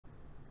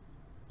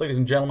Ladies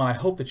and gentlemen, I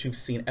hope that you've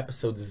seen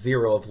episode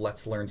 0 of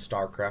Let's Learn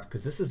Starcraft,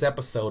 because this is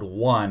episode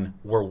 1,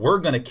 where we're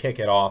going to kick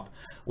it off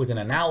with an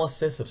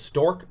analysis of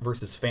Stork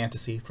versus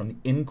Fantasy from the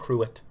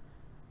Incruit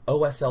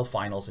OSL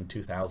Finals in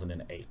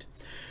 2008.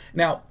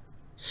 Now,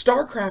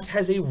 Starcraft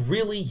has a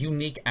really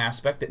unique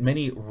aspect that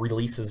many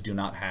releases do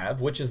not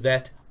have, which is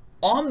that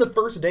on the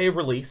first day of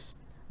release,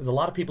 there's a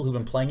lot of people who've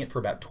been playing it for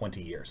about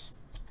 20 years.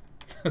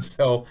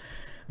 So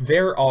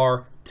there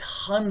are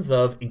tons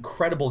of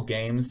incredible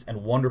games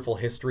and wonderful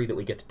history that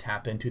we get to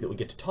tap into, that we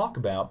get to talk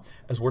about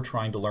as we're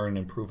trying to learn and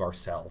improve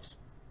ourselves.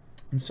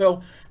 And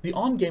so the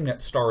Ongamenet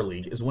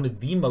Starleague is one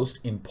of the most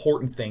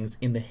important things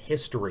in the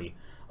history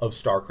of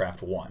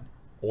StarCraft 1,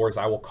 or as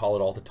I will call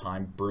it all the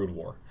time, Brood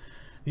War.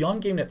 The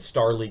Ongamenet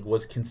Starleague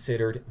was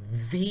considered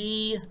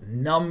the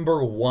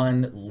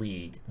 #1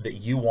 league that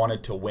you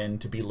wanted to win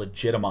to be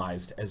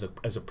legitimized as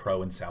a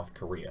pro in South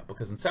Korea.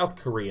 Because in South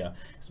Korea,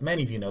 as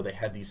many of you know, they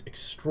had these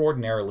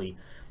extraordinarily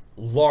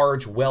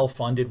large,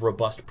 well-funded,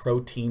 robust pro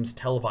teams,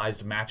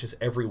 televised matches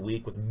every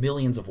week with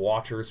millions of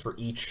watchers for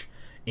each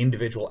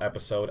individual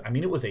episode. I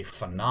mean, it was a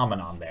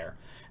phenomenon there.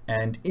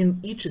 And in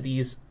each of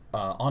these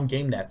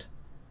Ongamenet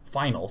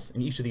finals,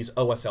 in each of these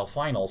OSL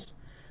finals,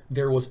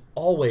 there was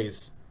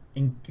always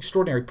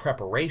extraordinary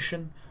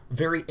preparation,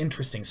 very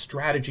interesting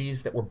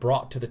strategies that were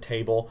brought to the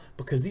table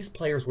because these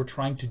players were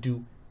trying to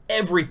do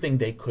everything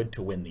they could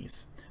to win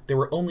these. There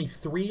were only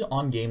 3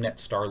 Ongamenet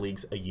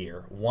Starleagues a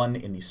year, one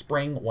in the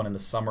spring, one in the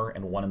summer,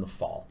 and one in the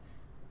fall.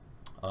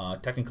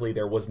 Technically,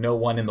 there was no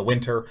one in the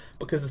winter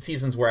because the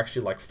seasons were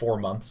actually like 4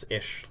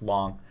 months-ish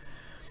long.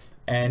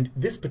 And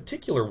this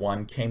particular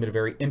one came at a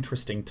very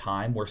interesting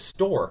time where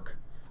Stork,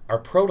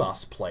 our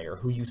Protoss player,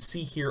 who you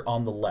see here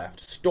on the left,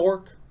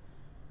 Stork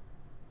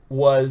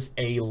was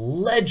a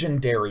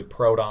legendary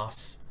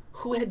Protoss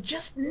who had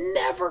just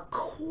never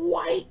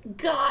quite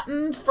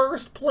gotten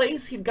first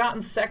place. He'd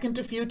gotten second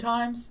a few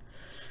times.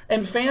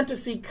 And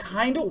Fantasy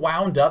kind of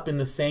wound up in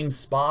the same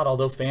spot,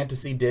 although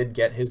Fantasy did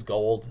get his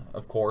gold,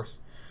 of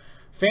course.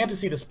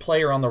 Fantasy, this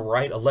player on the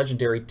right, a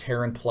legendary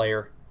Terran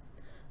player.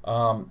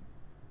 Both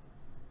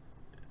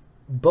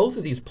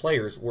of these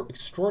players were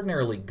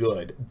extraordinarily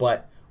good,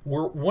 but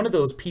were one of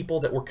those people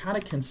that were kind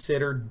of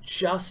considered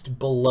just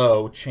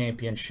below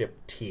championship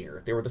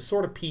tier. They were the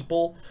sort of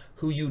people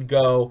who you'd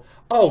go,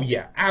 oh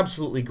yeah,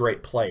 absolutely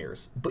great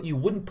players, but you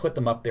wouldn't put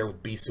them up there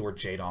with Bisu or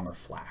Jaedong or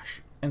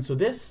Flash. And so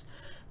this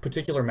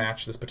particular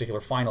match, this particular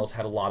finals,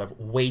 had a lot of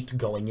weight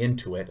going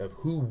into it of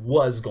who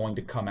was going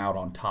to come out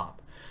on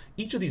top.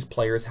 Each of these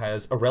players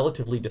has a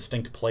relatively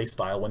distinct play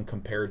style when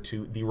compared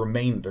to the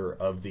remainder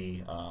of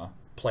the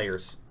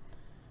players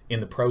in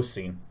the pro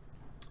scene.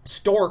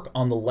 Stork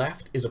on the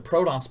left is a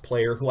Protoss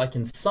player who I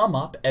can sum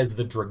up as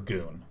the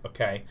Dragoon,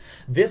 okay?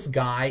 This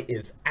guy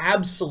is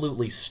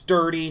absolutely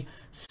sturdy,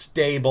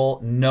 stable,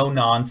 no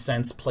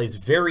nonsense, plays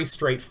very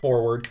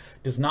straightforward,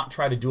 does not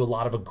try to do a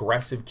lot of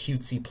aggressive,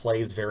 cutesy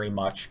plays very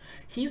much.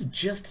 He's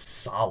just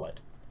solid.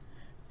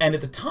 And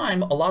at the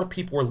time, a lot of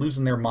people were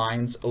losing their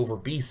minds over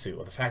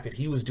Bisu, the fact that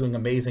he was doing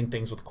amazing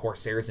things with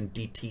Corsairs and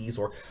DTs,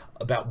 or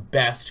about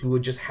Best, who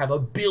would just have a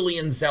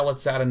billion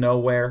zealots out of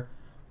nowhere.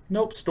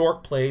 Nope,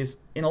 Stork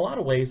plays, in a lot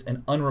of ways,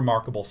 an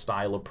unremarkable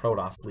style of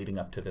Protoss leading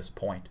up to this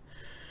point.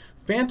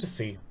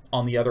 Fantasy,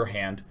 on the other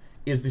hand,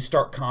 is the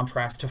stark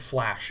contrast to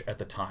Flash at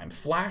the time.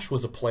 Flash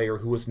was a player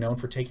who was known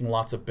for taking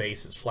lots of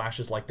bases.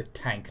 Flash is like the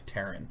tank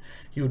Terran.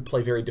 He would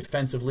play very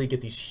defensively, get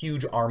these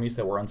huge armies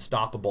that were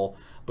unstoppable.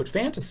 But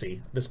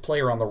Fantasy, this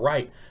player on the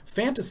right,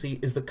 Fantasy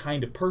is the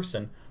kind of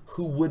person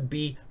who would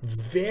be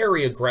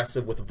very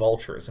aggressive with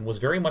vultures and was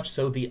very much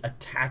so the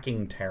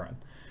attacking Terran.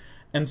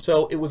 And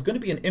so it was going to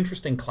be an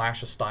interesting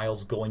clash of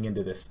styles going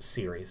into this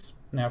series.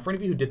 Now, for any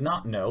of you who did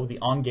not know, the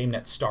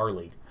Ongamenet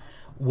Starleague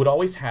would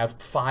always have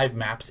 5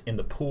 maps in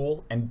the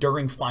pool, and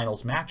during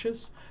finals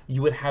matches,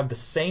 you would have the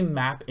same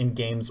map in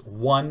games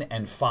 1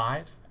 and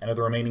 5, and of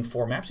the remaining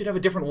 4 maps, you'd have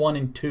a different one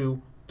in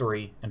 2,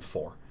 3, and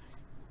 4.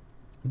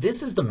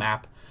 This is the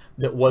map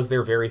that was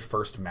their very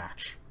first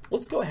match.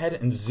 Let's go ahead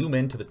and zoom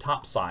into the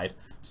top side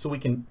so we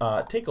can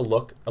take a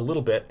look a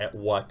little bit at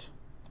what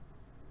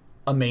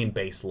a main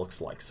base looks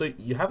like. So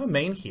you have a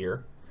main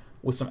here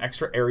with some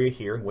extra area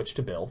here in which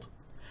to build,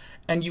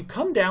 and you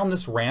come down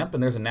this ramp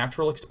and there's a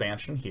natural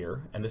expansion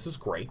here, and this is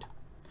great.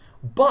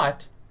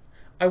 But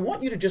I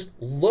want you to just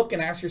look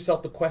and ask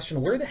yourself the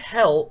question, where the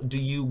hell do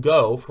you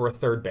go for a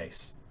third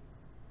base?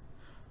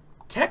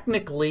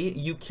 Technically,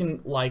 you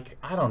can, like,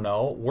 I don't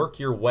know, work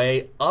your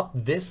way up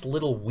this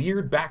little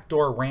weird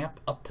backdoor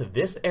ramp up to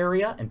this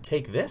area and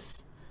take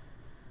this.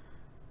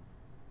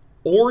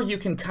 Or you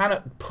can kind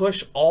of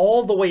push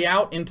all the way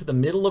out into the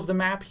middle of the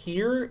map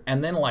here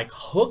and then like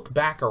hook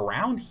back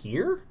around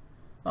here.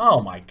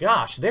 Oh my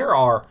gosh, there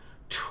are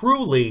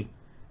truly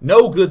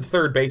no good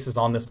third bases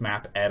on this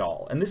map at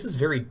all. And this is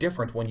very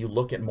different when you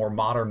look at more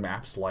modern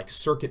maps like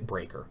Circuit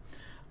Breaker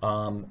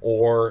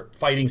or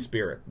Fighting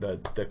Spirit,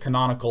 the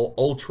canonical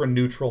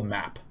ultra-neutral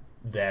map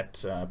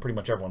that pretty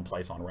much everyone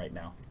plays on right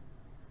now.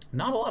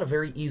 Not a lot of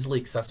very easily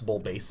accessible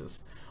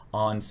bases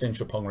on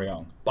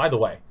Sinchapongryong. By the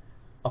way,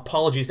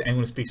 Apologies to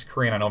anyone who speaks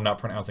Korean. I know I'm not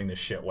pronouncing this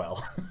shit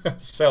well.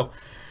 So,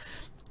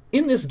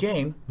 in this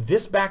game,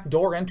 this back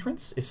door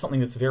entrance is something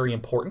that's very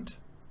important.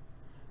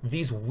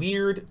 These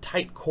weird,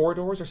 tight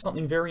corridors are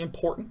something very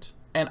important.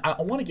 And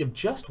I want to give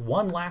just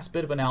one last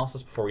bit of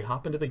analysis before we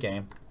hop into the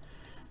game.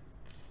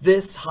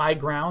 This high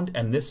ground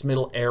and this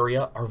middle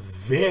area are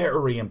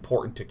very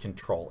important to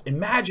control.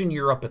 Imagine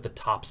you're up at the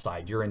top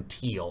side, you're in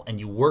teal, and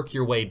you work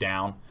your way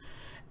down,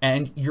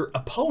 and your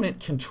opponent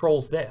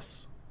controls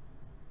this.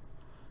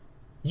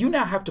 You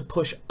now have to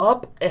push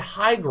up a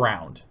high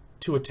ground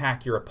to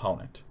attack your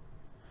opponent.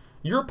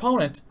 Your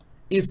opponent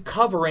is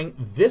covering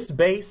this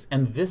base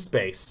and this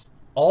base,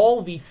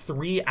 all the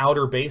 3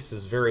 outer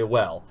bases very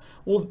well.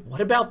 Well, what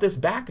about this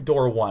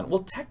backdoor one?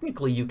 Well,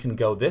 technically you can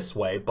go this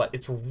way, but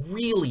it's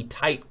really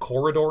tight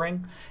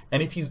corridoring,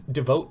 and if you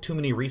devote too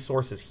many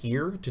resources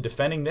here to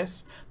defending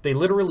this, they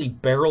literally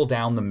barrel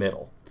down the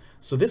middle.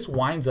 So this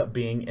winds up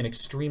being an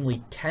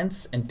extremely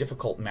tense and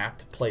difficult map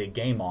to play a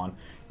game on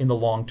in the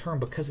long term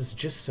because it's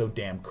just so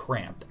damn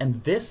cramped.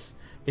 And this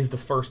is the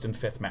 1st and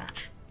 5th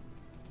match.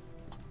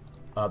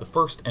 The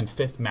 1st and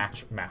 5th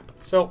match map.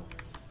 So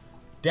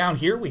down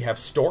here we have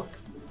Stork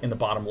in the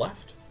bottom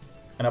left,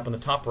 and up in the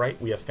top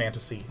right we have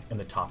Fantasy in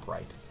the top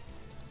right.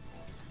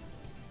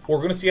 What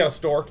we're going to see out of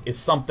Stork is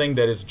something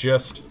that is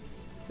just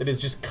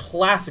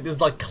classic. This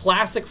is like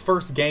classic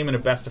first game in a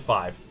best of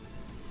 5.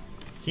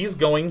 He's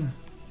going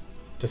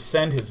to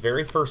send his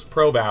very first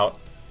probe out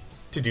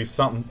to do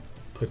something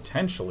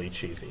potentially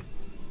cheesy.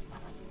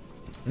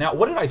 Now,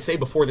 what did I say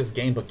before this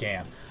game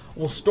began?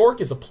 Well,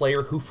 Stork is a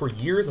player who for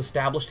years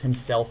established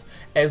himself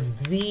as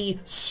the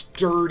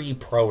sturdy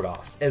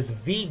Protoss, as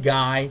the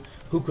guy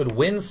who could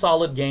win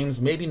solid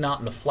games, maybe not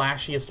in the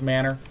flashiest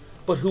manner,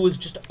 but who was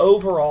just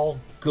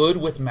overall good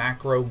with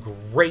macro,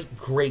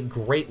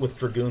 great with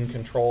Dragoon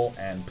control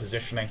and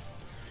positioning.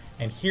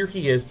 And here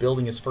he is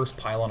building his first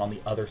pylon on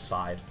the other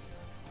side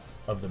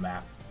of the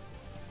map.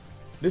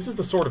 This is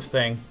the sort of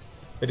thing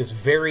that is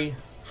very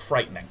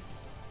frightening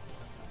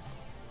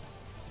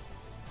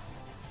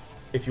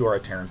if you are a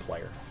Terran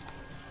player.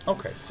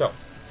 Okay, so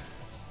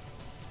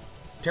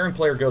Terran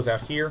player goes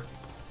out here,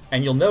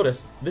 and you'll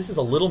notice this is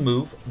a little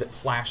move that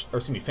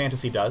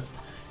Fantasy does.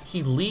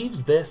 He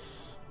leaves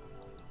this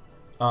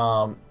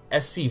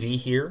SCV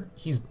here.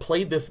 He's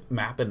played this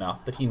map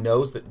enough that he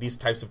knows that these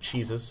types of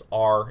cheeses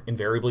are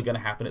invariably going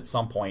to happen at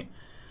some point.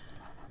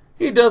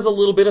 He does a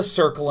little bit of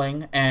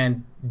circling,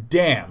 and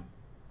damn,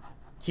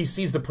 he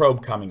sees the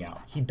probe coming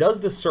out. He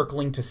does this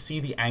circling to see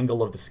the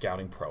angle of the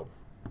scouting probe.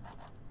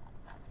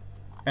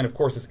 And of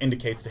course, this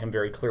indicates to him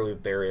very clearly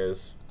that there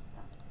is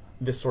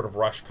this sort of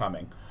rush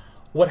coming.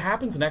 What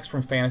happens next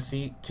from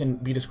Fantasy can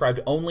be described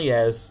only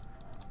as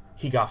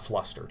he got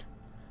flustered.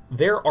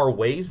 There are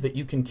ways that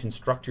you can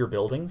construct your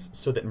buildings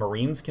so that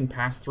Marines can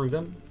pass through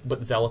them,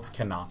 but Zealots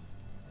cannot.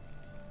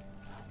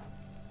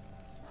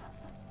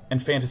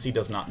 And Fantasy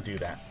does not do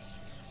that.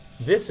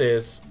 This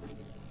is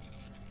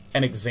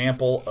an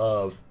example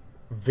of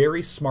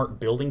very smart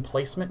building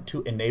placement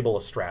to enable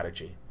a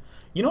strategy.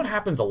 You know what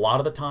happens a lot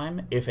of the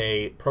time if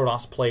a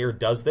Protoss player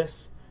does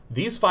this?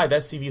 These 5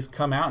 SCVs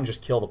come out and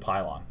just kill the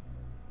pylon.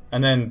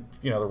 And then,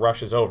 you know, the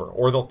rush is over.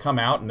 Or they'll come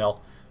out and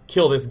they'll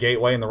kill this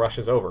gateway and the rush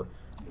is over.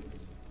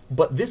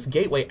 But this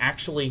gateway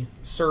actually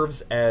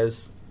serves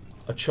as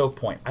a choke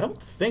point. I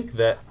don't think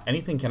that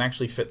anything can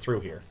actually fit through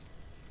here.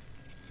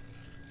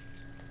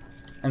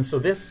 And so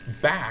this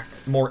back,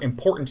 more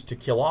important to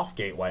kill off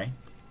gateway,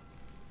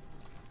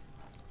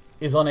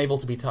 is unable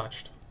to be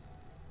touched.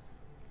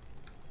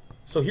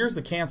 So here's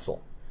the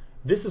cancel.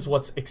 This is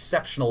what's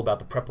exceptional about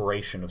the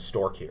preparation of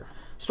Stork here.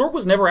 Stork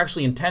was never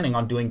actually intending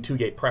on doing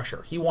 2-gate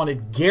pressure. He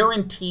wanted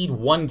guaranteed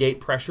 1-gate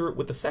pressure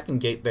with the 2nd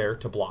gate there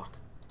to block.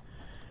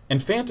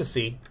 And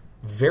Fantasy,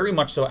 very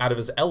much so out of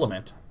his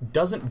element,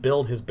 doesn't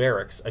build his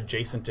barracks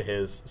adjacent to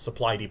his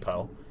supply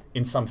depot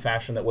in some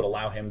fashion that would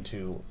allow him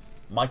to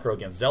micro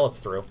against Zealots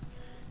through.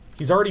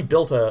 He's already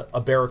built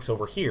a barracks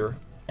over here,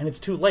 and it's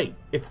too late.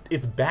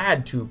 It's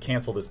bad to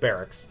cancel this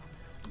barracks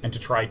and to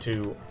try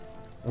to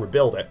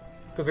rebuild it,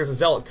 because there's a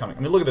Zealot coming. I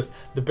mean, look at this.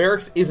 The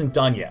barracks isn't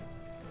done yet.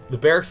 The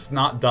barracks is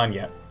not done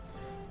yet.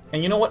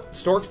 And you know what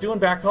Stork's doing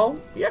back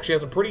home? He actually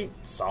has a pretty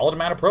solid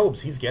amount of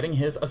probes. He's getting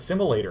his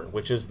assimilator,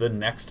 which is the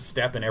next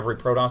step in every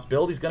Protoss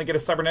build. He's going to get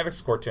his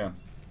cybernetics core soon.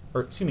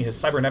 Or, excuse me, his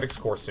cybernetics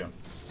core soon.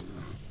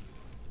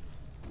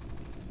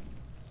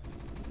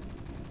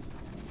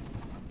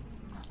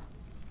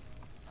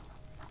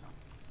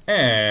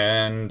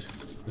 And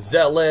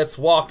Zealots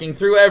walking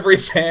through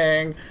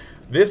everything.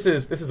 This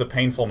is a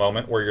painful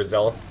moment where your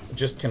Zealots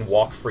just can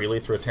walk freely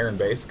through a Terran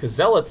base, because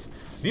Zealots,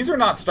 these are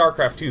not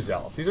Starcraft 2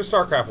 Zealots, these are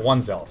Starcraft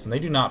 1 Zealots, and they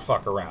do not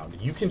fuck around.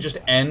 You can just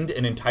end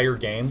an entire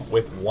game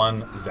with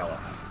 1 Zealot.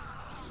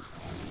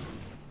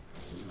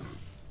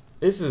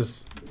 This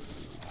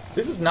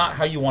is not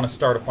how you want to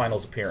start a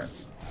finals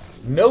appearance.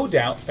 No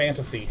doubt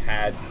Fantasy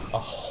had a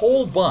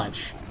whole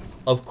bunch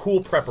of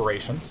cool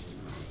preparations,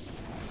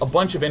 a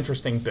bunch of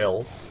interesting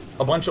builds,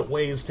 a bunch of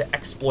ways to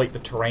exploit the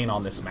terrain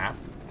on this map.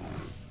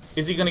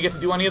 Is he going to get to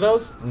do any of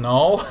those?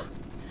 No.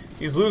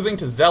 He's losing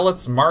to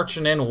Zealots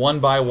marching in one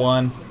by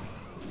one.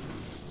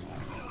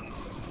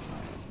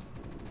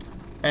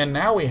 And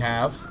now we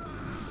have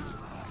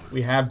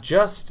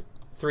just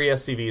 3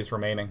 SCVs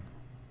remaining.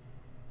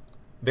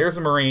 There's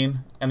a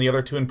Marine, and the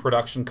other 2 in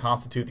production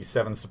constitute the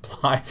 7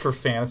 supply for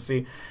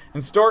Fantasy.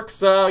 And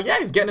Stork's, yeah,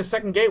 he's getting his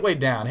second gateway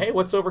down. Hey,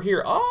 what's over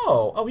here?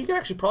 Oh, he could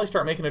actually probably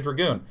start making a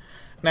Dragoon.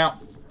 Now,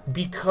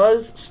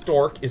 because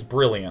Stork is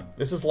brilliant,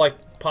 this is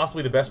like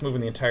possibly the best move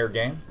in the entire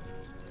game.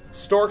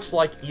 Stork's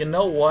like, you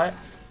know what?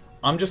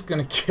 I'm just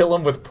gonna kill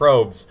him with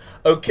probes.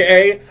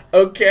 Okay,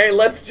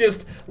 let's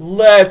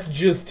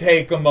just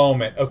take a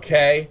moment,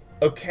 okay?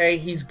 Okay,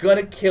 he's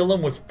gonna kill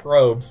him with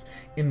probes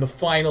in the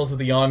finals of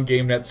the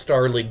Ongamenet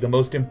Starleague, the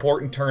most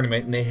important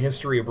tournament in the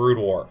history of Brood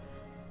War.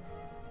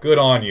 Good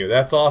on you,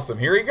 that's awesome.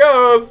 Here he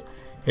goes!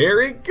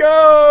 Here he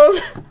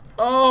goes!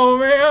 Oh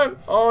man!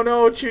 Oh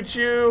no,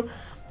 choo-choo!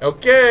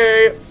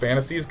 Okay,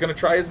 Fantasy's gonna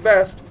try his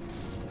best.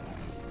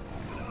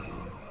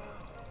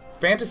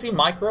 Fantasy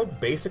microed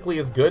basically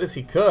as good as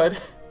he could.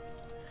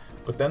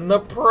 But then the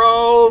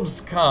probes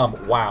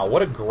come. Wow,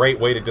 what a great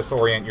way to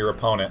disorient your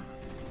opponent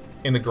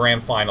in the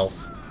grand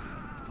finals.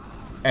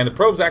 And the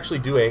probes actually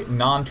do a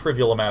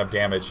non-trivial amount of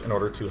damage in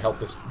order to help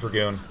this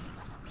Dragoon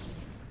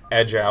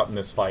edge out in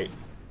this fight.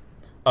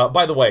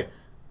 By the way,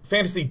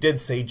 Fantasy did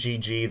say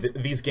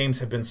GG. These games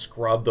have been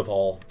scrubbed of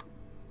all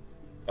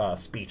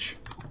speech.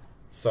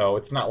 So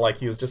it's not like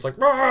he was just like,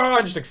 "Rah!"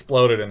 and just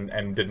exploded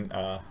and didn't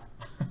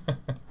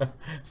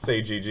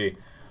say GG.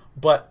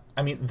 But,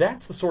 I mean,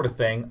 that's the sort of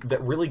thing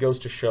that really goes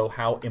to show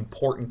how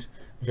important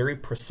very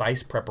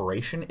precise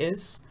preparation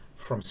is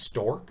from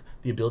Stork.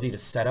 The ability to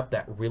set up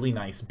that really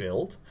nice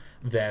build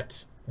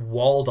that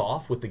walled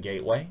off with the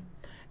gateway.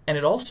 And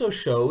it also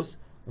shows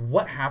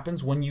what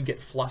happens when you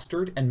get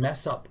flustered and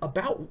mess up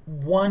about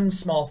one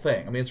small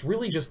thing. I mean, it's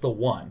really just the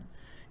one.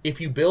 If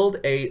you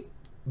build a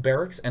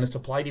barracks and a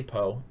supply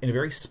depot in a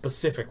very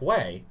specific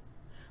way,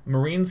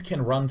 Marines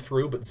can run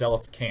through, but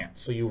Zealots can't.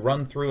 So you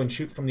run through and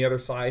shoot from the other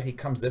side. He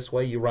comes this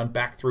way. You run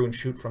back through and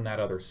shoot from that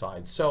other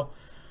side. So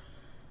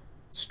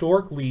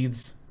Stork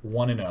leads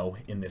 1-0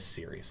 in this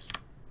series.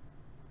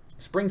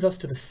 This brings us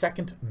to the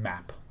second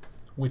map,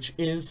 which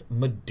is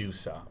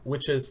Medusa,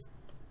 which is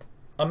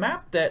a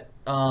map that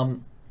I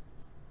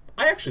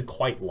actually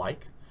quite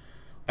like.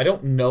 I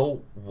don't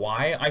know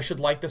why I should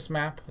like this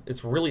map.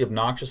 It's really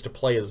obnoxious to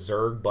play as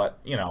Zerg, but,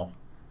 you know,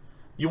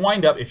 you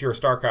wind up, if you're a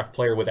Starcraft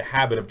player, with a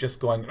habit of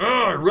just going, "Ugh,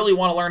 I really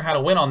want to learn how to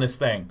win on this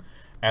thing."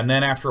 And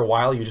then after a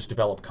while, you just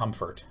develop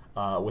comfort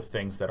with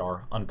things that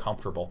are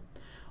uncomfortable.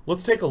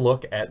 Let's take a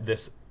look at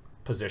this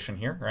position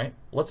here, right?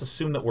 Let's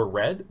assume that we're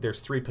red.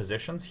 There's 3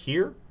 positions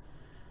here.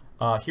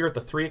 Here at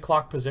the 3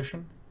 o'clock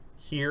position,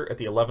 here at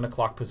the 11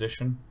 o'clock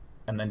position,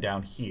 and then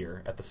down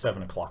here at the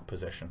 7 o'clock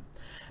position.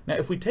 Now,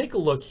 if we take a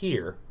look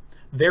here,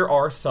 there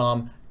are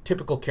some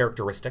typical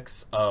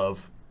characteristics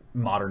of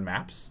modern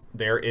maps.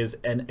 There is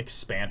an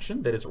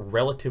expansion that is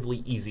relatively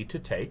easy to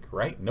take,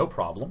 right? No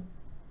problem.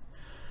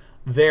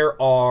 There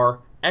are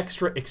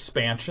extra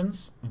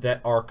expansions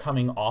that are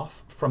coming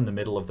off from the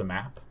middle of the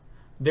map.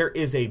 There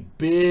is a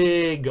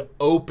big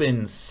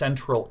open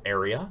central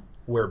area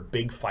where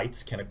big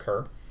fights can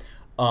occur.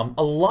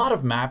 A lot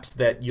of maps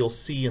that you'll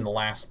see in the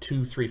last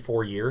 2, 3,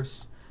 4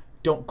 years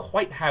don't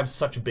quite have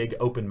such big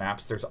open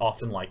maps. There's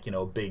often, like, you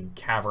know, a big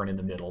cavern in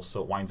the middle,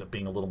 so it winds up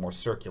being a little more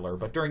circular.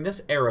 But during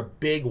this era,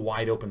 big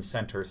wide open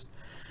centers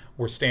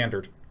were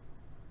standard.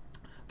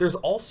 There's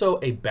also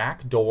a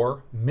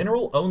backdoor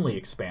mineral only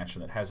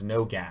expansion that has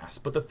no gas.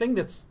 But the thing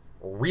that's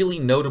really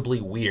notably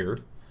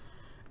weird,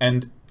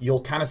 and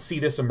you'll kind of see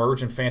this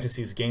emerge in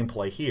Fantasy's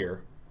gameplay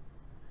here,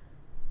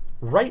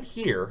 right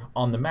here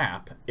on the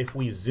map, if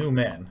we zoom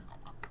in,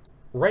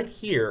 right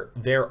here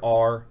there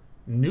are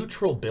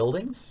neutral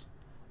buildings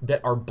that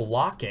are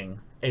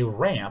blocking a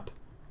ramp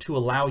to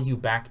allow you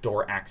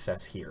backdoor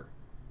access here.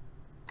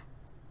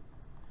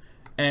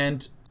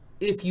 And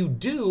if you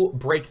do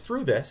break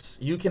through this,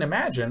 you can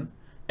imagine,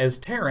 as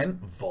Terran,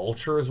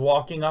 vultures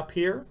walking up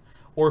here,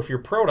 or if you're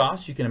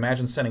Protoss, you can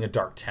imagine sending a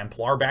Dark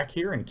Templar back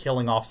here and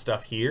killing off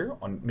stuff here,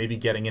 on maybe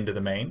getting into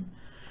the main.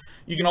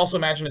 You can also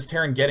imagine as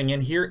Terran getting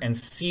in here and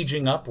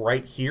sieging up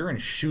right here and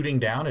shooting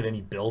down at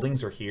any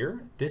buildings or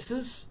here. This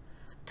is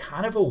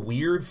kind of a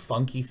weird,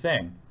 funky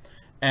thing.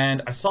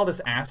 And I saw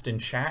this asked in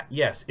chat.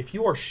 Yes, if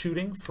you are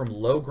shooting from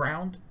low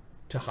ground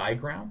to high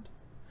ground,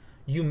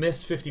 you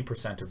miss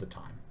 50% of the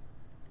time.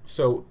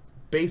 So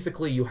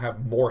basically you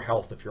have more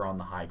health if you're on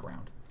the high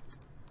ground.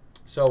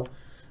 So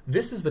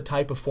this is the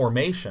type of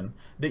formation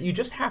that you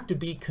just have to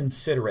be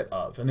considerate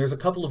of. And there's a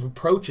couple of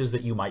approaches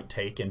that you might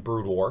take in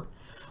Brood War.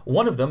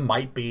 One of them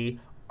might be,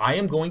 I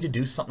am going to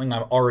do something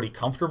I'm already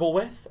comfortable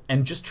with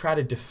and just try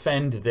to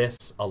defend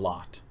this a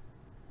lot.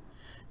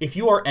 If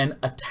you are an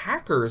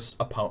attacker's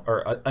opponent,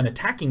 or an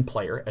attacking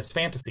player, as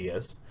Fantasy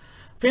is,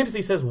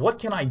 Fantasy says, what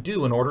can I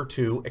do in order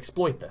to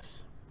exploit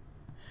this?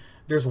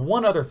 There's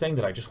one other thing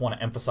that I just want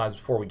to emphasize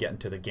before we get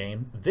into the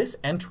game. This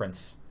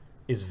entrance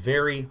is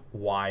very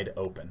wide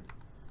open.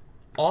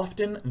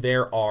 Often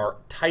there are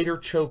tighter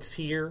chokes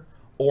here,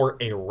 or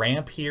a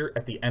ramp here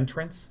at the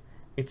entrance,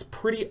 it's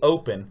pretty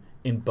open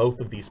in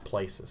both of these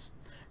places.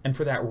 And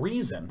for that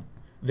reason,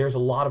 there's a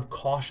lot of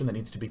caution that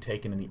needs to be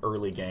taken in the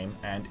early game.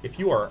 And if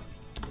you are...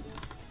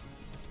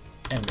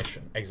 End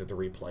mission, exit the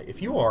replay. If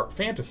you are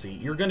Fantasy,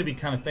 you're going to be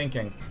kind of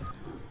thinking,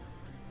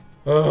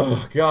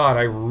 oh, God,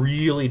 I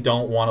really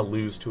don't want to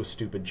lose to a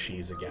stupid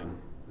cheese again.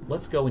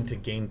 Let's go into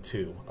Game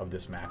 2 of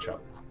this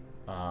matchup.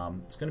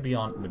 It's going to be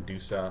on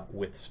Medusa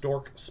with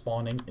Stork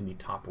spawning in the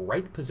top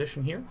right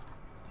position here.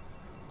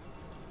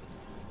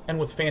 And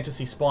with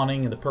Fantasy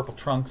spawning in the purple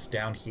trunks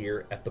down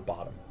here at the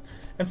bottom.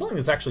 And something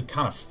that's actually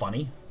kind of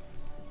funny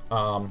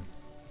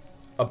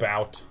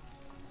about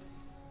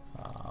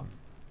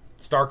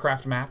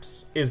Starcraft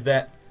maps is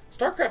that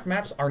Starcraft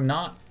maps are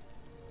not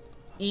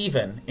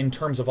even in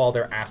terms of all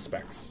their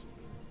aspects.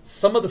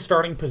 Some of the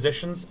starting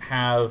positions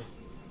have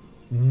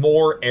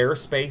more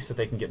airspace that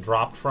they can get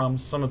dropped from.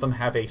 Some of them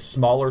have a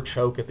smaller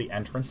choke at the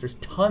entrance. There's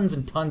tons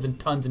and tons and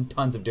tons and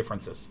tons of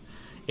differences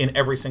in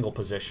every single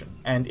position.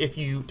 And if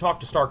you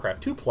talk to StarCraft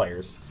 2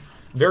 players,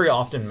 very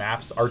often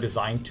maps are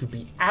designed to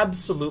be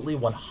absolutely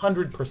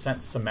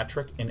 100%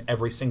 symmetric in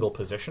every single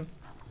position.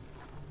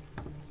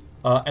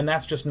 And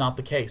that's just not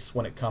the case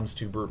when it comes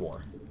to Brood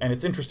War. And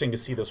it's interesting to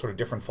see those sort of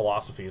different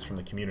philosophies from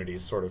the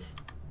communities sort of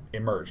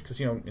emerge.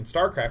 Because, you know, in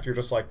StarCraft, you're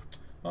just like,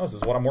 oh, this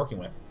is what I'm working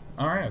with.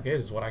 All right, okay,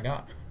 this is what I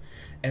got.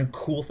 And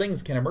cool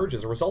things can emerge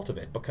as a result of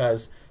it,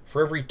 because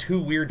for every 2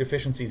 weird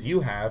deficiencies you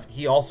have,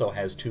 he also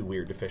has 2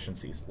 weird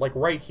deficiencies. Like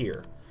right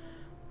here.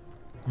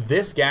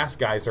 This gas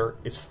geyser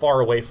is far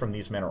away from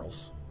these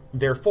minerals.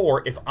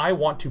 Therefore, if I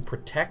want to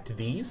protect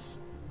these,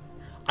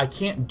 I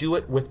can't do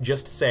it with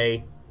just,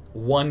 say,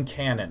 1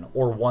 cannon,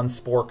 or 1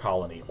 spore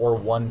colony, or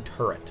 1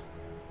 turret.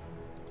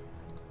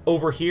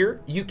 Over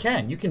here, you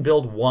can. You can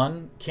build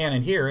 1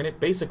 cannon here, and it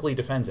basically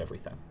defends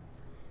everything.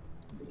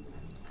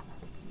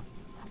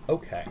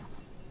 Okay.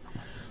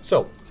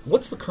 So,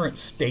 what's the current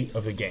state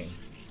of the game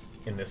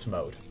in this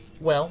mode?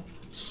 Well,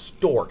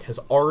 Stork has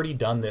already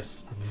done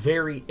this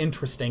very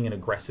interesting and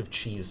aggressive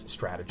cheese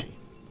strategy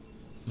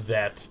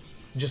that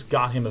just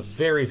got him a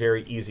very,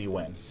 very easy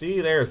win.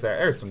 See, there's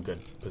some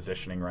good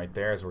positioning right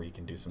there. Is where you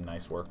can do some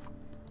nice work.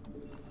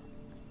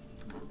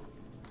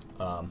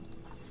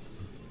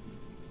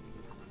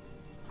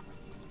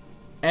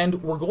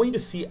 And we're going to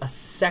see a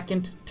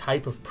second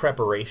type of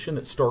preparation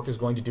that Stork is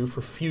going to do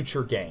for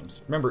future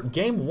games. Remember,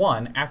 Game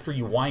 1, after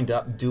you wind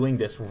up doing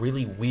this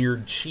really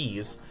weird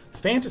cheese,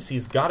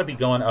 Fantasy's got to be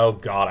going, oh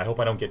god, I hope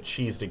I don't get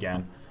cheesed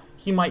again.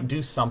 He might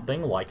do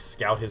something like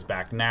scout his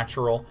back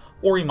natural,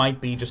 or he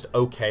might be just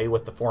okay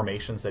with the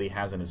formations that he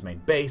has in his main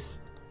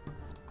base.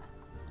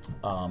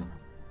 But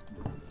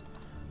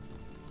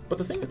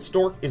the thing that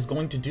Stork is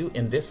going to do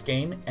in this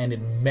game, and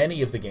in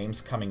many of the games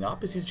coming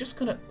up, is he's just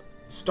going to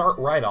start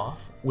right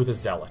off with a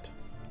Zealot.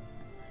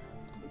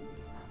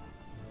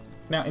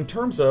 Now, in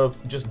terms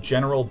of just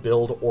general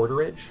build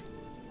orderage,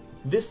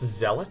 this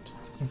Zealot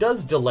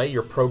does delay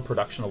your probe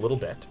production a little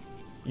bit.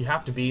 You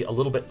have to be a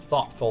little bit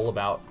thoughtful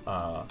about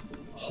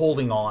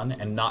holding on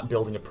and not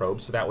building a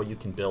probe, so that way you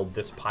can build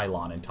this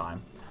pylon in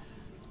time.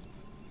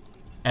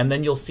 And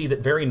then you'll see that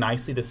very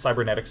nicely this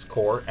cybernetics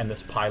core and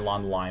this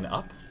pylon line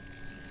up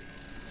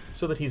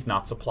so that he's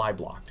not supply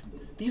blocked.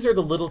 These are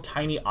the little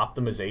tiny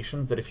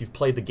optimizations that if you've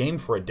played the game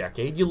for a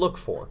decade, you look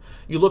for.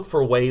 You look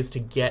for ways to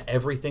get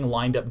everything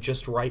lined up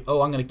just right.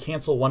 Oh, I'm going to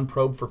cancel 1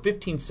 probe for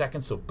 15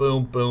 seconds, so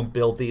boom, boom,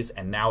 build these,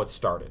 and now it's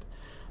started.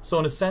 So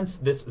in a sense,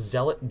 this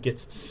Zealot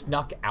gets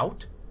snuck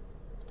out,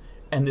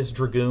 and this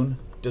Dragoon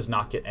does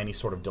not get any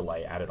sort of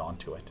delay added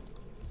onto it.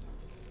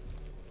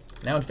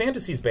 Now in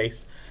Fantasy's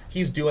base,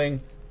 he's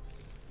doing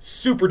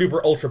super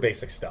duper ultra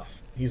basic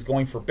stuff. He's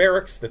going for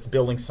barracks that's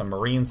building some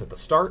marines at the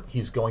start.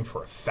 He's going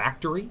for a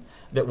factory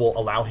that will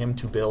allow him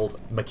to build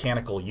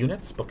mechanical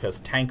units, because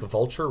Tank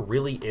Vulture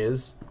really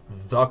is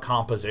the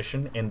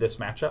composition in this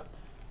matchup.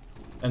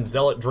 And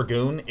Zealot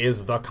Dragoon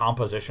is the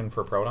composition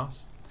for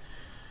Protoss.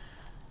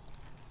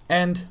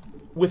 And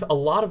with a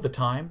lot of the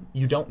time,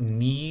 you don't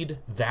need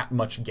that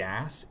much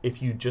gas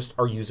if you just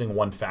are using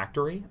 1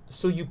 factory.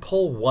 So you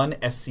pull 1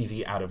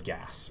 SCV out of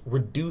gas,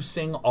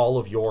 reducing all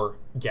of your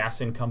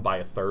gas income by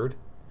 1/3.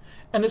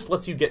 And this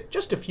lets you get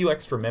just a few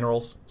extra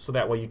minerals, so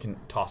that way you can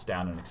toss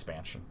down an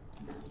expansion.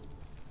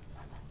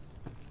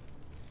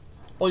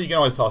 Well, you can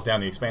always toss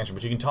down the expansion,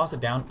 but you can toss it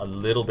down a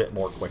little bit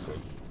more quickly.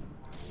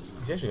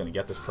 He's actually going to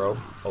get this probe.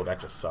 Oh, that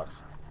just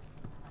sucks.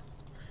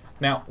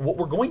 Now, what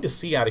we're going to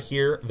see out of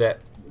here that...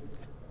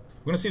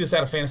 We're going to see this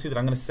out of Fantasy that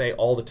I'm going to say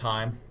all the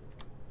time.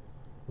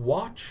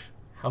 Watch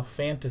how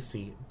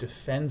Fantasy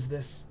defends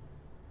this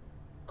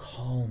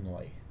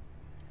calmly.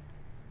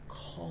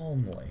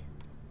 Calmly.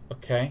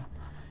 Okay?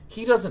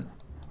 He doesn't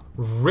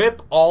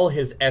rip all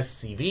his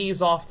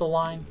SCVs off the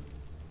line.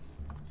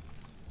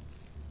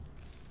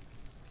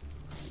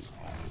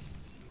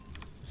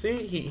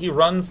 See, he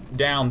runs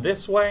down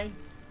this way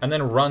and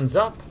then runs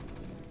up.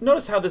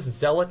 Notice how this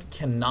Zealot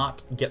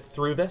cannot get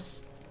through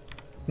this.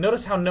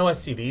 Notice how no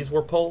SCVs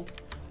were pulled.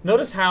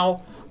 Notice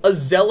how a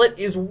Zealot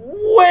is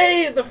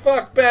way the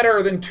fuck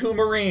better than 2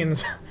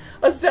 Marines.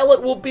 A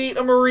Zealot will beat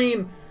a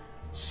Marine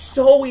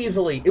so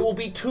easily. It will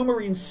beat 2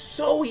 Marines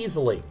so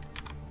easily.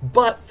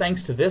 But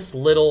thanks to this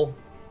little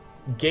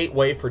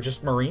gateway for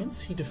just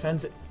Marines, he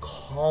defends it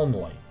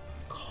calmly.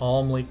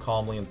 Calmly,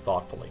 and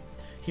thoughtfully.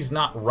 He's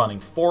not running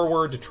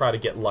forward to try to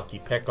get lucky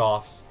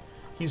pickoffs.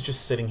 He's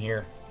just sitting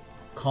here,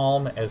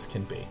 calm as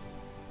can be.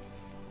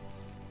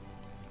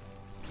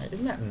 Right,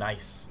 isn't that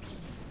nice?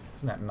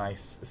 Isn't that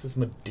nice? This is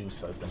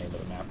Medusa is the name of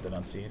the map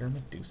denunciator.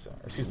 Medusa.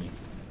 Or excuse me,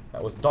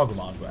 that was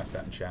Dogumon who asked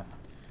that in chat.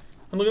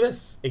 And look at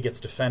this. It gets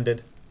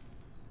defended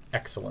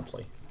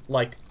excellently.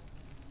 Like,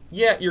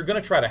 yeah, you're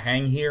going to try to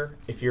hang here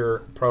if you're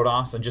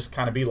Protoss and just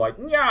kind of be like,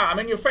 yeah, I'm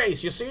in your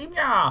face, you see?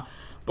 Yeah.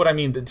 But I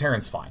mean, the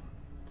Terran's fine.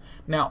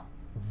 Now,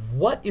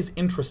 what is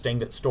interesting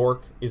that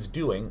Stork is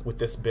doing with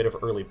this bit of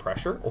early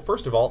pressure? Well,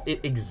 first of all,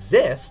 it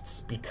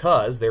exists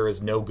because there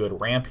is no good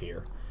ramp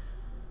here.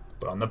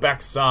 But on the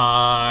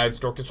backside,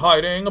 Stork is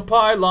hiding a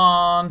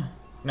pylon.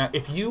 Now,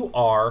 if you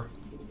are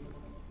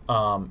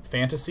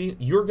Fantasy,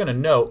 you're going to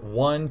note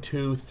 1,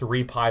 2,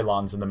 3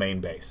 pylons in the main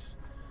base.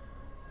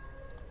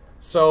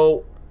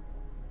 So,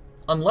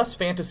 unless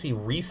Fantasy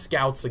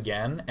rescouts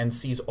again and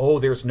sees, oh,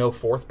 there's no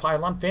 4th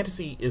pylon,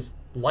 Fantasy is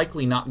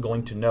likely not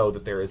going to know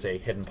that there is a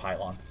hidden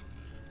pylon.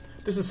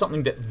 This is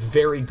something that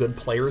very good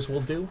players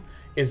will do,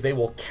 is they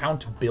will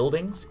count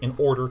buildings in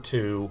order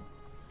to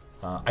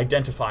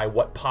identify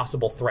what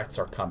possible threats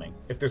are coming.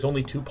 If there's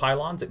only 2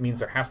 pylons, it means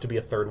there has to be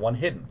a 3rd one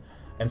hidden,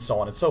 and so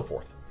on and so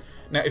forth.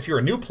 Now, if you're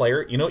a new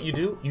player, you know what you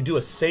do? You do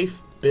a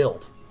safe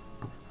build.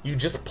 You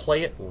just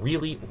play it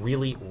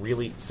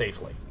really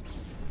safely.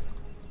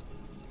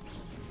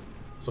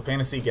 So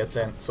Fantasy gets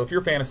in. So if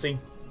you're Fantasy,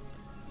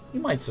 you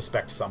might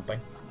suspect something.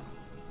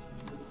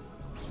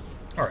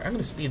 Alright, I'm going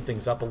to speed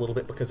things up a little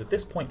bit because at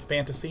this point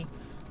Fantasy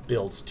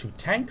builds 2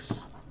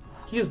 tanks.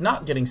 He is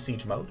not getting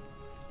siege mode.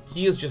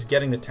 He is just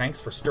getting the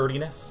tanks for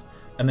sturdiness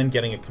and then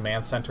getting a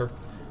command center.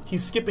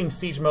 He's skipping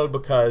siege mode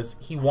because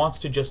he wants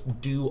to just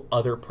do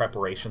other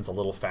preparations a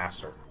little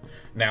faster.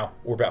 Now,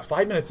 we're about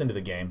 5 minutes into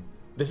the game.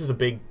 This is a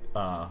big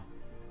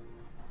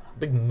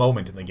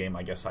moment in the game,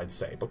 I guess I'd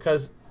say,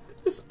 because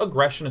this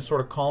aggression is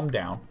sort of calmed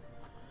down.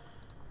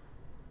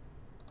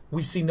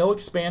 We see no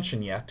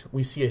expansion yet.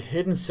 We see a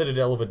hidden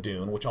Citadel of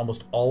Adun, which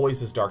almost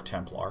always is Dark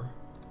Templar.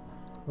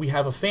 We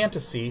have a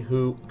Fantasy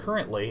who,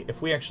 currently,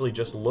 if we actually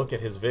just look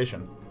at his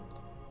vision,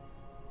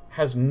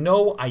 has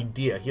no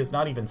idea. He has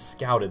not even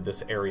scouted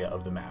this area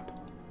of the map.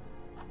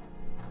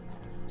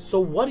 So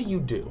what do you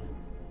do?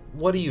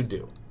 What do you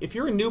do? If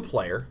you're a new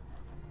player,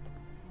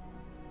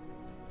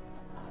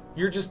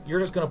 you're just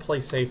going to play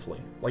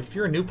safely. Like, if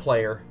you're a new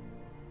player,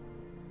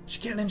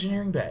 just get an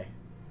engineering bay.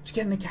 Just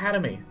get an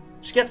academy.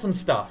 Just get some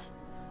stuff.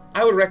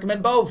 I would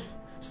recommend both.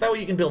 So that way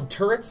you can build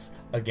turrets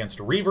against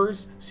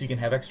Reavers, so you can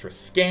have extra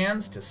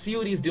scans to see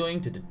what he's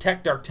doing, to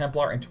detect Dark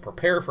Templar, and to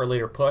prepare for a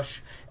later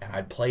push. And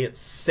I'd play it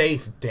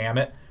safe, damn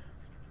it.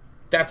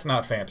 That's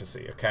not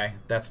Fantasy, okay?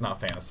 That's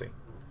not Fantasy.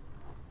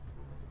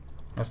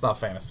 That's not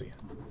Fantasy.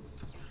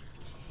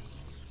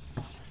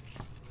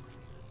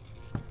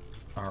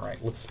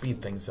 Alright, let's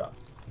speed things up.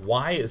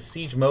 Why is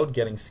Siege Mode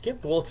getting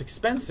skipped? Well, it's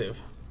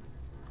expensive.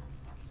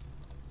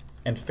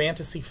 And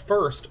Fantasy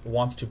first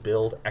wants to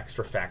build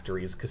extra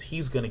factories because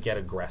he's going to get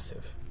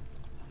aggressive.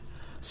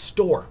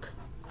 Stork.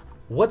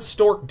 What's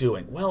Stork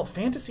doing? Well,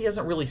 Fantasy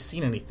hasn't really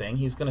seen anything.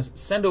 He's going to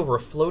send over a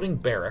floating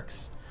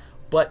barracks.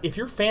 But if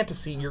you're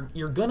Fantasy,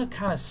 you're going to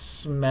kind of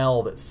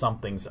smell that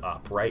something's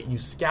up, right? You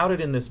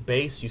scouted in this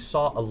base. You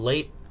saw a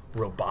late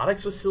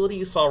robotics facility.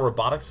 You saw a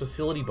robotics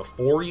facility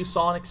before you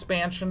saw an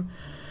expansion.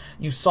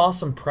 You saw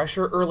some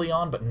pressure early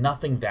on, but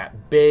nothing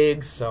that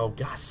big. So,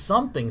 gosh,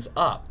 something's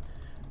up.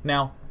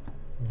 Now,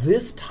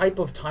 this type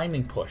of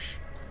timing push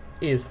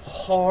is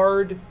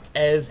hard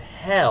as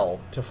hell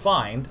to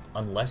find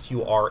unless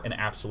you are an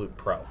absolute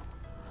pro.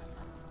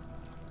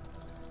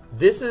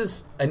 This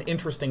is an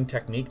interesting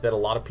technique that a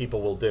lot of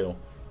people will do.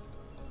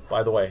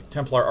 By the way,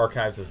 Templar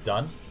Archives is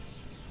done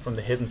from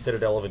the hidden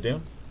Citadel of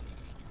Adun.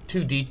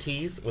 2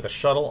 DTs with a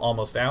shuttle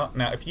almost out.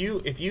 Now, if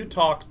you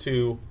talk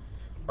to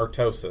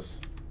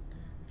Artosis,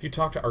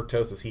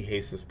 he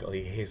hates this build.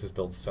 He hates this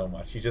build so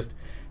much. You just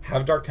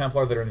have Dark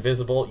Templar that are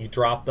invisible. You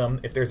drop them.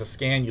 If there's a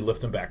scan, you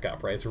lift them back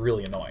up. Right? It's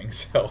really annoying.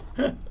 So,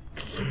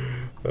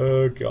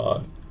 oh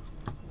god.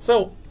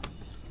 So,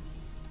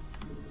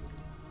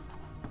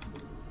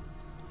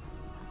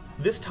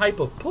 this type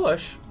of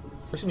push,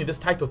 or excuse me, this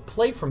type of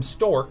play from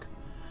Stork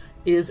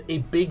is a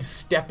big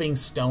stepping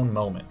stone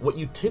moment. What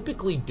you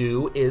typically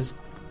do is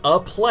a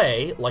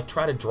play, like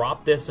try to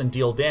drop this and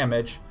deal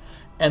damage,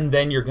 and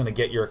then you're going to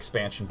get your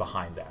expansion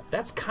behind that.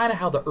 That's kind of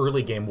how the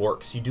early game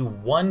works. You do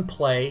 1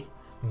 play,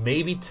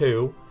 maybe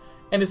 2,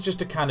 and it's just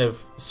to kind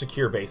of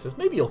secure bases.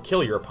 Maybe you'll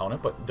kill your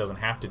opponent, but it doesn't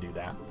have to do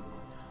that.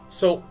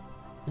 So,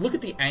 look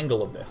at the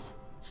angle of this.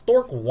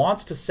 Stork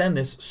wants to send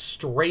this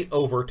straight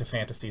over to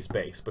Fantasy's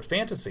base, but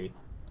Fantasy,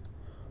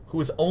 who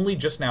is only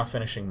just now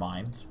finishing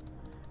mines,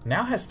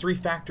 now has 3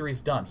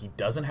 factories done. He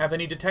doesn't have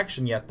any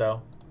detection yet,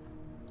 though.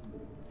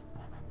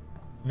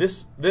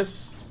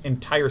 This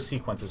entire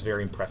sequence is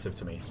very impressive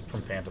to me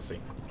from Fantasy.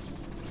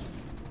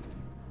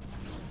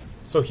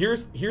 So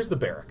here's the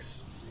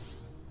barracks.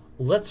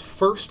 Let's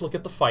first look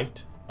at the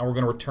fight, and we're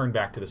going to return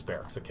back to this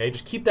barracks, okay?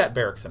 Just keep that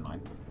barracks in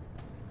mind.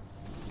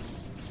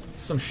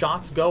 Some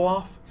shots go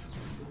off.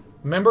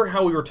 Remember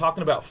how we were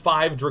talking about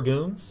 5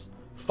 dragoons?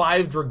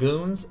 5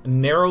 dragoons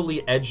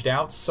narrowly edged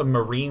out some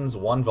marines,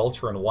 1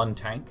 vulture, and 1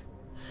 tank.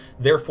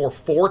 Therefore,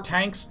 4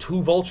 tanks,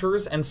 2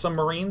 vultures, and some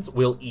marines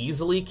will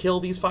easily kill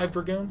these 5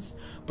 dragoons.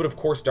 But of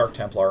course, Dark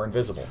Templar are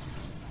invisible.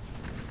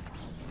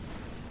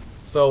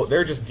 So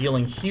they're just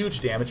dealing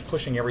huge damage,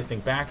 pushing everything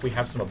back. We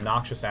have some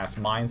obnoxious-ass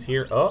mines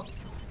here. Oh,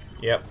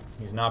 yep,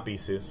 he's not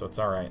Bisu, so it's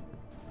alright.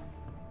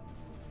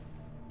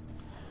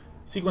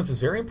 Sequence is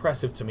very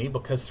impressive to me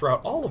because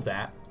throughout all of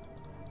that,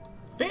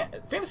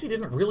 Fantasy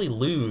didn't really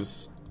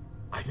lose.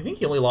 I think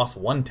he only lost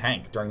 1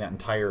 tank during that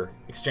entire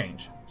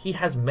exchange. He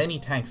has many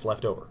tanks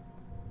left over.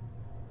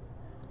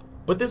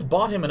 But this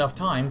bought him enough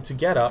time to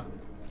get up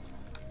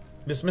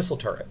this missile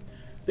turret.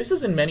 This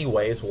is in many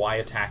ways why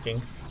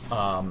attacking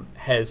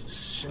has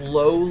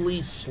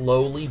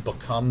slowly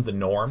become the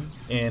norm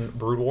in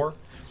Brood War,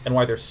 and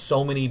why there's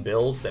so many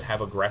builds that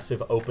have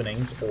aggressive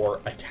openings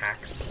or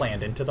attacks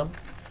planned into them,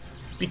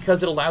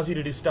 because it allows you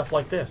to do stuff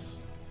like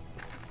this.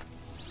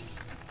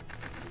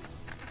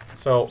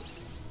 So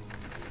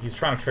he's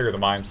trying to trigger the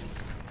mines.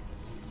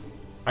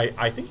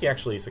 I think he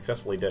actually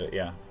successfully did it,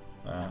 yeah.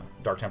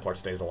 Dark Templar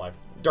stays alive.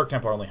 Dark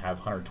Templar only have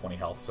 120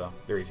 health, so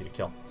they're easy to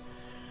kill.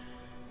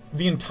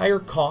 The entire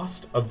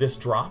cost of this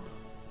drop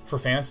for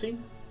Fantasy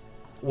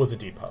was a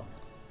depot.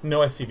 No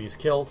SCVs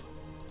killed.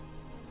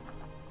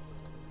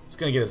 He's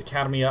going to get his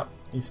academy up.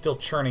 He's still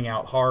churning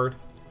out hard.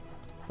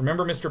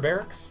 Remember Mr.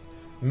 Barracks?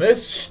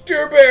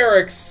 Mr.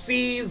 Barracks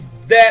sees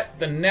that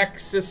the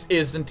Nexus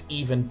isn't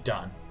even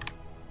done.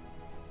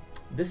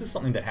 This is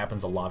something that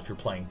happens a lot if you're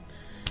playing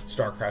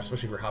Starcraft,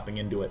 especially if you're hopping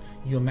into it.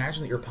 You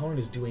imagine that your opponent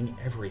is doing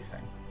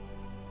everything.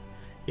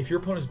 If your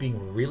opponent is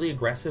being really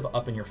aggressive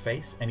up in your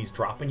face and he's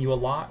dropping you a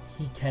lot,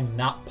 he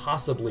cannot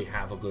possibly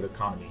have a good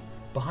economy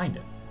behind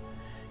it.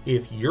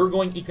 If you're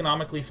going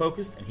economically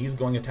focused and he's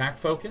going attack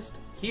focused,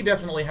 he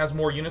definitely has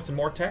more units and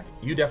more tech.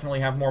 You definitely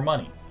have more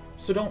money.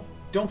 So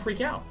don't freak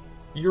out.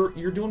 You're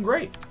doing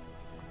great.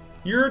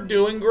 You're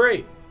doing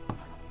great.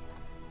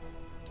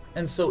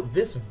 And so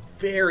this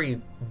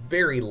very,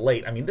 very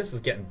late, I mean, this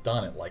is getting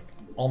done at like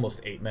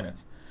almost 8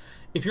 minutes.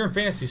 If you're in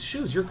Fantasy's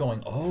shoes, you're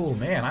going, oh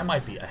man, I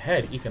might be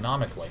ahead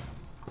economically.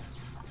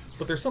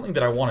 But there's something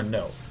that I want to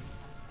know.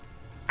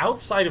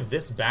 Outside of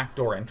this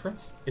backdoor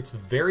entrance, it's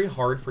very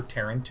hard for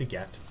Terran to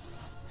get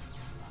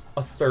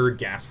a 3rd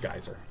gas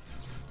geyser.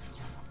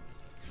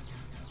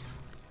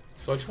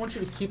 So I just want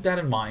you to keep that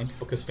in mind,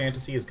 because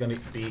Fantasy is going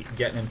to be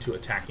getting into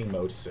attacking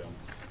mode soon.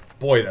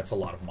 Boy, that's a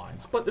lot of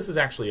mines. But this is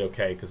actually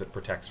okay, because it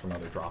protects from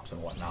other drops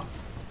and whatnot.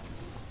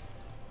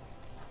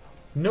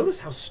 Notice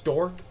how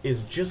Stork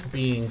is just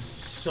being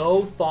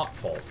so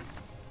thoughtful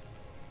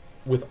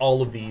with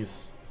all of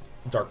these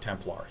Dark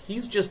Templar.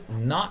 He's just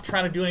not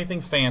trying to do anything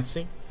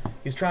fancy.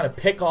 He's trying to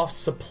pick off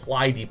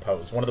supply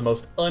depots, one of the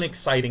most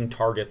unexciting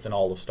targets in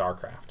all of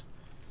Starcraft.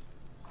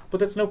 But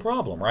that's no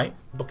problem, right?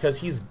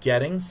 Because he's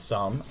getting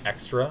some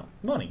extra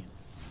money.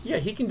 Yeah,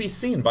 he can be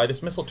seen by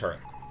this missile turret.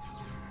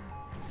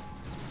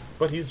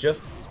 But he's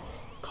just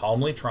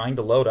calmly trying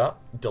to load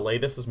up, delay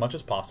this as much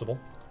as possible.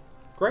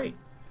 Great.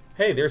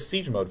 Hey, there's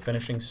siege mode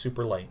finishing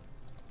super late.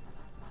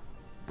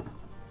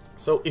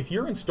 So if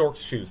you're in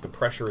Stork's shoes, the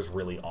pressure is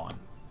really on.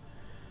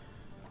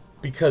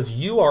 Because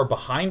you are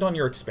behind on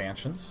your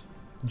expansions.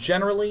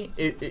 Generally,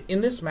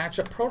 in this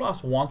matchup,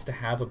 Protoss wants to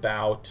have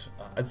about,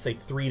 I'd say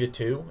 3 to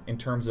 2 in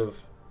terms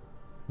of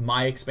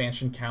my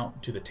expansion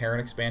count to the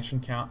Terran expansion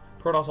count.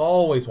 Protoss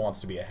always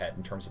wants to be ahead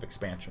in terms of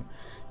expansion.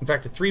 In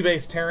fact, a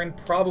 3-base Terran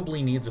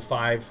probably needs a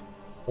 5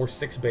 or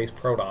 6-base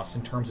Protoss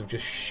in terms of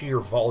just sheer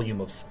volume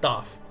of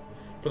stuff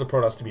for the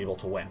Protoss to be able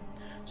to win.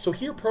 So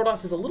here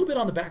Protoss is a little bit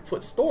on the back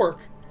foot.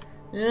 Stork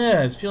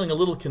is feeling a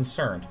little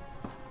concerned.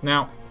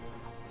 Now,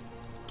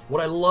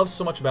 what I love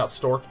so much about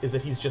Stork is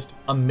that he's just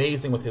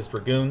amazing with his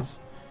Dragoons,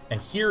 and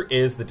here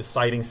is the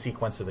deciding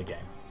sequence of the game.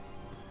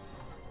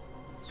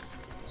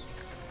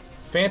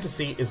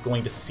 Fantasy is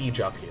going to siege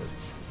up here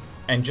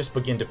and just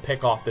begin to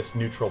pick off this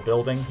neutral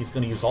building. He's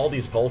going to use all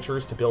these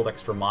vultures to build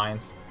extra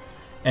mines.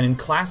 And in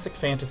classic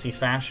Fantasy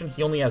fashion,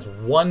 he only has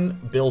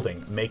 1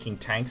 building making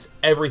tanks.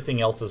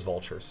 Everything else is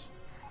vultures.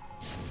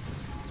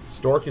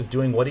 Stork is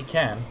doing what he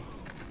can.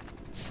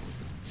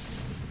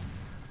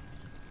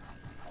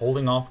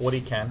 Holding off what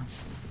he can.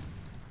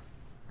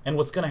 And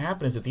what's going to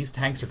happen is that these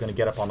tanks are going to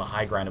get up on the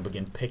high ground and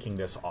begin picking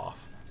this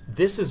off.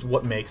 This is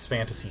what makes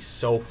Fantasy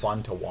so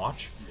fun to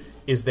watch,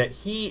 is that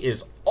he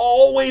is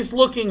always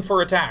looking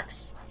for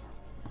attacks.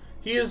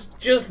 He is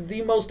just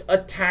the most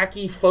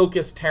attacky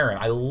focused Terran.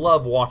 I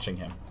love watching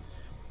him.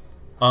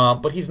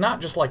 But he's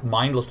not just like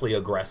mindlessly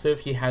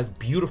aggressive. He has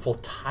beautiful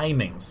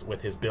timings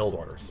with his build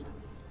orders.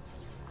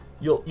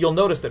 You'll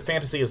notice that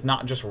Fantasy is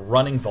not just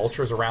running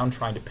vultures around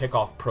trying to pick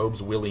off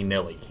probes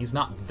willy-nilly. He's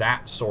not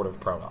that sort of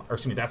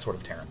that sort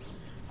of Terran.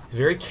 He's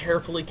very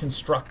carefully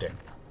constructing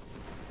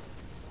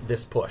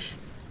this push.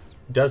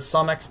 Does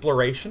some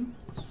exploration,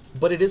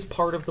 but it is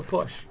part of the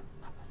push.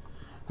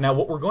 Now,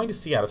 what we're going to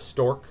see out of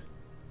Stork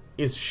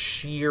is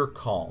sheer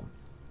calm.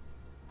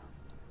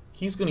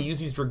 He's going to use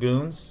these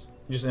Dragoons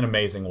just in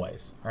amazing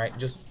ways, right?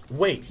 Just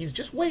wait. He's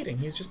just waiting.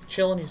 He's just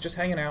chilling. He's just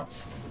hanging out.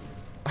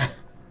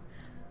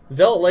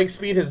 Zealot leg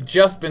speed has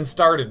just been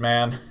started,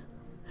 man.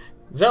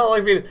 Zealot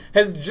leg speed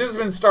has just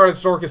been started.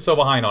 Stork is so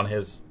behind on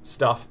his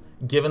stuff,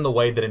 given the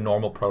way that a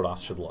normal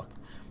Protoss should look.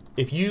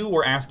 If you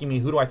were asking me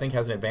who do I think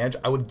has an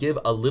advantage, I would give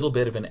a little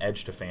bit of an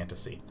edge to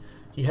Fantasy.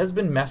 He has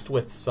been messed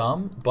with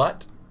some,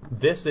 but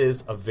this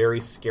is a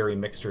very scary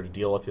mixture to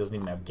deal with. He doesn't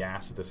even have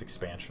gas at this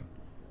expansion.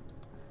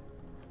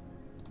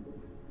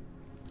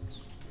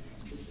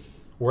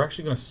 We're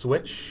actually going to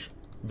switch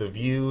the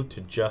view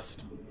to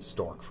just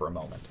Stork for a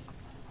moment.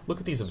 Look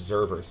at these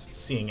observers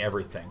seeing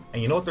everything.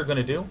 And you know what they're going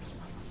to do?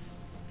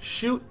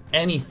 Shoot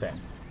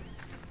anything.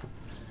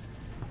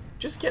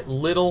 Just get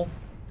little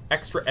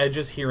extra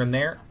edges here and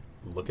there.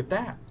 Look at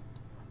that.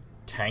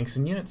 Tanks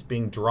and units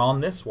being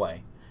drawn this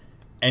way.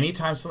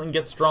 Anytime something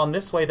gets drawn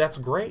this way, that's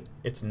great.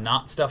 It's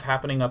not stuff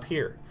happening up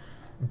here.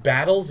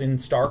 Battles in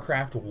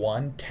StarCraft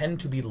 1 tend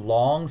to be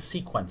long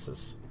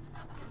sequences.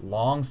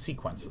 Long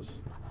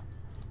sequences.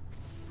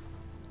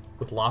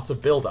 With lots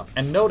of buildup.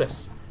 And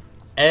notice,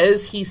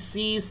 as he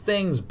sees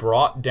things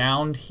brought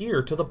down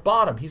here to the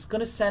bottom, he's going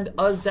to send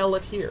a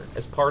Zealot here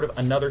as part of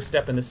another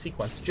step in the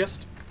sequence,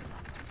 just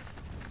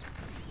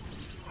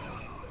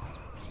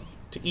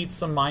to eat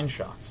some mine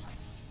shots.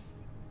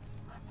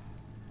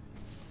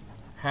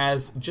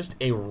 Has just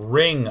a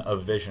ring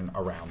of vision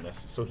around this,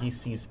 so he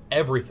sees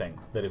everything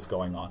that is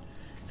going on.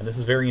 And this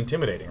is very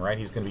intimidating, right?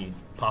 He's going to be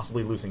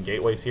possibly losing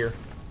gateways here.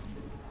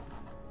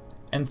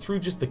 And through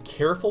just the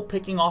careful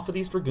picking off of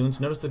these Dragoons,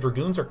 notice the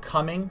Dragoons are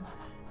coming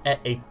at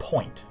a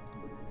point.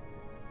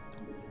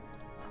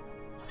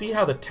 See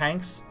how the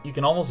tanks, you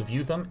can almost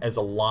view them as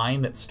a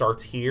line that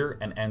starts here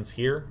and ends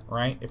here,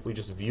 right? If we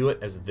just view it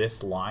as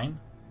this line.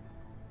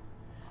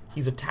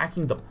 He's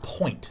attacking the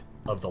point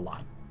of the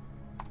line.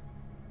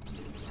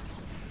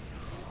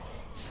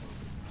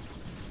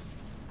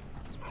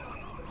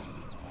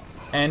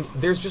 And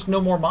there's just no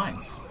more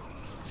mines.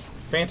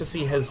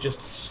 Fantasy has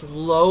just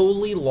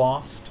slowly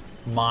lost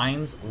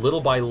mines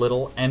little by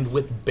little, and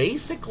with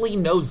basically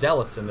no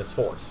Zealots in this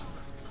force.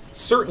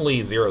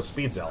 Certainly 0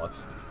 speed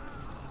Zealots.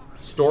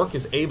 Stork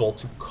is able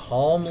to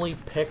calmly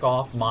pick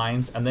off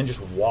mines and then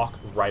just walk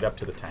right up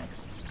to the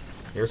tanks.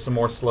 Here's some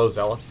more slow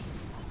Zealots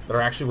that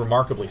are actually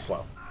remarkably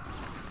slow.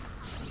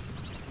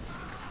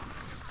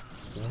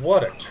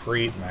 What a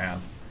treat,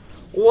 man.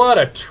 What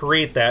a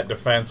treat that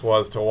defense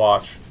was to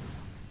watch.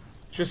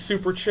 Just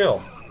super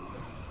chill.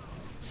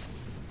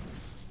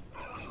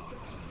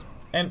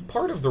 And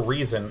part of the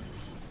reason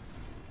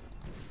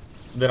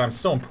that I'm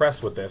so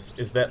impressed with this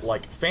is that,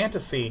 like,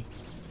 Fantasy,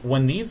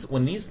 when these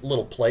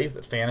little plays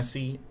that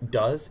Fantasy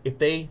does, if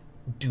they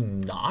do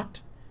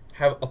not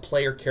have a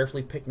player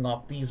carefully picking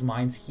off these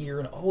mines here,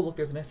 and oh, look,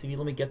 there's an SCV,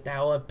 let me get that,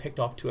 oh, I picked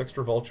off 2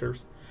 extra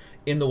vultures,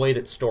 in the way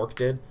that Stork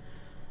did,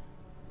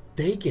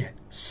 they get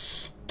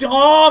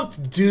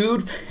stomped,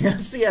 dude.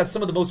 Fantasy has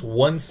some of the most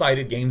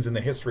one-sided games in the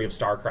history of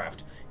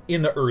StarCraft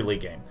in the early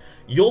game.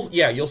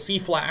 You'll see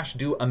Flash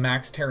do a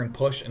max Terran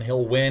push and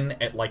he'll win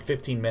at like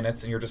 15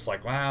 minutes and you're just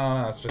like,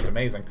 wow, that's just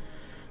amazing.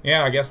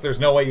 Yeah, I guess there's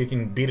no way you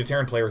can beat a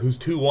Terran player who's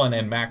 2-1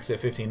 and max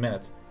at 15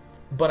 minutes.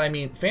 But I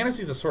mean,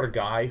 Fantasy's the sort of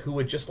guy who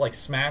would just like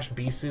smash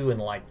Bisu in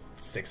like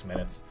 6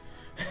 minutes.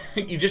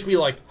 You'd just be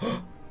like,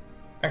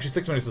 actually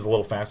 6 minutes is a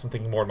little fast, I'm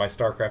thinking more of my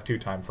StarCraft 2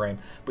 time frame.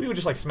 But he would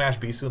just like smash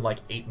Bisu in like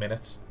 8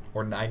 minutes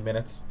or 9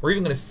 minutes. We're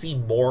even going to see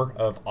more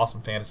of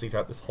awesome Fantasy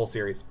throughout this whole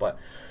series, but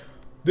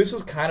this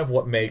is kind of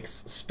what makes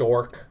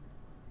Stork,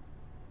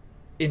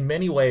 in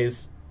many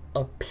ways,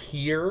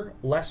 appear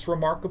less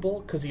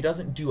remarkable, because he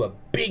doesn't do a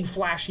big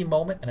flashy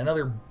moment and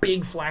another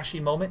big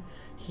flashy moment.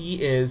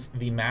 He is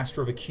the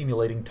master of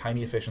accumulating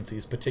tiny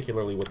efficiencies,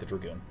 particularly with the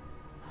Dragoon.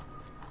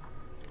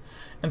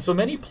 And so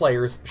many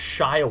players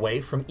shy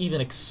away from even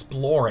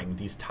exploring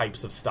these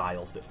types of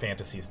styles that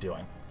Fantasy's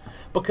doing,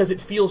 because it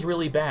feels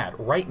really bad.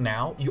 Right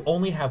now, you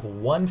only have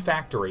one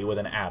factory with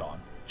an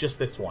add-on. Just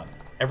this one.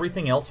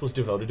 Everything else was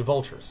devoted to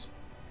vultures.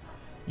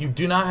 You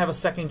do not have a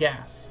second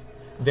gas.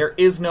 There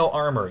is no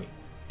armory.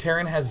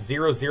 Terran has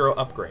 0/0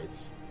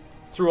 upgrades.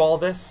 Through all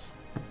this,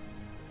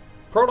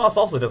 Protoss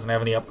also doesn't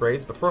have any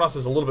upgrades, but Protoss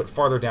is a little bit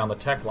farther down the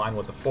tech line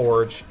with the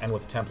Forge and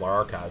with the Templar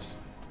Archives.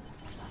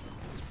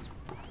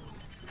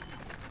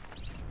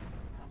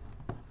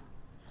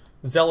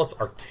 Zealots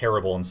are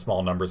terrible in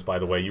small numbers, by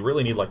the way. You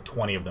really need like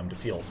 20 of them to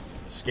feel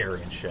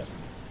scary and shit.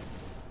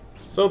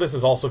 So this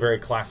is also very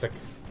classic.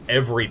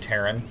 Every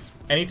Terran,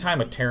 anytime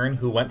a Terran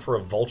who went for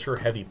a vulture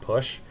heavy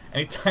push,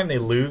 anytime they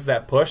lose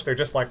that push, they're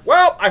just like,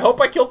 well, I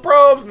hope I kill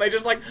probes, and they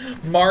just like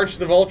march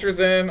the vultures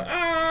in.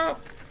 Ah.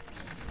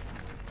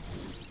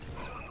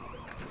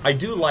 I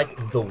do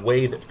like the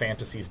way that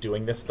Fantasy's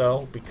doing this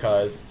though,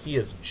 because he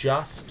is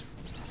just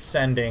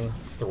sending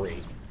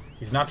 3.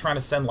 He's not trying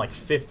to send like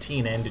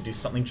 15 in to do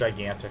something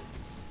gigantic.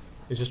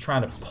 He's just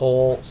trying to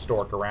pull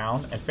Stork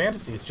around, and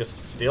Fantasy's just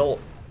still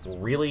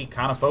really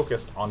kind of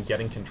focused on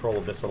getting control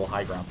of this little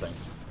high ground thing,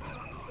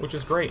 which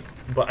is great.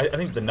 But I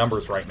think the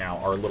numbers right now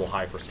are a little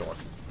high for Stork.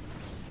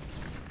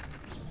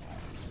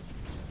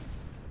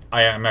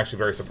 I am actually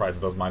very surprised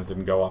that those mines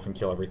didn't go off and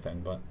kill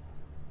everything, but,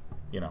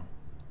 you know,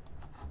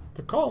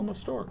 the calm of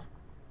Stork.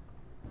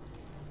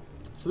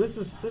 So this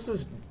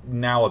is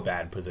now a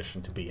bad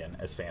position to be in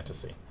as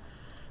fantasy.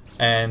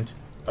 And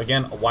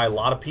again, why a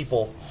lot of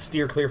people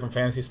steer clear from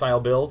fantasy style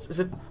builds is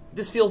that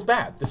this feels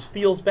bad. This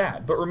feels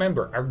bad. But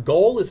remember, our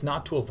goal is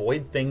not to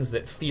avoid things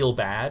that feel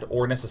bad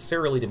or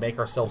necessarily to make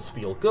ourselves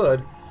feel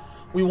good.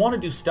 We want to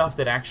do stuff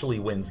that actually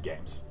wins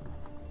games.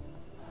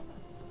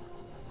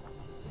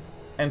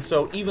 And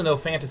so even though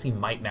fantasy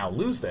might now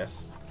lose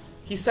this,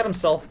 he set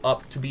himself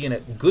up to be in a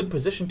good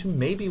position to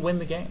maybe win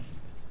the game.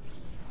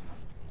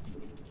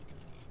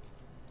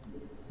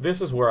 This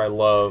is where I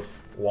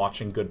love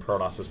watching good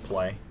Protosses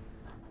play.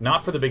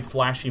 Not for the big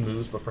flashy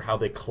moves, but for how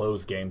they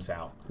close games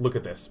out. Look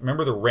at this.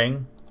 Remember the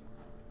ring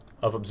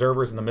of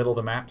observers in the middle of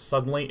the map?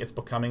 Suddenly, it's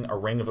becoming a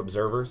ring of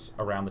observers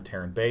around the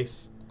Terran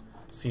base.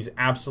 Sees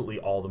absolutely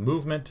all the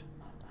movement.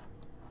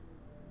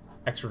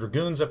 Extra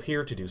Dragoons up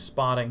here to do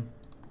spotting.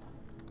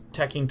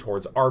 Teching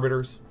towards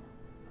Arbiters.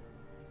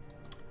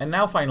 And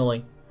now,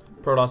 finally,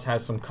 Protoss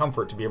has some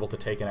comfort to be able to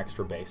take an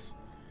extra base.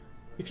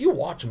 If you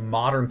watch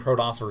modern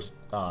Protoss versus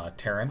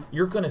Terran,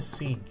 you're going to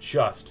see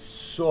just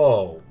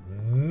so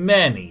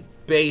many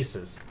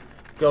bases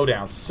go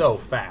down so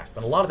fast.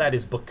 And a lot of that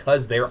is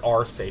because there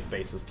are safe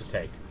bases to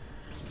take.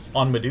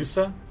 On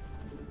Medusa,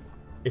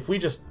 if we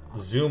just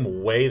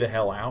zoom way the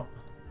hell out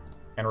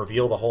and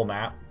reveal the whole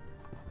map,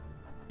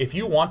 if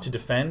you want to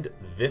defend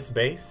this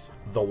base,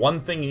 the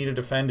one thing you need to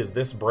defend is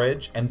this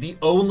bridge, and the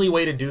only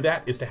way to do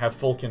that is to have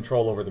full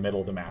control over the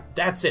middle of the map.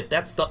 That's it.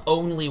 That's the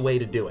only way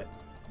to do it.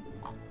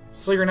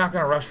 So you're not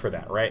going to rush for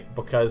that, right?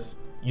 Because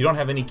you don't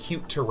have any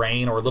cute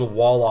terrain or a little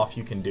wall off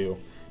you can do.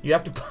 You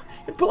have to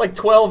put like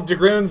 12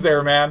 Dragoons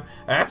there, man.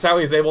 That's how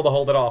he's able to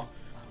hold it off.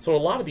 So a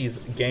lot of these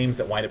games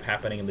that wind up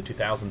happening in the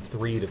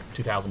 2003 to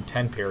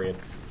 2010 period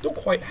don't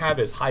quite have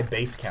as high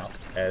base count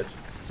as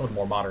some of the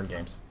more modern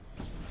games.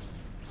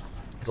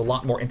 There's a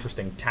lot more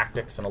interesting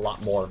tactics and a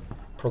lot more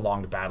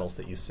prolonged battles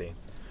that you see.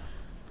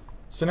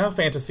 So now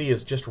Fantasy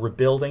is just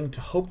rebuilding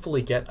to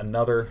hopefully get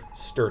another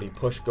sturdy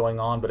push going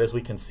on, but as we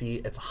can see,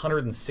 it's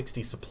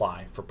 160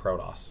 supply for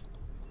Protoss.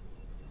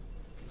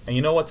 And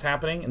you know what's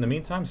happening in the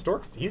meantime?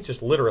 Stork's, he's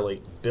just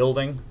literally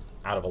building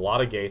out of a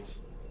lot of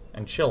gates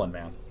and chilling,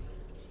 man.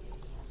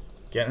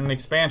 Getting an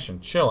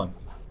expansion, chilling.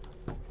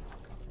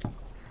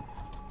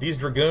 These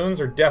Dragoons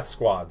are death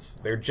squads.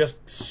 They're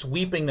just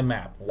sweeping the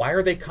map. Why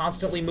are they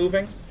constantly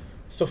moving?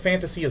 So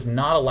Fantasy is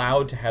not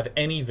allowed to have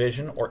any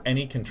vision or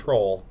any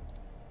control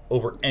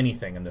over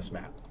anything in this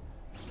map.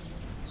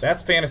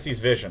 That's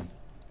Fantasy's vision.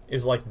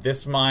 Is like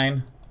this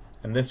mine,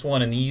 and this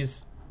one, and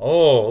these.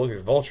 Oh, look at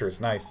these vultures,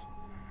 nice.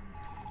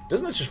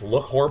 Doesn't this just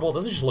look horrible?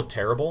 Doesn't it just look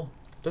terrible?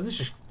 Doesn't this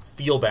just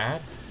feel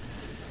bad?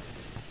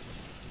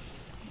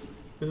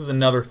 This is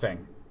another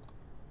thing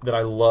that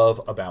I love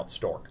about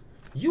Stork.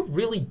 You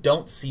really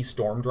don't see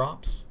storm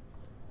drops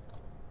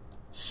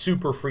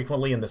super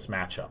frequently in this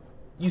matchup.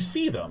 You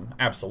see them,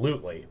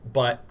 absolutely,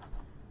 but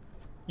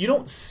you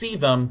don't see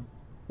them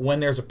when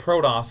there's a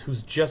Protoss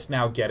who's just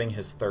now getting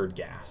his third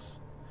gas.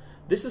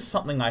 This is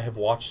something I have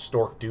watched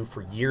Stork do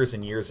for years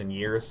and years and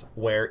years,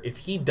 where if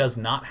he does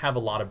not have a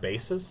lot of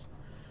bases,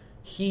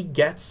 he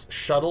gets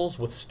shuttles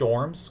with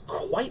storms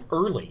quite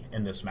early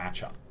in this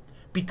matchup,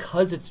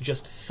 because it's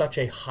just such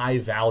a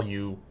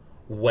high-value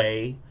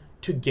way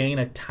to gain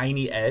a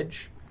tiny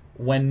edge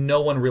when no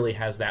one really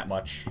has that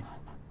much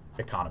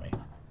economy.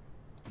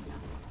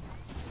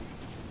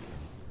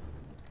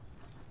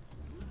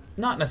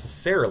 Not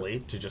necessarily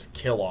to just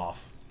kill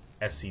off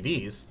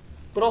SCVs,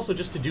 but also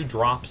just to do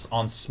drops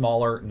on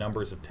smaller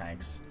numbers of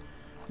tanks,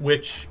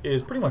 which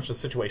is pretty much the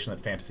situation that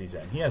Fantasy's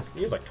in. He has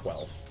like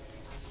 12.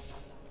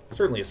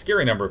 Certainly a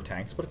scary number of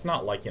tanks, but it's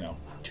not like, you know,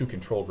 2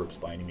 control groups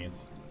by any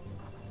means.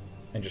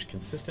 And just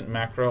consistent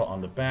macro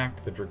on the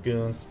back, the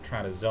Dragoons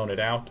trying to zone it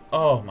out.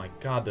 Oh my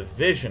god, the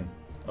vision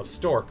of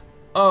Stork.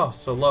 Oh,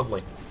 so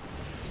lovely.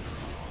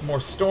 More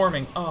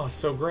storming. Oh,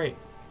 so great.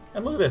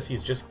 And look at this,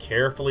 he's just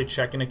carefully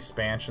checking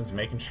expansions,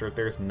 making sure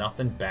there's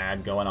nothing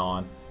bad going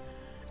on.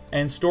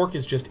 And Stork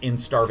is just in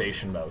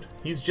starvation mode.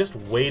 He's just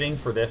waiting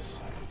for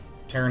this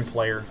Terran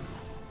player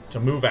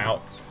to move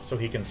out so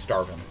he can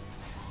starve him.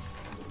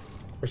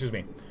 Or, excuse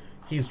me.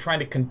 He's trying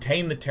to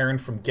contain the Terran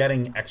from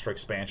getting extra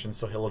expansion,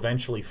 so he'll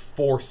eventually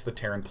force the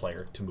Terran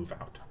player to move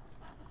out.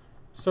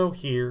 So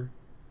here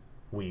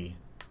we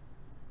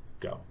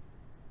go.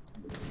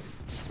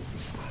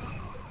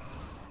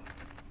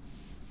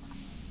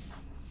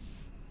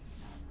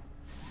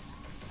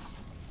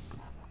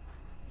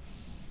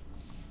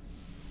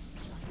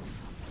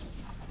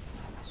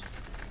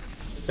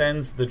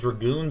 Sends the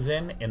Dragoons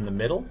in the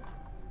middle.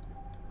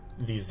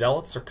 The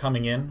Zealots are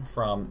coming in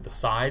from the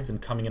sides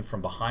and coming in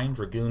from behind.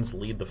 Dragoons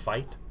lead the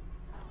fight.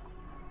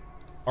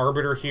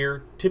 Arbiter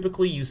here.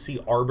 Typically you see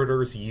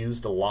Arbiters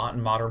used a lot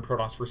in modern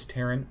Protoss vs.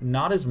 Terran.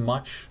 Not as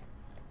much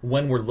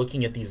when we're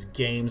looking at these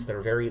games that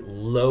are very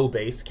low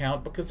base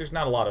count, because there's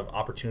not a lot of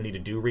opportunity to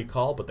do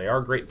recall, but they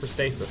are great for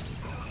stasis.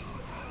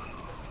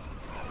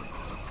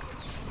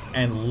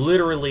 And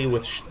literally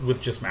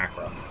with just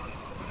macro.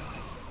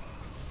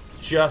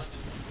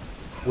 Just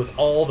with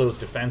all those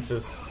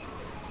defenses.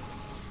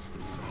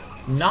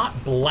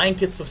 Not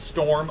blankets of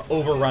storm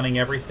overrunning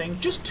everything,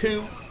 just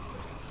 2.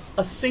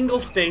 A single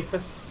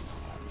stasis.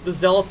 The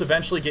Zealots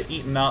eventually get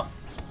eaten up.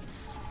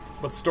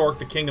 But Stork,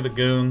 the king of the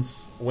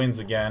goons, wins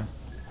again.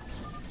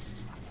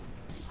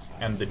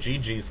 And the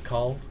GG's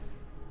called.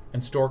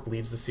 And Stork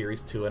leads the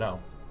series 2-0.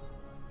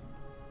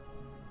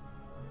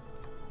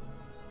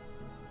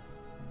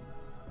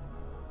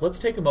 Let's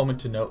take a moment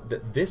to note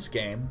that this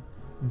game,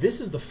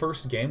 this is the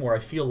first game where I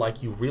feel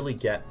like you really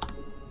get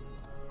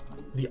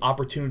the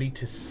opportunity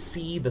to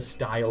see the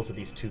styles of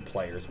these 2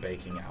 players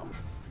baking out.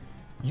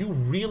 You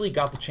really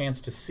got the chance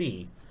to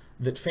see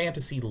that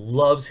Fantasy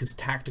loves his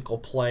tactical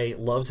play,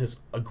 loves his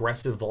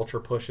aggressive vulture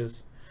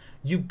pushes.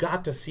 You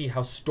got to see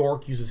how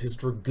Stork uses his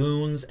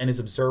Dragoons and his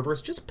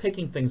Observers, just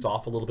picking things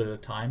off a little bit at a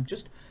time,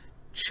 just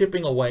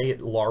chipping away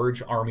at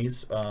large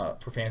armies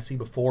for Fantasy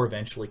before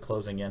eventually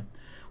closing in.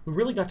 We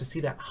really got to see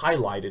that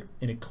highlighted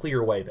in a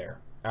clear way there.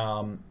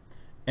 And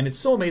it's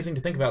so amazing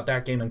to think about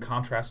that game in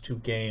contrast to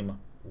Game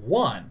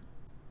 1,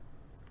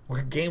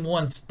 where Game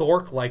 1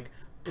 Stork, like,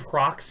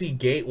 proxy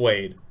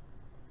gatewayed.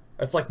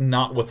 That's like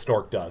not what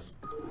Stork does.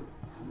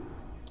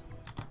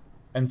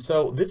 And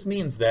so this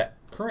means that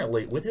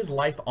currently, with his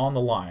life on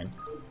the line,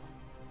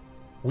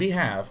 we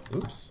have,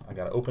 oops, I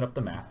gotta open up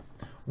the map.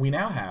 We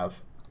now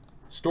have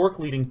Stork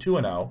leading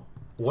 2-0.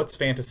 What's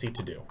Fantasy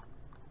to do?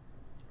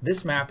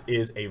 This map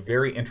is a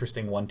very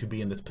interesting one to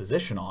be in this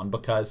position on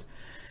because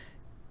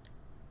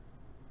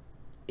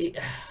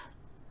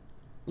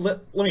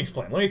let me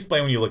explain. Let me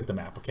explain when you look at the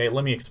map, okay?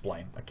 Let me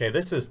explain. Okay,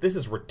 this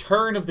is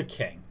Return of the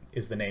King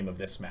is the name of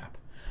this map.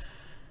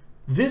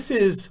 This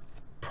is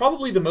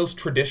probably the most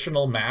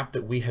traditional map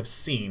that we have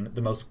seen,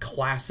 the most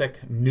classic,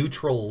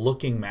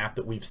 neutral-looking map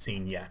that we've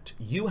seen yet.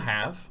 You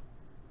have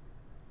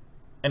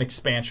an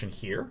expansion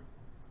here,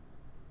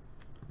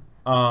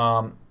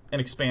 a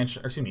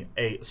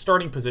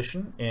starting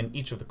position in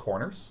each of the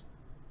corners,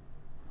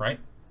 right?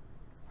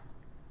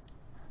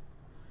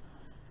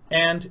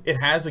 And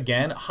it has,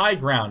 again, high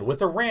ground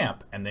with a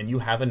ramp, and then you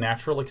have a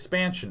natural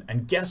expansion.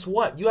 And guess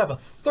what? You have a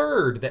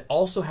third that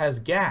also has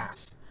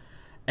gas.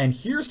 And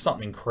here's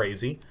something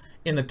crazy.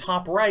 In the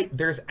top right,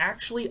 there's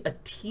actually a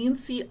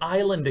teensy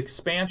island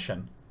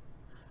expansion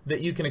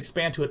that you can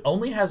expand to. It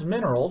only has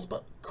minerals,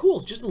 but cool,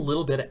 it's just a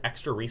little bit of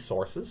extra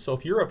resources. So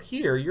if you're up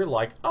here, you're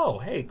like, oh,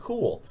 hey,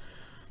 cool.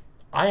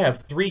 I have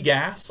 3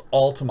 gas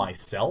all to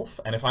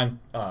myself, and if I'm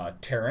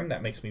Terran,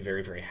 that makes me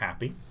very, very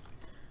happy.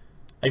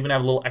 I even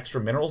have a little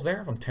extra minerals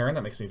there. If I'm Terran,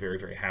 that makes me very,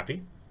 very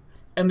happy.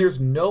 And there's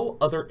no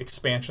other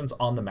expansions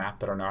on the map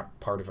that are not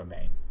part of a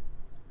main.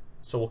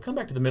 So we'll come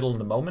back to the middle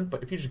in a moment,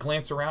 but if you just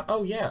glance around,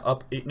 oh yeah,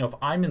 up, you know, if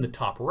I'm in the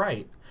top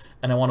right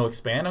and I want to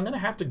expand, I'm going to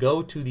have to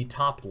go to the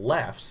top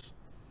left's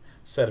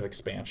set of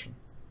expansion.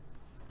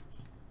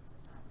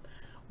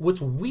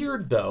 What's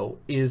weird, though,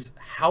 is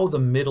how the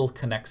middle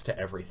connects to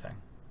everything.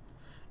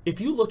 If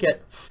you look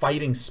at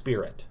Fighting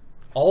Spirit,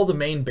 all the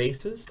main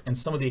bases and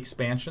some of the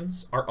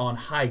expansions are on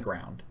high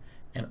ground,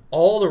 and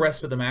all the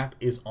rest of the map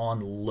is on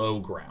low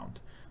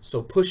ground.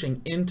 So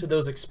pushing into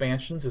those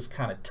expansions is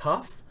kind of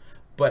tough.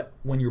 But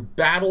when you're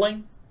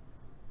battling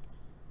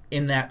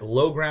in that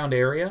low ground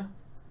area,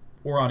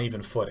 we're on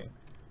even footing.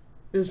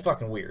 This is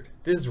fucking weird.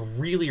 This is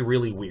really,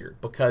 really weird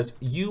because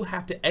you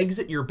have to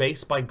exit your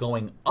base by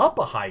going up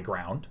a high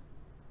ground.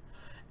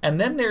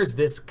 And then there's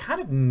this kind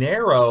of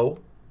narrow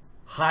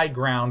high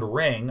ground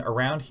ring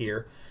around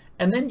here.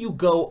 And then you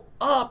go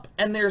up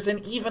and there's an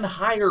even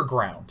higher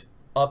ground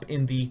up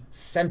in the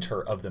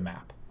center of the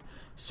map.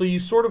 So you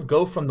sort of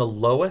go from the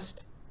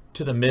lowest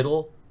to the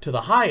middle to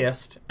the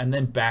highest, and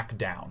then back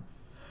down.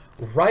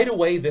 Right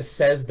away, this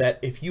says that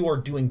if you are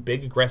doing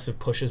big aggressive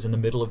pushes in the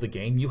middle of the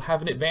game, you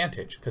have an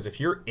advantage. Because if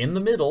you're in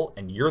the middle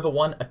and you're the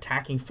one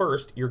attacking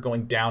first, you're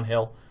going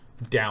downhill,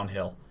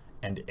 downhill,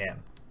 and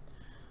in.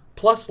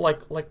 Plus,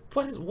 like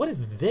what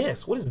is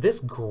this? What is this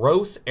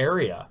gross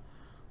area?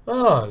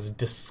 Oh, it's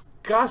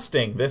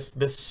disgusting. This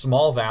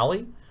small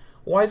valley.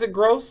 Why is it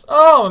gross?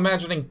 Oh, I'm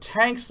imagining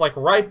tanks like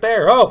right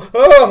there.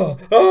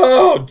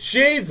 Oh,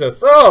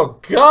 Jesus. Oh,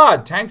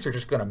 God. Tanks are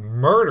just going to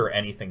murder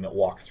anything that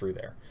walks through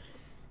there.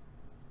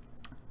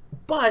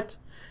 But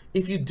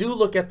if you do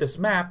look at this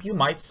map, you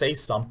might say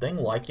something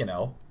like, you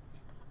know,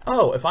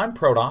 oh, if I'm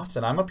Protoss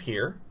and I'm up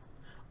here,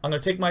 I'm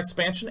going to take my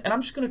expansion and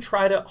I'm just going to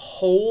try to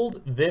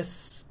hold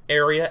this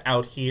area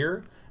out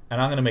here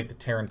and I'm going to make the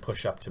Terran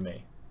push up to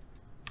me.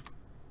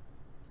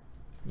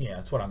 Yeah,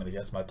 that's what I'm going to do.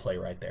 That's my play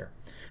right there.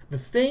 The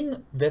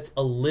thing that's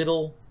a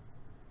little,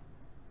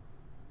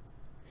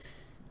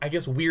 I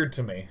guess, weird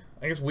to me.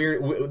 I guess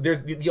weird.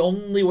 There's the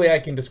only way I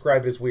can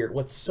describe it as weird.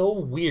 What's so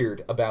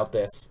weird about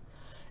this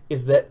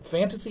is that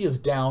Fantasy is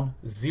down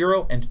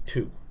 0 and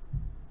 2.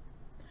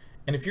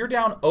 And if you're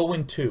down 0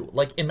 and 2,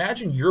 like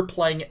imagine you're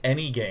playing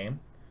any game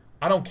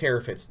I don't care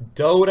if it's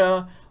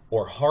Dota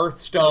or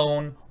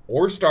Hearthstone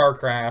or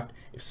Starcraft.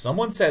 If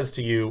someone says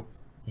to you,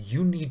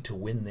 you need to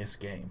win this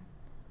game,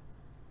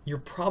 you're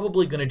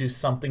probably going to do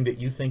something that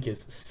you think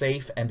is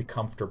safe and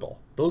comfortable.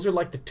 Those are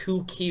like the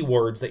two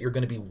keywords that you're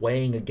going to be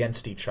weighing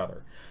against each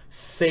other.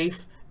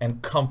 Safe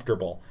and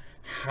comfortable.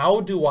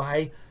 How do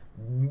I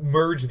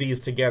merge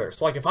these together?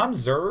 So like if I'm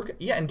Zerg,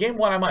 yeah, in game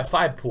 1 I might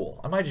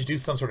 5-pool. I might just do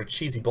some sort of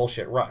cheesy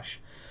bullshit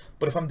rush.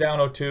 But if I'm down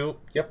 0-2,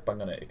 yep, I'm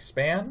going to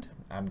expand.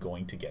 I'm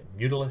going to get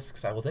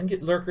Mutalisks. I will then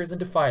get Lurkers and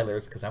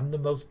Defilers because I'm the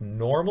most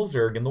normal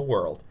Zerg in the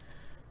world.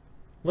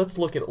 Let's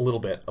look at a little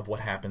bit of what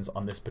happens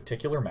on this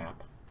particular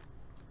map.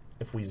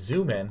 If we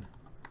zoom in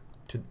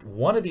to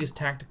one of these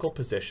tactical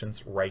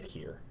positions right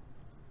here.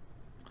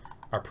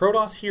 Our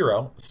Protoss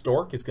hero,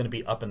 Stork, is going to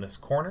be up in this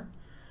corner.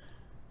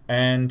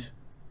 And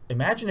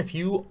imagine if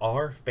you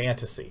are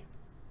Fantasy.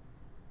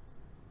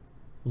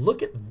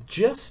 Look at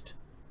just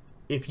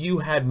if you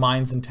had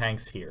mines and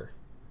tanks here.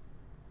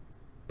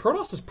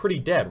 Protoss is pretty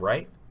dead,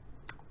 right?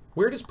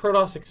 Where does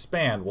Protoss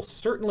expand? Well,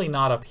 certainly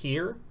not up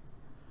here.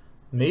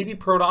 Maybe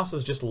Protoss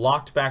is just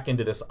locked back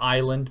into this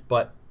island,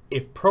 but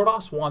if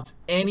Protoss wants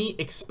any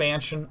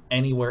expansion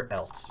anywhere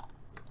else,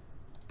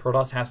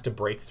 Protoss has to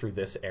break through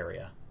this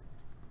area.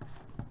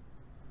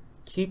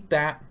 Keep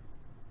that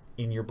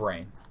in your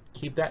brain.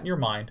 Keep that in your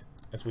mind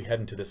as we head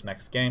into this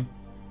next game,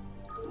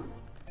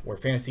 where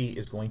Fantasy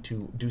is going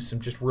to do some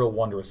just real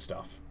wondrous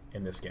stuff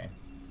in this game.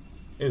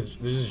 This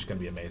is just going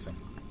to be amazing.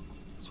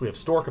 So we have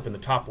Stork up in the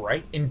top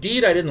right.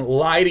 Indeed, I didn't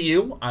lie to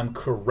you. I'm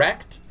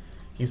correct.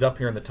 He's up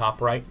here in the top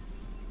right.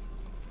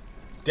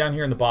 Down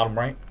here in the bottom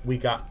right, we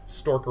got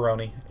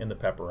Storkeroni in the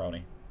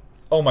pepperoni.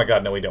 Oh my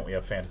god, no we don't. We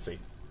have Fantasy.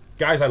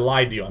 Guys, I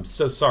lied to you. I'm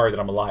so sorry that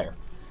I'm a liar.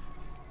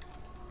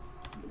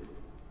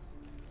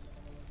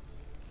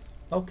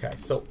 Okay,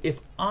 so if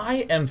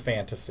I am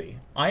Fantasy,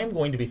 I am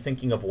going to be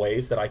thinking of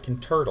ways that I can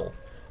turtle.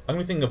 I'm going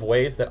to be thinking of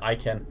ways that I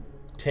can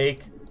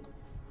take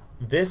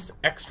this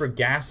extra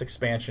gas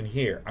expansion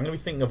here. I'm going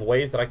to be thinking of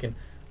ways that I can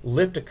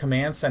lift a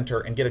command center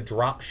and get a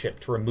dropship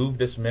to remove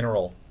this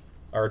mineral,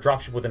 or a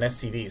dropship with an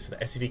SCV, so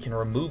the SCV can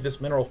remove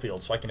this mineral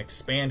field so I can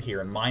expand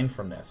here and mine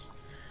from this.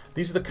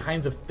 These are the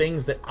kinds of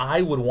things that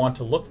I would want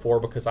to look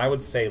for, because I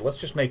would say, let's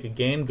just make a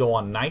game go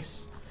on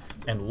nice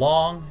and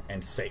long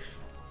and safe.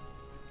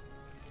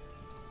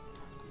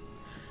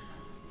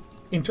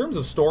 In terms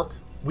of Stork,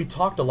 we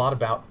talked a lot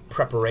about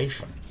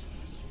preparation.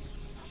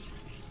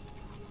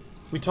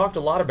 We talked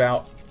a lot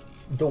about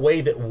the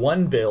way that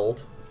one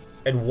build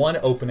and one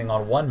opening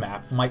on one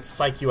map might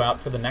psych you out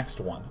for the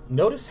next one.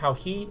 Notice how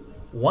he,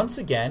 once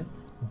again,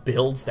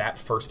 builds that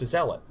first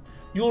Zealot.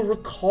 You'll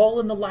recall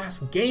in the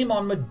last game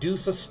on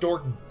Medusa,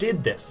 Stork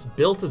did this.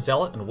 Built a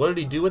Zealot, and what did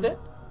he do with it?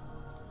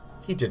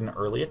 He did an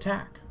early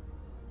attack.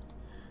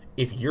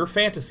 If you're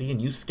Fantasy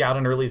and you scout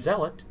an early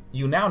Zealot,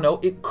 you now know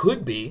it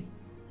could be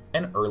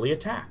an early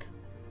attack.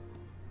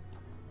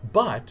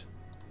 But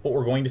what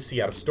we're going to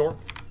see out of Stork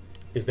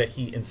is that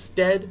he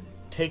instead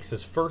takes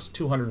his first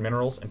 200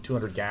 minerals and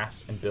 200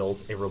 gas and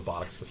builds a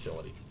robotics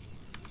facility.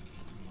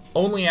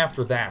 Only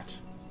after that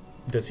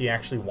does he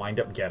actually wind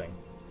up getting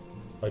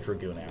a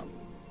Dragoon out.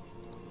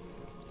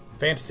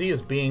 Fantasy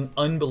is being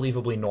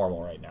unbelievably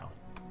normal right now.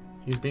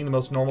 He's being the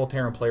most normal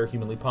Terran player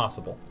humanly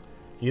possible.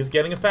 He is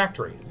getting a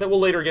factory that will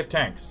later get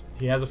tanks.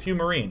 He has a few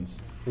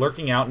Marines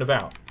lurking out and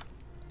about.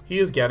 He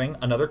is getting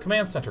another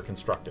command center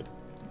constructed.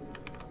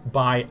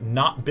 By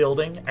not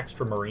building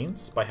extra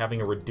Marines, by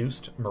having a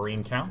reduced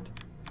Marine count,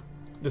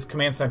 this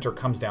command center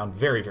comes down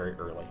very, very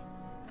early.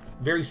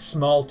 Very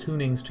small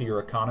tunings to your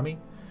economy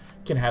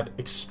can have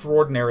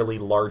extraordinarily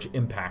large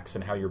impacts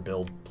in how your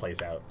build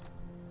plays out.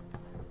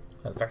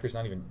 The factory's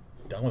not even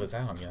done with its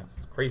add-on yet.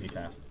 It's crazy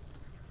fast.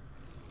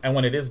 And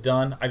when it is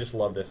done, I just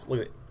love this.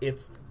 Look at it.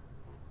 It's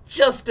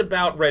just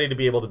about ready to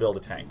be able to build a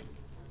tank.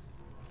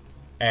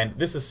 And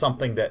this is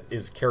something that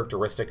is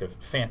characteristic of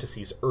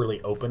Fantasy's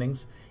early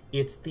openings.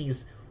 It's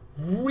these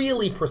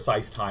really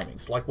precise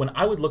timings. Like when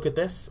I would look at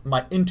this,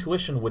 my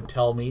intuition would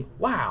tell me,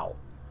 wow,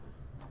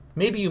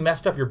 maybe you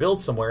messed up your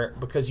build somewhere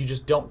because you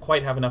just don't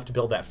quite have enough to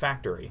build that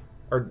factory.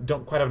 Or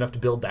don't quite have enough to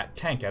build that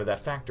tank out of that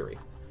factory.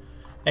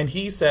 And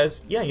he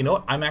says, yeah, you know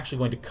what? I'm actually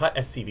going to cut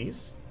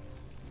SCVs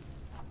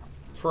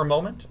for a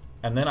moment.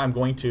 And then I'm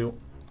going to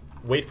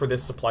wait for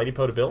this supply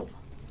depot to build.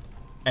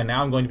 And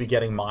now I'm going to be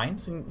getting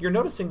mines. And you're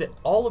noticing that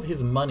all of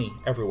his money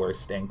everywhere is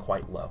staying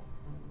quite low.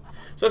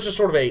 So that's just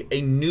sort of a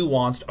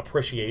nuanced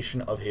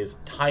appreciation of his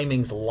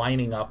timings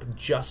lining up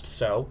just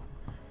so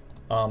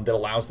that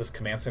allows this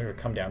command center to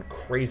come down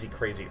crazy,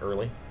 crazy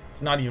early.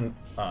 It's not even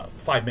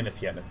 5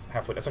 minutes yet, and it's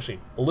halfway. It's actually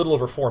a little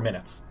over 4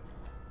 minutes.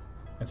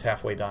 It's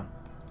halfway done.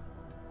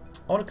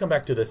 I want to come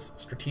back to this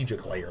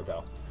strategic layer,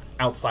 though,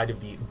 outside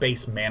of the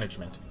base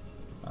management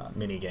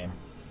minigame.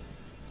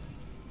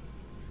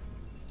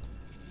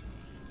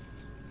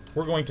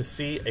 We're going to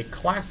see a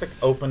classic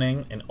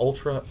opening in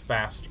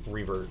ultra-fast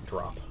Reaver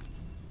drop.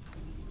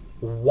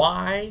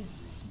 Why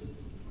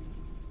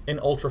an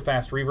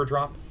ultra-fast Reaver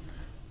drop?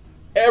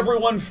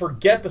 Everyone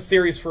forget the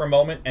series for a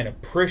moment and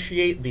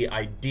appreciate the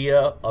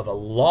idea of a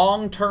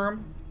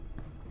long-term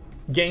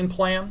game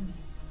plan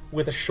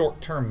with a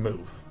short-term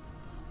move.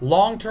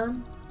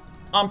 Long-term,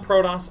 I'm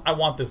Protoss, I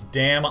want this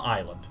damn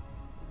island.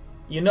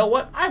 You know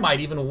what? I might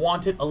even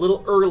want it a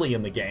little early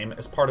in the game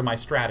as part of my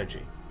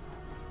strategy.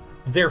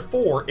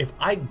 Therefore, if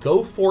I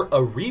go for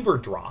a Reaver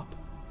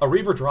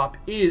drop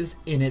is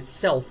in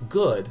itself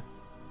good,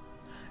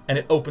 and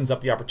it opens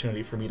up the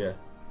opportunity for me to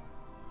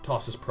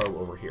toss this Pro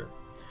over here.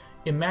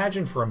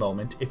 Imagine for a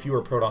moment if you were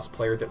a Protoss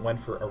player that went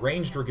for a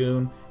Ranged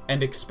Dragoon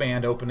and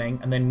Expand opening,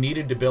 and then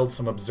needed to build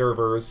some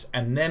Observers,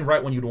 and then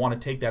right when you'd want to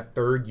take that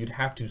third, you'd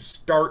have to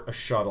start a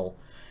shuttle,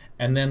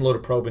 and then load a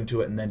probe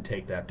into it, and then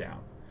take that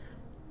down.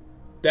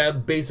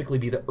 That'd basically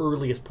be the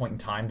earliest point in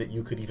time that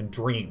you could even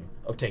dream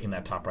of taking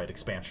that top right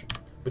expansion.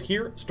 But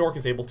here, Stork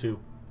is able to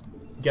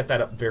get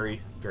that up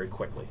very, very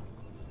quickly.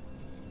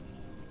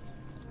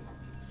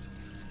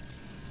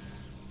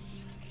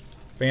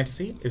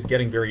 Fantasy is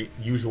getting very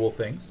usual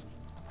things.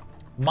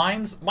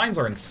 Mines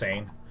are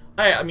insane.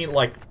 I mean,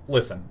 like,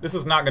 listen, this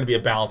is not going to be a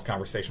balanced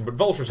conversation, but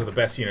Vultures are the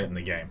best unit in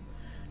the game.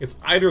 It's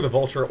either the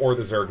Vulture or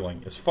the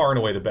Zergling is far and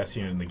away the best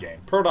unit in the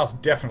game.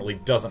 Protoss definitely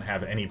doesn't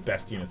have any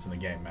best units in the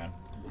game, man.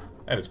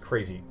 That is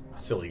crazy,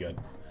 silly good.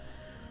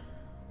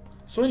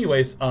 So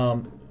anyways,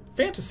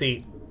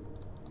 Fantasy,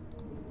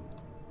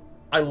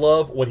 I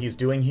love what he's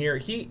doing here.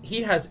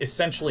 He has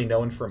essentially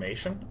no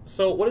information.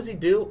 So what does he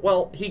do?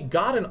 Well, he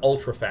got an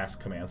ultra-fast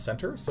command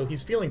center, so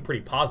he's feeling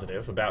pretty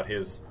positive about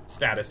his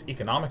status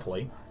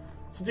economically.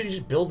 So he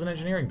just builds an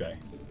engineering bay.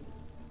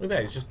 Look at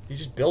that, he's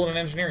just building an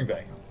engineering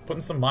bay,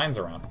 putting some mines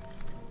around.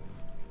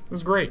 This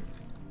is great.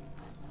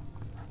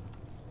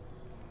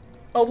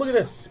 Oh, look at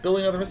this,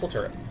 building another missile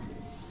turret.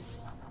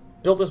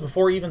 Built this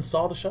before he even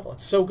saw the shuttle.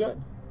 It's so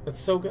good. It's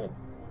so good.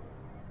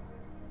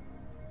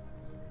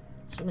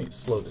 So let me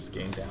slow this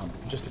game down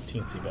just a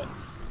teensy bit.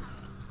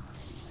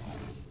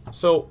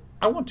 So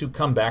I want to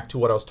come back to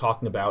what I was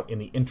talking about in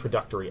the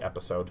introductory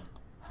episode.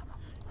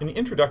 In the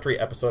introductory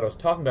episode, I was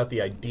talking about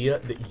the idea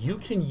that you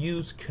can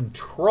use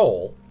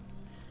control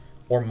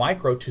or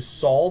micro to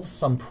solve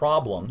some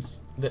problems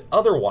that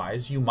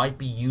otherwise you might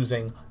be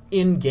using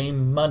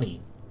in-game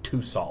money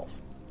to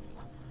solve.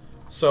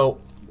 So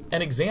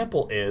an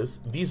example is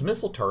these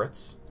missile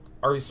turrets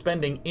are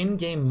spending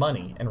in-game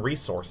money and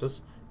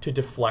resources to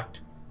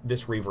deflect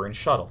this Reaver and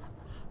shuttle.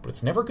 But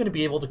it's never going to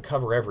be able to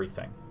cover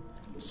everything.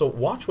 So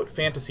watch what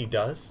Fantasy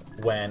does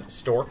when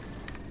Stork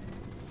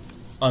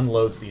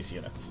unloads these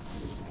units.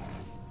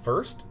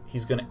 First,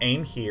 he's going to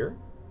aim here.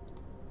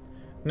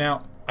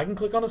 Now, I can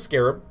click on the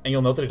Scarab, and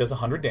you'll note that it does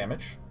 100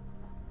 damage.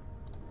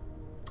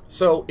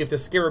 So if the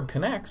Scarab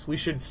connects, we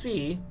should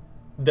see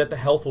that the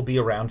health will be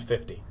around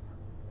 50.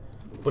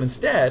 But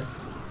instead,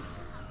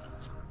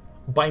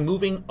 by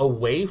moving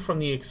away from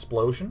the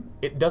explosion,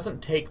 it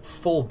doesn't take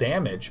full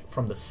damage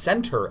from the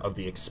center of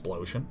the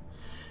explosion.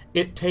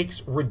 It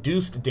takes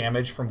reduced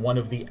damage from one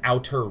of the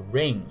outer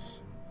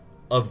rings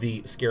of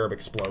the Scarab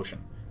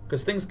explosion.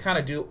 Because things kind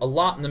of do a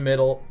lot in the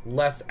middle,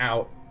 less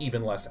out,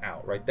 even less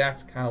out, right?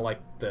 That's kind of like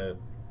the...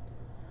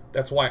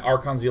 That's why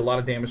Archons do a lot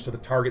of damage to the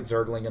target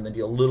Zergling and then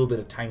do a little bit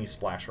of tiny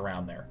splash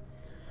around there.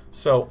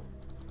 So,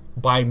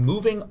 by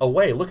moving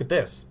away, look at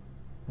this.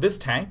 This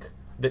tank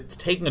that's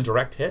taking a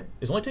direct hit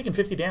is only taking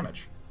 50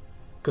 damage.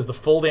 Because the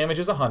full damage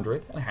is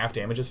 100 and half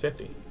damage is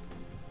 50.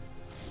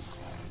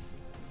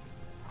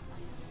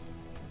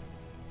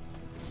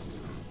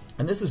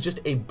 And this is just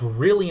a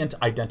brilliant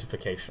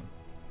identification.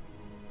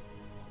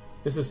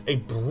 This is a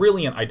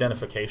brilliant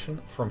identification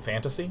from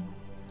Fantasy.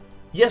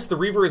 Yes, the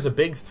Reaver is a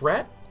big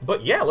threat,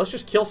 but yeah, let's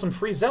just kill some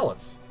free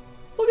Zealots.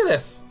 Look at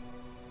this.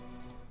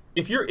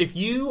 If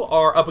you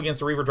are up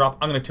against a Reaver drop,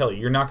 I'm going to tell you,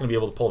 you're not going to be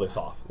able to pull this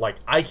off. Like,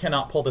 I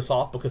cannot pull this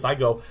off because I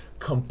go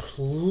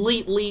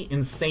completely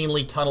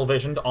insanely tunnel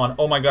visioned on,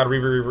 oh my god,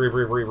 Reaver, Reaver,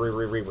 Reaver, Reaver,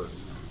 Reaver, Reaver.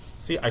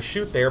 See, I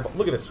shoot there, but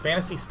look at this.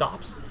 Fantasy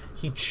stops.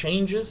 He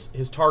changes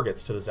his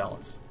targets to the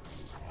Zealots.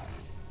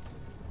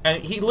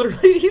 And he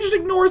literally, he just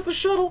ignores the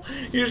shuttle.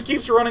 He just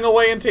keeps running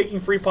away and taking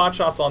free pot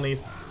shots on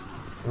these.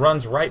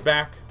 Runs right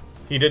back.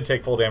 He did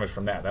take full damage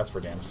from that. That's for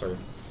damn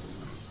certain.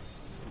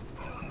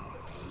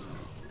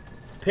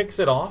 Picks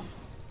it off.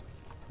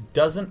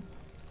 Doesn't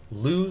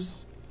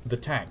lose the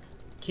tank.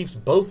 Keeps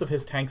both of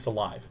his tanks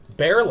alive.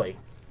 Barely.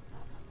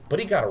 But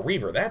he got a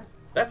Reaver.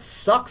 That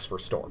sucks for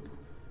Stork.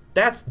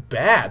 That's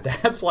bad.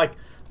 That's like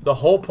the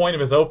whole point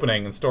of his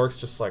opening, and Stork's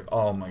just like,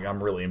 oh my god,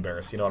 I'm really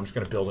embarrassed. You know, I'm just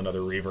going to build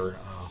another Reaver.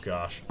 Oh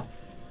gosh.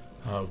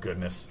 Oh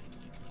goodness.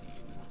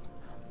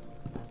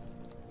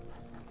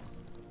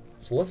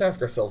 So let's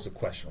ask ourselves a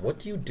question. What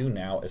do you do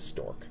now as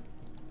Stork?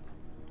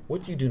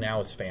 What do you do now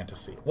as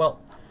Fantasy?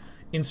 Well,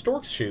 in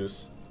Stork's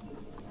shoes,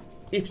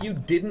 if you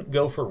didn't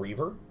go for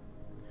Reaver,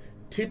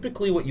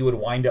 typically what you would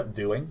wind up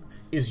doing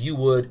is you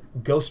would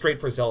go straight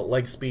for Zealot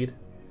leg speed,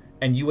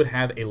 and you would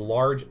have a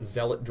large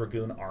Zealot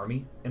Dragoon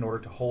army in order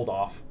to hold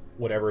off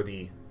whatever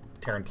the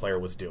Terran player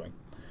was doing.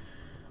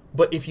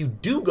 But if you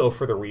do go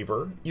for the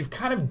Reaver, you've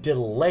kind of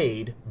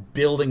delayed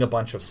building a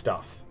bunch of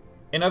stuff.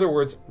 In other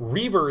words,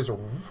 Reavers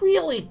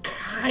really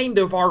kind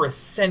of are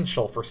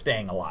essential for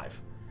staying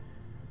alive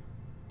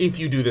if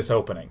you do this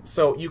opening.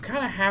 So you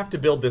kind of have to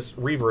build this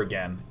Reaver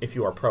again if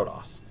you are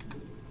Protoss.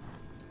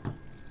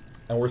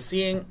 And we're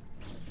seeing,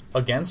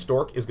 again,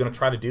 Stork is going to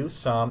try to do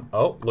some,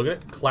 oh, look at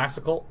it,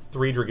 classical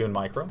 3 Dragoon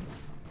Micro.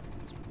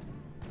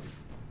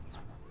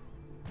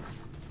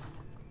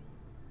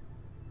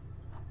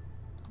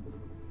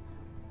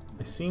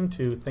 I seem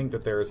to think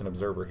that there is an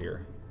observer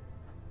here.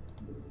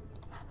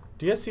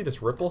 Do you guys see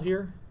this ripple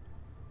here?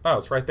 Oh,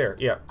 it's right there.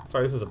 Yeah,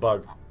 sorry, this is a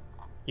bug.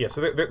 Yeah,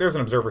 so there's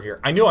an observer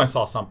here. I knew I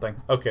saw something.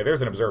 Okay,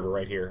 there's an observer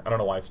right here. I don't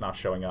know why it's not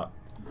showing up.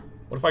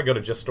 What if I go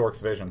to just Stork's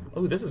vision?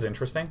 Oh, this is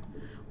interesting.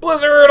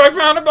 Blizzard! I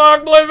found a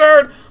bug!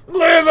 Blizzard!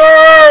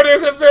 Blizzard!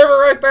 There's an observer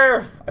right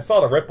there! I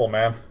saw the ripple,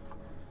 man.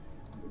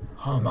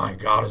 Oh my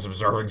god, his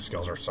observing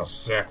skills are so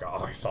sick.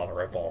 Oh, I saw the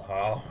ripple.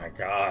 Oh my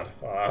god.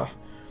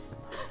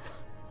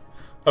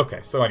 Okay,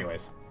 so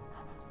anyways.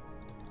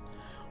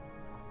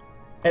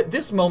 At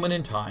this moment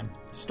in time,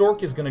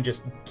 Stork is going to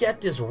just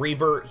get this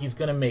Reaver. He's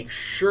going to make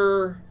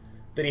sure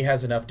that he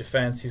has enough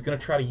defense. He's going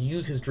to try to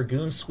use his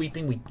Dragoon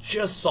sweeping. We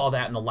just saw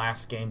that in the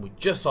last game. He's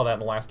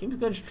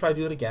going to try to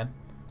do it again.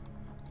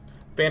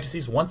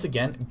 Fantasy's once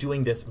again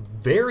doing this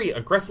very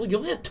aggressively. He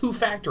only has 2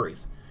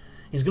 factories.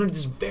 He's going to do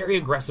this very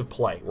aggressive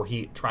play where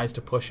he tries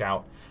to push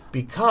out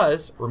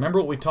because, remember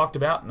what we talked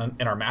about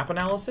in our map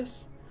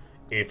analysis?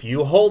 If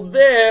you hold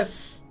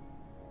this,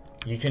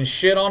 you can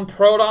shit on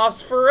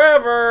Protoss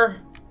forever.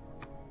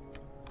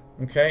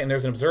 Okay, and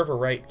there's an observer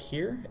right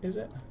here, is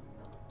it?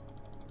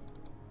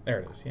 There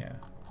it is, yeah.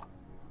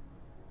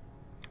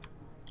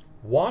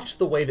 Watch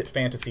the way that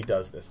Fantasy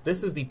does this.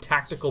 This is the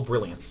tactical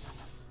brilliance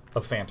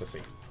of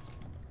Fantasy.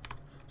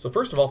 So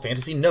first of all,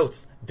 Fantasy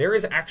notes there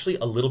is actually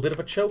a little bit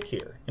of a choke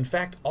here. In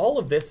fact, all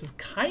of this is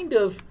kind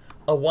of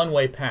a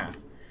one-way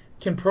path.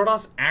 Can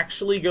Protoss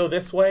actually go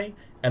this way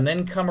and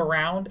then come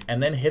around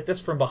and then hit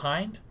this from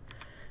behind?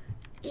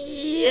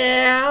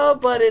 Yeah,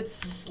 but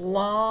it's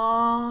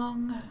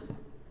long.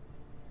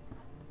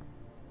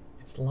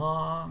 It's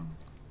long.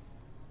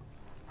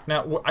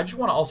 Now, I just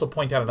want to also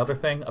point out another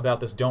thing about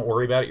this. Don't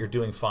worry about it. You're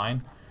doing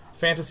fine.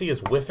 Fantasy is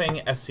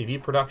whiffing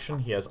SCV production.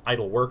 He has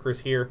idle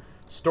workers here.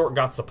 Stork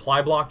got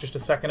supply block just a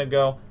second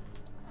ago.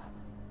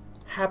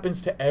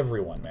 Happens to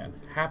everyone, man.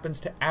 Happens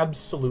to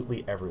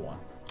absolutely everyone.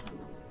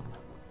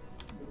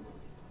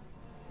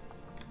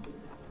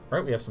 All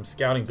right, we have some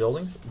scouting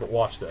buildings, but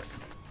watch this.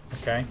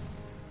 Okay?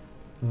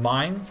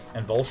 Mines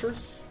and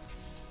vultures.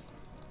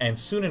 And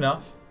soon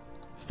enough,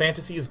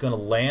 Fantasy is going to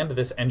land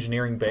this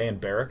engineering bay and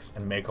barracks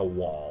and make a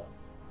wall.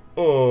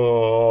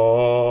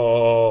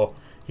 Oh,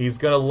 he's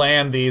going to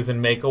land these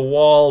and make a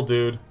wall,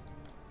 dude.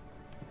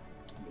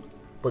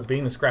 But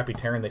being the scrappy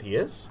Terran that he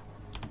is,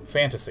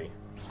 Fantasy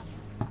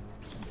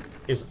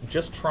is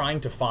just trying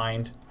to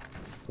find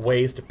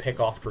ways to pick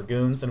off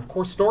Dragoons. And of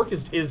course, Stork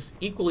is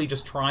equally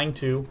just trying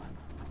to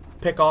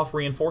pick off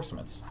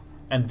reinforcements.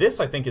 And this,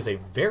 I think, is a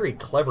very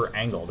clever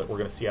angle that we're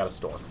going to see out of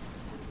Stork.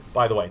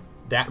 By the way,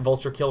 that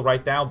vulture kill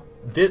right now,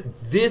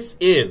 this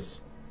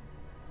is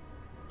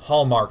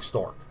Hallmark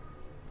Stork.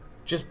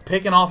 Just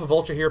picking off a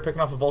vulture here,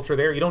 picking off a vulture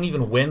there. You don't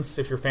even wince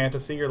if you're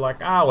Fantasy. You're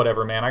like, ah,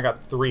 whatever, man. I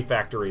got 3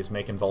 factories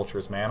making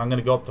vultures, man. I'm going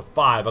to go up to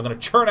 5. I'm going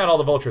to churn out all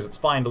the vultures. It's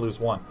fine to lose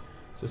 1.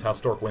 This is how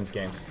Stork wins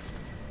games.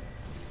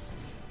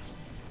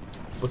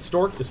 But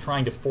Stork is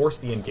trying to force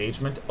the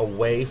engagement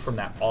away from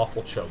that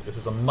awful choke. This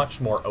is a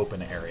much more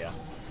open area.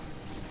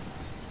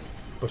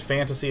 But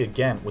Fantasy,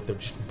 again, with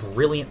the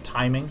brilliant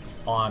timing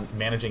on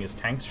managing his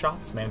tank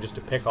shots, manages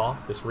to pick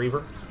off this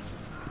Reaver.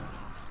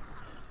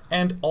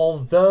 And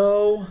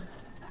although...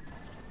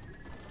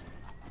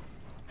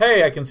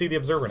 Hey, I can see the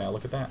observer now,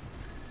 look at that.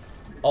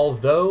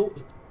 Although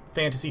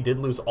Fantasy did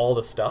lose all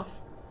the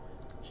stuff,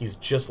 he's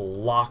just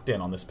locked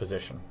in on this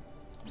position.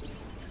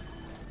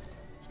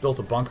 He's built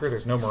a bunker,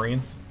 there's no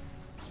Marines.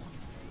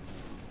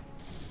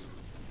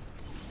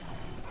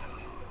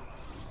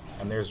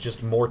 And there's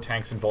just more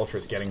tanks and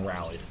vultures getting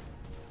rallied.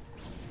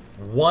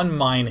 1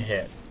 mine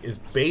hit is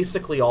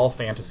basically all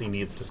Fantasy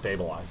needs to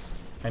stabilize.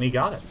 And he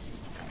got it.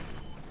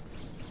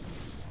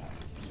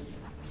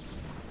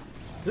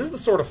 This is the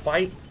sort of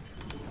fight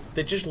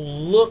that just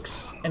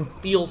looks and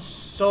feels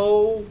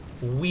so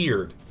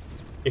weird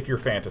if you're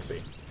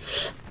Fantasy.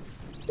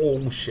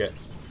 Oh, shit.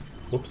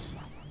 Whoops.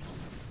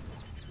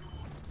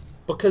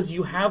 Because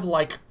you have,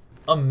 like,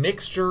 a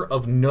mixture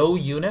of no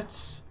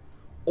units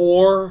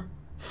or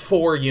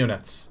 4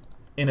 units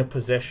in a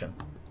position.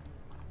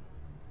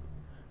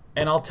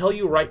 And I'll tell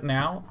you right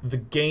now, the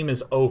game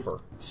is over.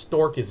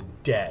 Stork is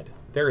dead.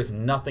 There is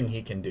nothing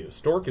he can do.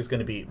 Stork is going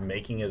to be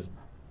making his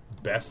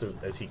best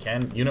as he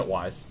can,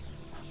 unit-wise.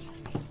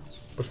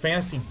 But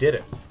Fantasy did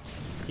it.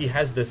 He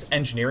has this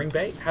engineering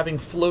bay. Having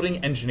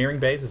floating engineering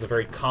bays is a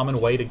very common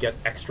way to get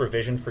extra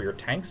vision for your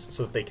tanks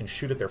so that they can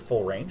shoot at their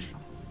full range.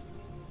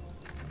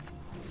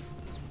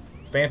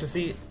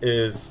 Fantasy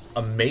is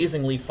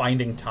amazingly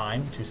finding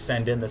time to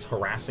send in this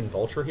harassing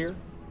vulture here.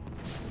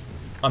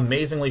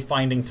 Amazingly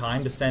finding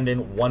time to send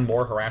in 1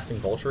 more harassing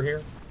vulture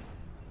here.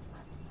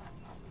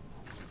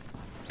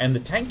 And the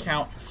tank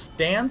count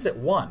stands at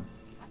 1.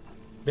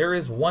 There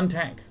is 1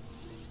 tank.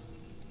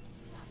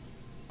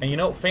 And you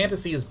know,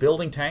 Fantasy is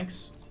building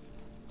tanks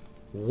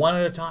 1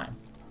 at a time.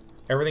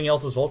 Everything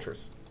else is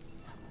vultures.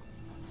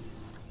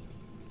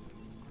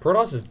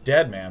 Protoss is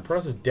dead, man.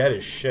 Protoss is dead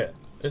as shit.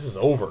 This is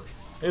over.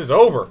 It is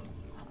over.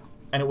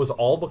 And it was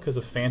all because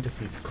of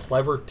Fantasy's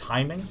clever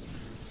timing,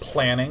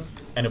 planning,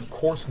 and of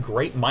course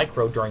great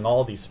micro during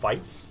all of these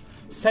fights,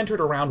 centered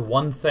around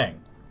one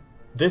thing.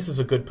 This is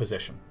a good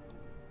position.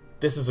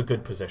 This is a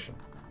good position.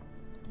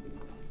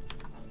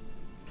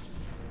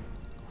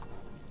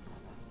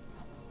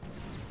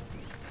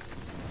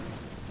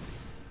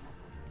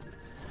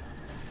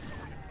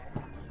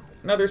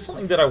 Now there's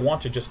something that I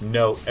want to just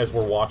note as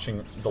we're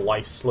watching the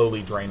life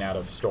slowly drain out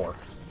of Stork.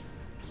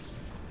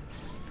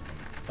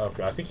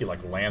 Okay, I think he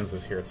like lands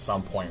this here at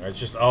some point. It's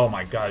just, oh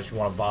my gosh, you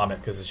want to vomit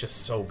because it's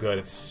just so good.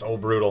 It's so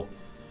brutal.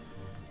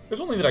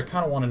 There's only that I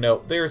kind of want to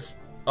note. There's,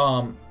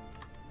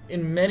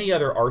 in many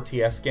other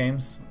RTS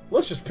games,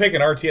 let's just pick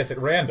an RTS at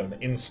random.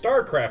 In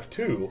Starcraft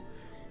 2,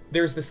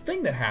 there's this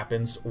thing that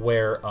happens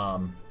where,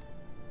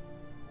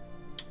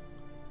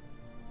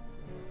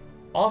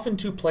 often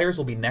 2 players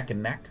will be neck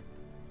and neck.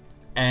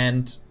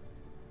 And,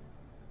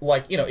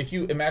 like, you know, if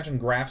you imagine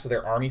graphs of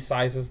their army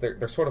sizes,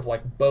 they're sort of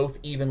like both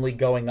evenly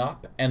going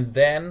up, and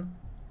then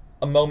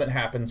a moment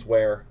happens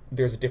where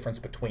there's a difference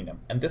between them.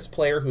 And this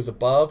player who's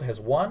above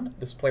has won,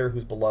 this player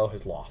who's below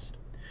has lost.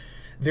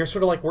 They're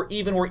sort of like, we're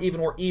even, we're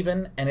even, we're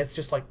even, and it's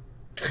just like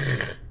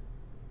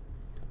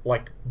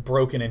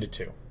broken into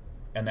 2.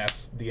 And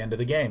that's the end of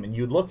the game. And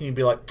you'd look and you'd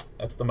be like,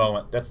 that's the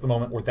moment. That's the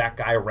moment where that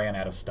guy ran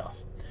out of stuff.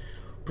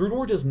 Brood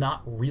War does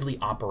not really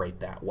operate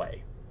that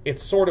way.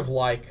 It's sort of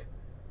like,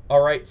 all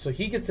right, so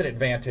he gets an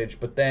advantage,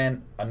 but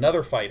then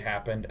another fight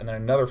happened, and then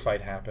another fight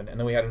happened, and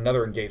then we had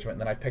another engagement,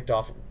 and then I picked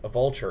off a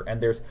vulture,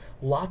 and there's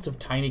lots of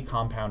tiny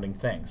compounding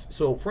things.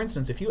 So, for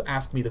instance, if you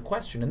ask me the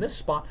question in this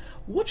spot,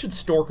 what should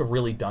Stork have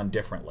really done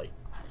differently?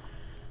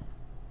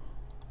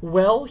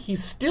 Well,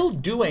 he's still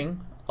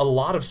doing a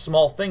lot of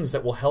small things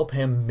that will help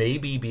him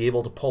maybe be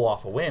able to pull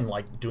off a win,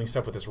 like doing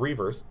stuff with his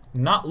Reavers.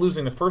 Not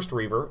losing the first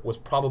Reaver was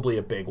probably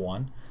a big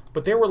one,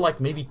 but there were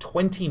like maybe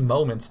 20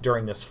 moments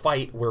during this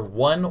fight where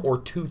 1 or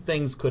 2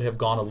 things could have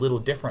gone a little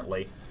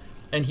differently,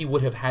 and he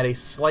would have had a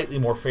slightly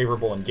more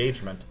favorable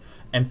engagement,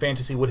 and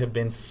Fantasy would have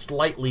been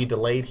slightly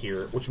delayed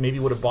here, which maybe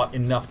would have bought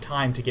enough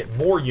time to get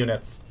more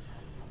units.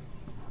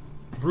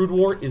 Brood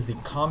War is the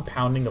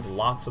compounding of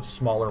lots of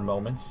smaller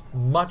moments,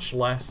 much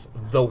less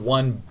the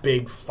one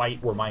big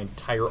fight where my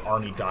entire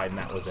army died and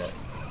that was it.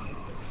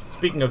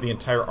 Speaking of the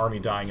entire army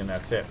dying and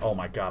that's it, oh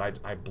my god,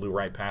 I blew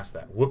right past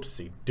that.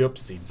 Whoopsie,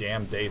 doopsie,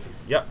 damn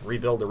daisies. Yep,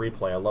 rebuild the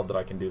replay. I love that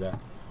I can do that.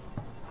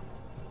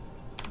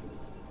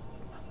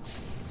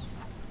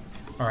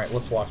 Alright,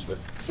 let's watch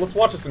this. Let's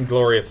watch this in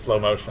glorious slow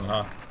motion,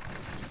 huh?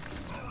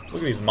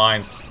 Look at these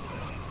mines.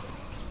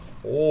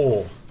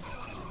 Oh.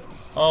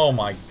 Oh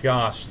my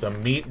gosh, the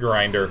meat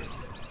grinder.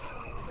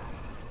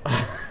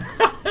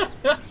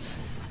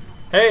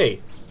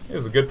 Hey, this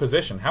is a good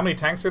position. How many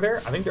tanks are there?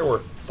 I think there were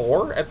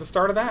 4 at the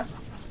start of that.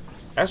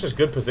 That's just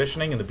good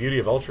positioning and the beauty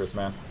of Ultras,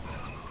 man.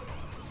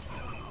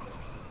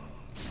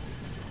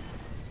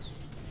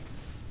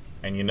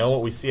 And you know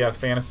what we see out of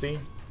Fantasy?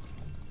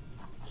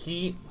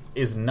 He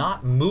is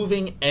not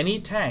moving any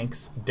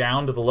tanks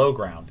down to the low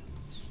ground.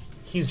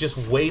 He's just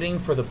waiting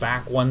for the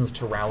back ones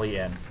to rally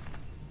in.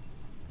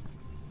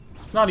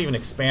 He's not even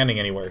expanding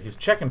anywhere. He's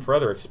checking for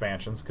other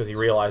expansions because he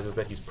realizes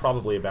that he's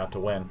probably about to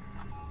win.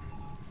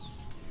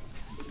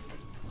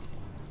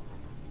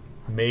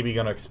 Maybe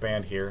gonna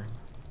expand here.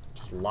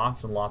 Just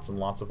lots and lots and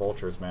lots of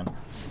ultras, man.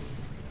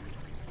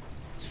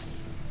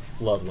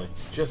 Lovely.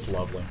 Just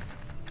lovely.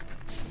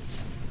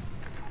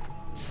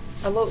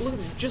 I love, look at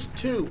it, just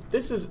 2.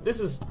 This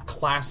is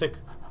classic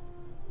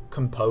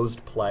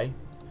composed play.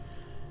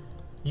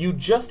 You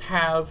just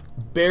have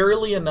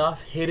barely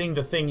enough hitting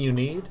the thing you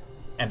need,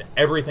 and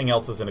everything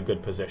else is in a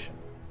good position.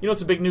 You know,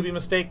 it's a big newbie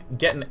mistake,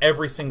 getting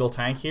every single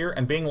tank here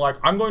and being like,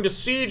 I'm going to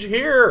siege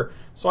here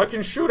so I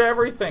can shoot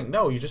everything.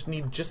 No, you just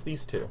need just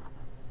these 2.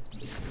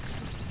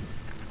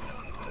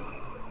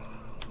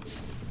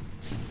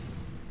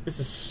 This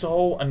is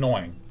so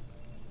annoying.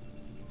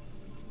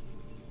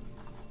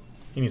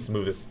 He needs to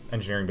move this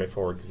engineering bay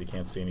forward because he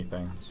can't see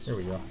anything. Here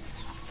we go.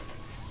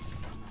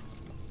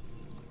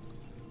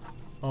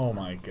 Oh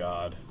my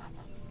god.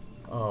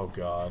 Oh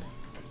god.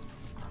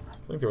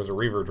 I think there was a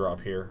Reaver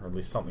drop here, or at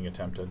least something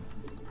attempted.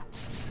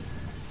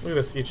 Look at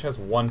this, he each has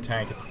 1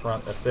 tank at the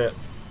front, that's it.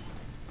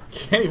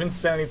 Can't even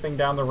send anything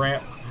down the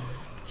ramp.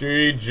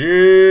 GG!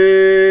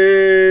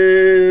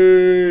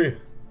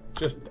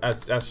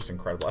 That's just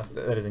incredible.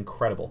 That is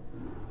incredible.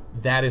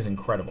 That is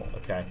incredible,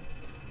 okay.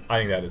 I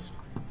think that's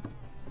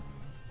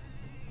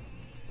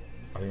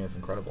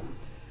incredible.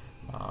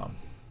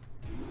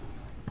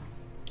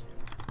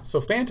 So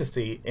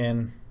Fantasy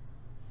in...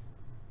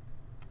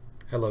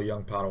 Hello,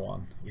 young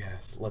Padawan.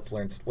 Yes, let's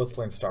learn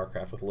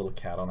Starcraft with a little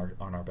cat on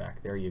our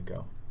back. There you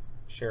go.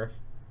 Sheriff,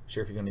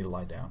 you're gonna need to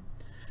lie down.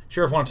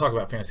 Sheriff, want to talk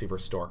about Fantasy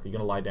versus Stork. Are you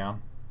gonna lie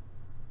down?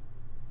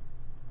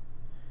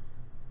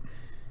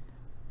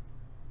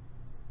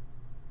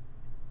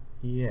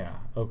 Yeah,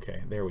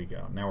 okay, there we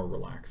go. Now we're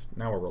relaxed.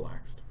 Now we're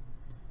relaxed.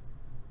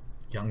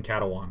 Young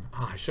Catalan.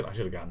 Ah, I should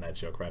have gotten that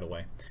joke right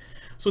away.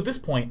 So at this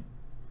point,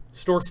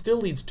 Stork still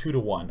leads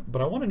 2-1,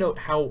 but I want to note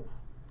how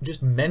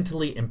just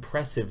mentally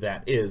impressive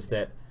that is,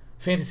 that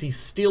Fantasy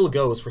still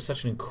goes for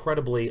such an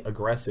incredibly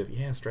aggressive,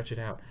 yeah, stretch it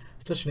out,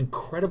 such an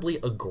incredibly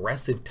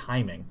aggressive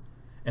timing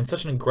and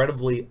such an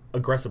incredibly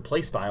aggressive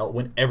playstyle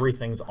when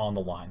everything's on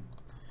the line.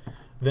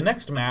 The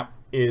next map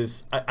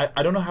is,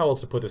 I don't know how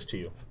else to put this to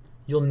you.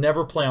 You'll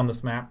never play on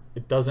this map.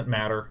 It doesn't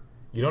matter.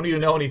 You don't need to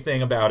know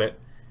anything about it.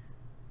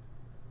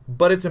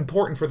 But it's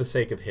important for the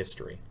sake of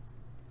history.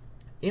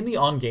 In the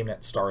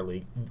Ongamenet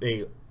Starleague,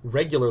 they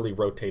regularly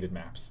rotated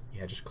maps.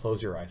 Yeah, just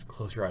close your eyes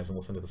and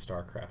listen to the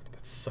Starcraft.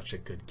 That's such a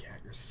good cat.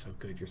 You're so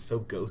good. You're so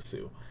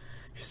Gosu.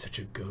 You're such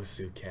a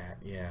Gosu cat.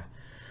 Yeah.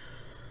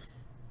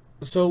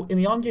 So in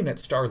the Ongamenet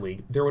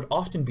Starleague, there would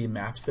often be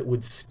maps that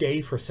would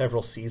stay for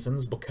several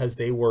seasons because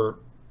they were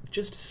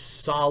just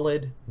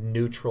solid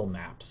neutral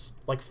maps,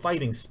 like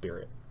Fighting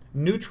Spirit.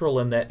 Neutral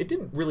in that it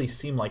didn't really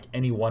seem like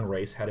any one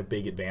race had a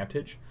big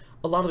advantage.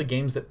 A lot of the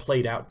games that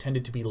played out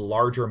tended to be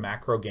larger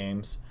macro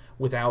games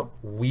without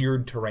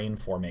weird terrain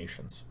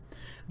formations.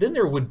 Then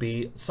there would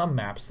be some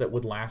maps that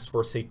would last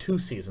for, say, 2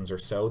 seasons or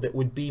so that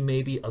would be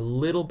maybe a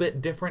little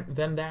bit different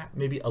than that,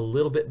 maybe a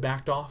little bit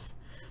backed off.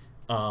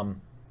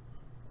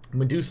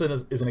 Medusa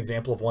is an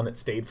example of one that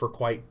stayed for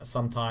quite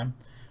some time.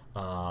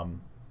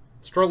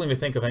 Struggling to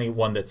think of any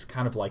one that's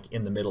kind of like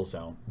in the middle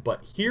zone.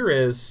 But here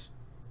is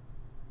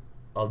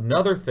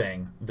another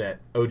thing that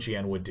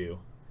OGN would do.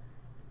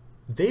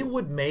 They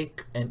would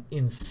make an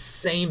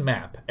insane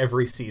map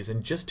every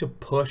season just to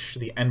push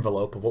the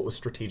envelope of what was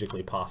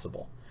strategically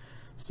possible.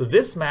 So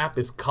this map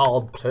is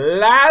called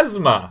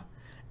Plasma.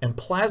 And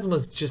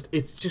Plasma's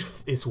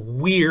it's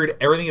weird.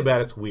 Everything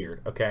about it's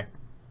weird, okay?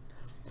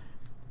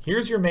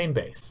 Here's your main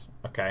base,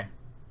 okay?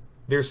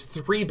 There's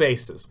 3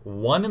 bases.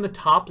 One in the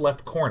top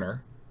left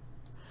corner,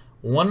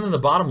 one in the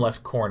bottom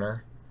left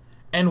corner,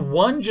 and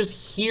one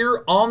just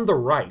here on the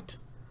right.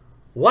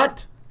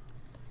 What?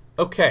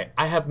 Okay,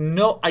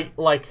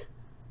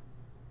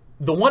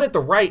 the one at the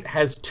right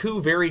has 2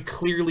 very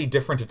clearly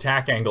different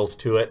attack angles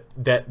to it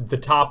that the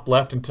top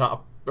left and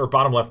top or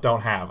bottom left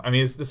don't have. I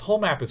mean, this whole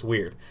map is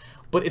weird,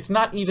 but it's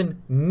not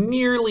even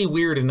nearly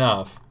weird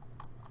enough.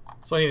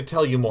 So I need to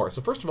tell you more.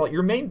 So first of all,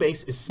 your main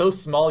base is so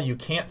small you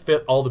can't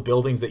fit all the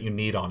buildings that you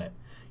need on it.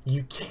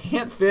 You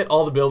can't fit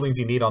all the buildings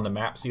you need on the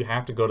map, so you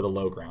have to go to the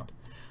low ground.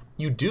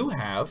 You do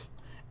have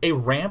a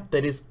ramp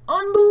that is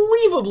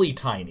unbelievably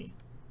tiny.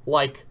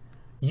 Like,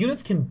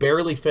 units can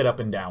barely fit up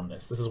and down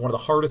this. This is one of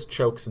the hardest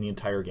chokes in the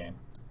entire game.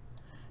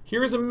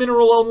 Here is a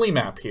mineral-only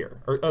map here,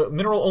 or a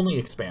mineral-only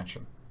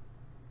expansion.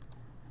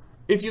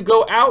 If you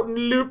go out and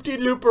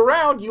loop-de-loop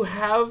around, you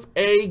have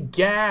a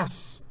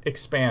gas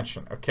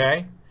expansion,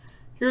 okay?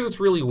 Here's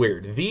what's really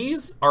weird.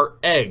 These are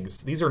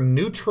eggs. These are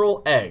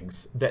neutral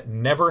eggs that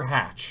never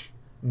hatch.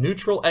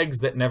 Neutral eggs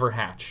that never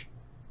hatch.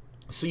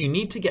 So you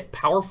need to get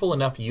powerful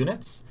enough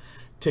units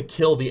to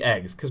kill the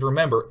eggs. Because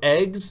remember,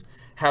 eggs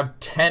have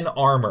 10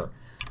 armor.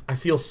 I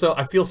feel so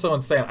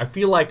insane. I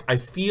feel like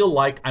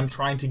I'm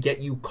trying to get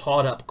you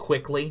caught up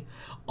quickly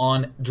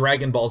on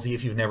Dragon Ball Z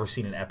if you've never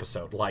seen an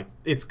episode. Like,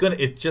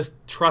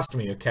 just trust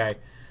me, okay?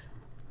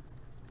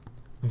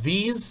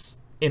 These,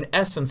 in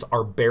essence,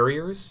 are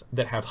barriers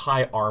that have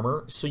high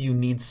armor, so you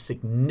need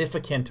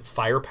significant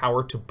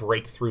firepower to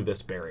break through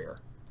this barrier.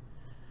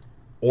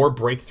 Or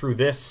break through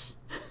this,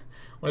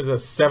 what is a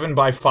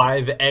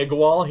 7x5 egg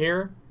wall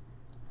here?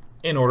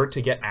 In order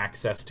to get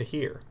access to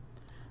here.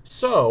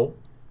 So,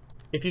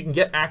 if you can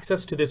get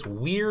access to this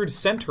weird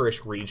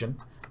center-ish region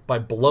by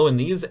blowing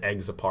these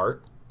eggs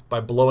apart,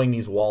 by blowing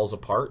these walls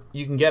apart,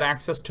 you can get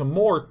access to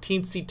more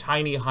teensy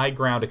tiny high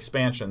ground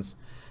expansions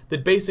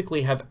that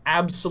basically have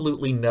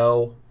absolutely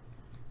no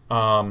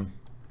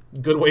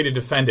good way to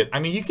defend it. I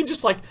mean, you can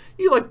just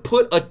you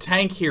put a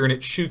tank here and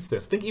it shoots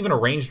this. I think even a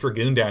ranged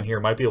Dragoon down here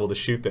might be able to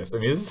shoot this. I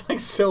mean, this is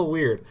like so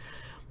weird.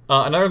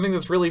 Another thing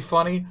that's really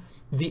funny,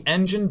 the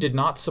engine did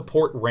not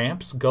support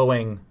ramps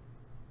going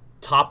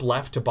top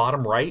left to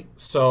bottom right,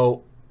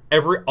 so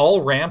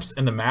all ramps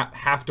in the map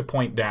have to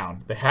point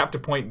down. They have to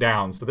point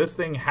down, so this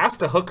thing has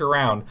to hook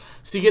around.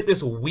 So you get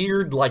this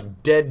weird,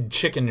 like, dead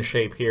chicken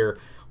shape here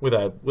with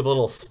a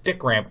little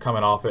stick ramp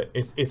coming off it.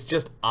 It's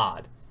just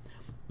odd.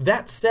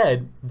 That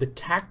said, the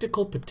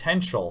tactical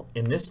potential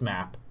in this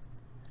map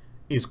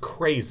is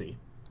crazy.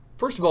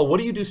 First of all, what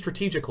do you do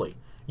strategically?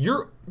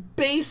 You're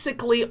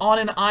basically on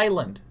an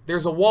island.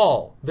 There's a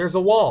wall. There's a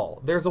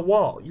wall. There's a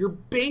wall. You're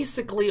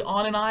basically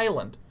on an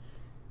island.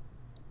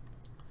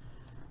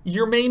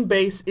 Your main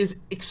base is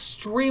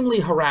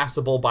extremely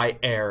harassable by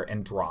air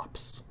and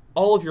drops.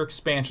 All of your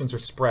expansions are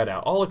spread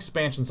out. All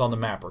expansions on the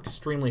map are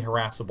extremely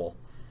harassable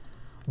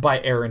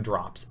by air and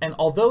drops. And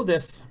although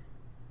this...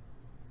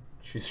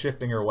 She's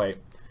shifting her weight.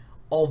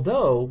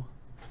 Although...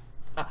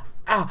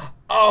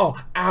 ow,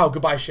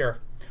 goodbye, Sheriff.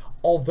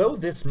 Although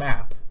this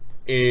map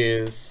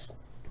is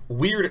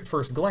weird at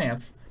first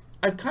glance,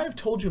 I've kind of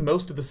told you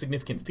most of the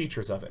significant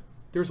features of it.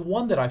 There's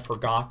one that I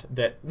forgot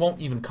that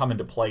won't even come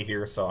into play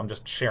here, so I'm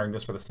just sharing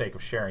this for the sake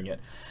of sharing it.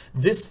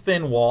 This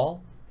thin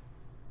wall,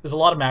 there's a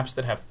lot of maps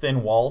that have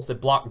thin walls that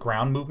block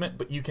ground movement,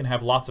 but you can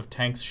have lots of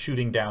tanks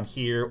shooting down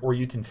here, or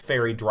you can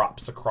ferry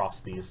drops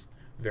across these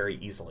very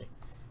easily.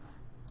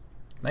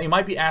 Now you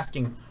might be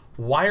asking,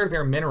 why are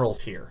there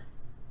minerals here?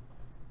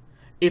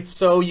 It's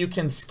so you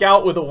can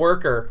scout with a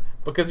worker,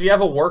 because if you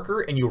have a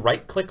worker and you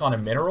right-click on a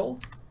mineral,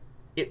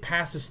 it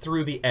passes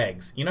through the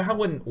eggs. You know how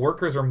when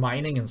workers are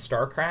mining in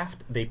Starcraft,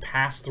 they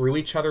pass through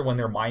each other when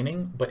they're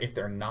mining, but if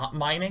they're not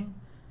mining,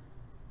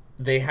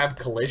 they have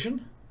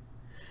collision?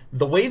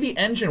 The way the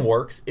engine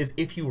works is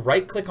if you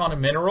right-click on a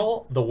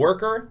mineral, the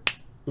worker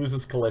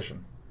loses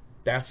collision.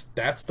 That's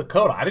the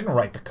code. I didn't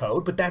write the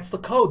code, but that's the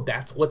code.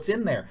 That's what's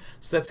in there.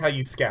 So that's how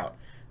you scout.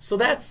 So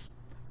that's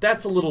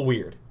a little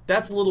weird.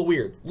 That's a little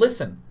weird.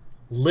 Listen.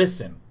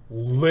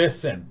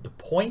 The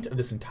point of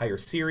this entire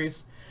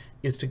series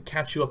is to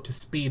catch you up to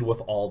speed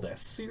with all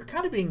this. So you're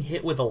kind of being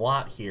hit with a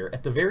lot here.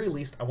 At the very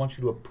least, I want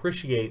you to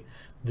appreciate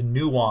the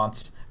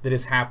nuance that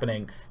is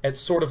happening at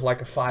sort of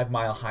like a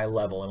 5-mile high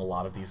level in a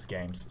lot of these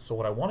games. So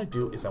what I want to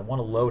do is I want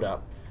to load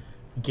up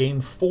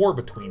game 4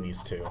 between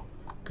these two,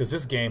 because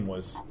this game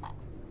was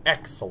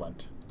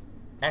excellent.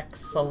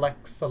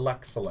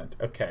 Excellent.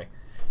 Okay.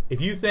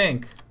 If you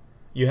think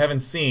you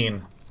haven't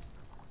seen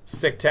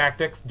Sick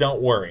Tactics,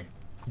 don't worry.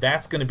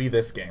 That's going to be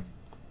this game.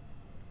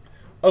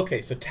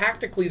 Okay, so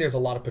tactically there's a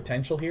lot of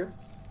potential here.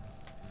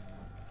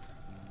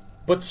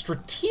 But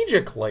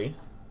strategically,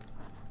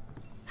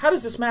 how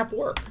does this map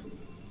work?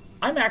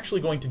 I'm actually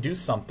going to do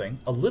something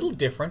a little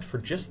different for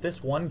just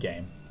this one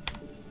game.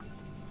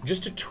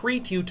 Just to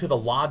treat you to the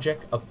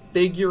logic of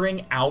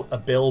figuring out a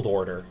build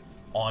order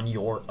on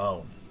your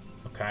own.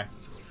 Okay?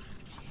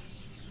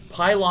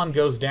 Pylon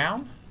goes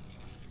down.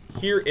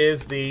 Here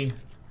is the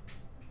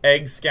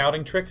egg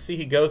scouting trick. See,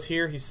 he goes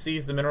here, he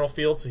sees the mineral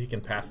field so he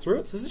can pass through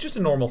it. So this is just a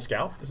normal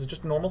scout.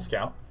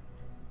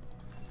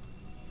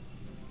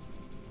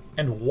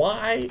 And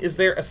why is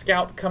there a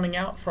scout coming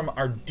out from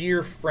our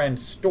dear friend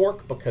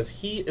Stork?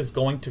 Because he is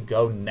going to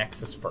go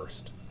Nexus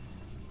first.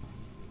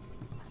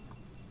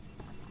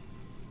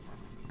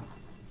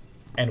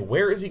 And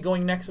where is he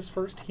going Nexus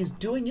first? He's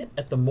doing it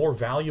at the more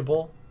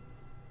valuable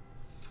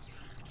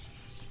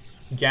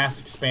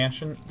gas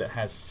expansion that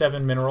has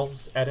 7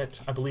 minerals at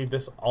it. I believe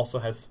this also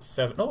has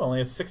 7. No, it only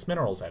has 6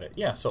 minerals at it.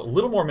 Yeah, so a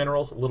little more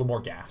minerals, a little more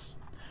gas.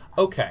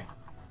 Okay.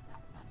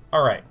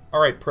 All right,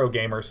 pro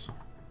gamers.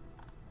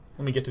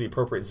 Let me get to the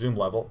appropriate zoom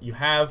level. You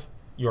have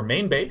your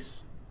main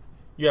base.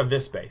 You have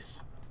this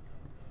base.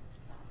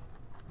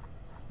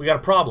 We got a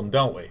problem,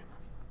 don't we?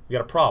 We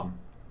got a problem.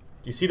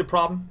 Do you see the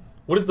problem?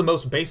 What is the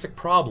most basic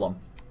problem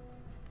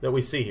that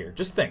we see here?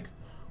 Just think.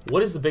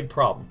 What is the big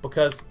problem?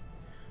 Because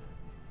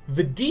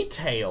the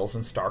details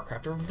in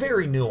Starcraft are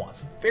very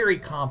nuanced, very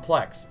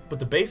complex, but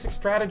the basic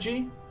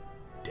strategy,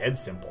 dead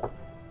simple.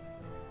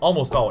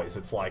 Almost always,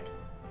 it's like,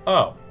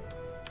 oh,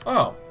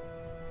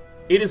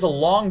 it is a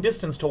long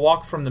distance to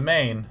walk from the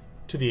main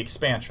to the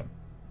expansion.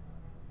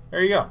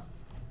 There you go.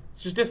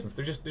 It's just distance.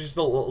 There's just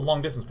a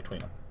long distance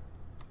between them.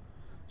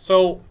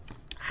 So,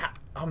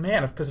 oh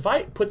man, because if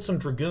I put some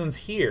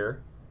Dragoons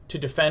here to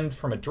defend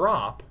from a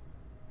drop,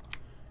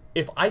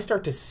 if I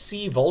start to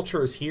see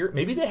vultures here,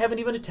 maybe they haven't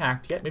even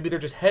attacked yet, maybe they're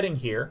just heading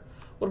here,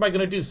 what am I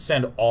going to do?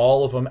 Send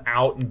all of them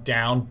out and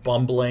down,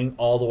 bumbling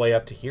all the way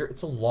up to here?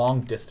 It's a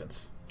long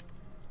distance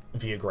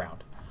via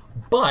ground.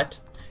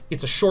 But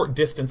it's a short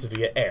distance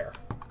via air.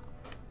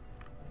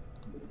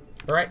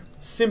 All right?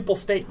 Simple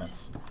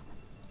statements.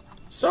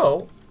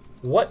 So,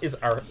 what is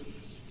our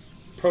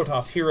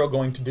Protoss hero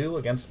going to do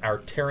against our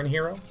Terran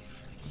hero?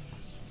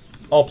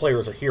 All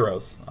players are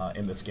heroes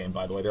in this game,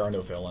 by the way. There are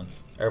no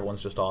villains.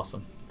 Everyone's just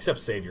awesome. Except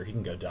Savior. He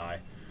can go die.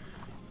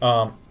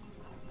 Oh,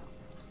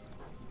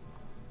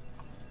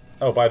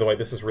 by the way,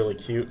 this is really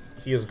cute.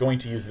 He is going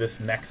to use this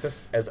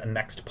Nexus as a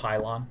next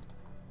pylon.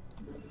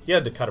 He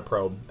had to cut a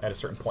probe at a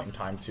certain point in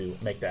time to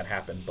make that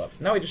happen, but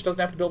now he just doesn't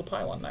have to build a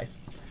pylon. Nice.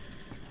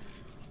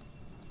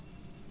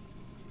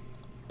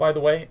 By the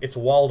way, it's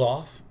walled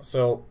off,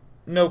 so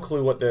no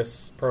clue what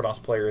this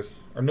Protoss player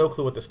is, or no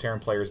clue what this Terran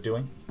player is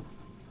doing.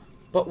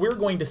 But we're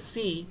going to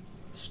see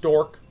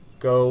Stork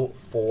go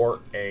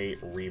for a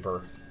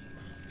Reaver.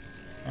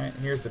 Alright,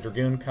 here's the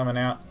Dragoon coming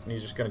out, and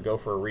he's just going to go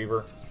for a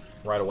Reaver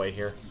right away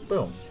here.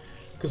 Boom.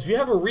 Because if you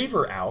have a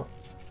Reaver out,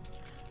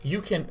 you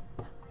can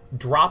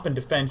drop and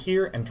defend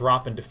here and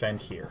drop and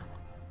defend here.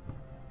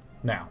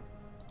 Now,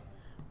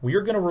 we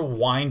are going to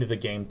rewind the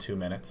game 2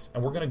 minutes,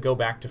 and we're going to go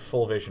back to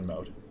full vision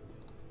mode.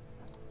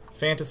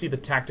 Fantasy the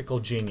Tactical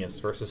Genius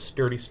versus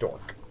Sturdy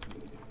Stork.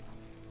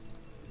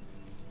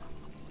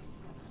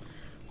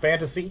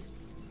 Fantasy,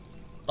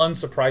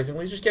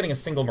 unsurprisingly, is just getting a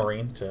single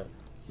Marine to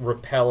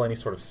repel any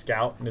sort of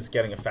scout and is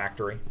getting a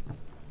factory.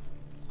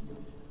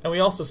 And we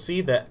also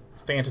see that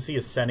Fantasy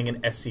is sending an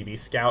SCV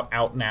scout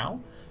out now.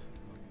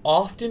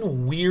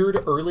 Often weird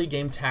early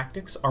game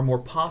tactics are more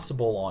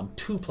possible on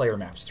 2-player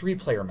maps,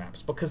 3-player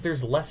maps, because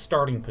there's less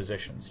starting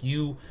positions.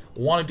 You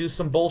want to do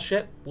some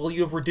bullshit? Well,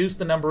 you have reduced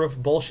the number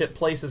of bullshit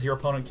places your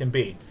opponent can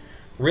be.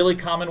 Really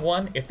common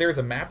one, if there's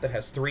a map that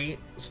has 3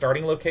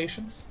 starting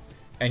locations,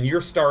 and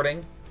you're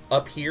starting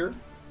up here,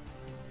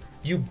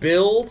 you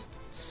build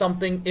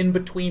something in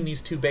between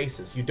these 2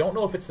 bases. You don't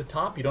know if it's the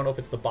top, you don't know if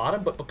it's the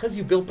bottom, but because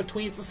you built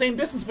between, it's the same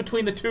distance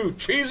between the 2.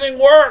 Cheesing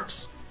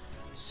works!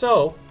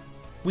 So,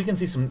 we can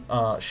see some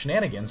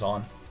shenanigans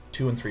on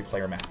 2- and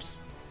 3-player maps.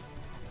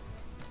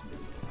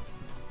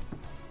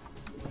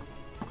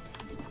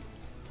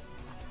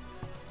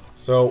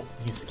 So,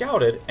 he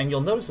scouted, and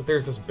you'll notice that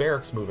there's this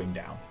barracks moving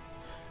down.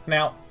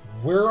 Now,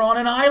 we're on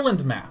an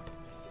island map.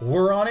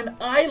 We're on an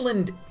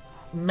island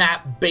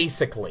map,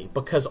 basically,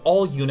 because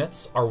all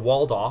units are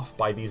walled off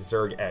by these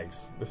Zerg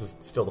eggs. This is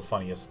still the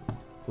funniest,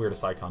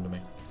 weirdest icon to me.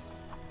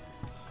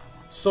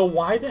 So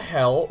why the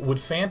hell would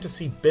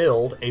Fantasy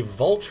build a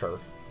vulture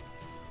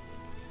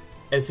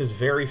as his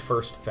very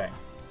first thing?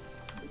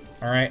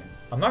 Alright,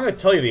 I'm not going to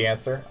tell you the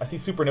answer. I see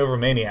Supernova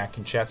Maniac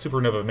in chat.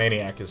 Supernova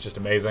Maniac is just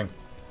amazing.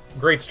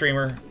 Great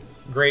streamer,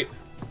 great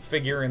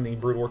figure in the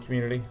Brood War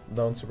community.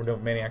 Known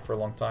Supernova Maniac for a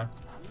long time.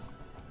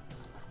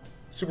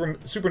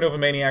 Supernova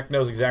Maniac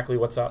knows exactly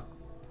what's up.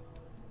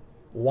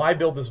 Why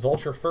build this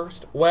vulture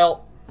first?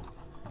 Well,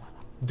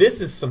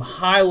 this is some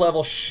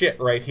high-level shit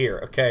right here,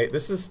 okay?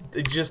 This is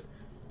just...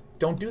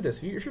 Don't do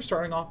this. If you're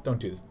starting off, don't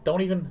do this.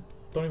 Don't even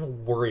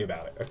worry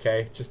about it,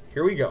 okay? Just,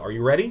 here we go. Are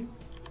you ready?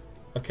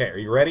 Okay, are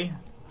you ready?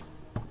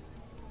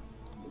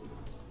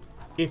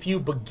 If you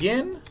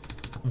begin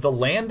the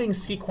landing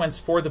sequence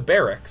for the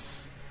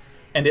barracks,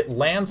 and it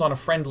lands on a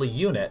friendly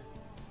unit,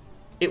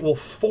 it will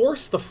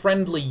force the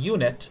friendly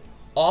unit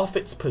off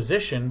its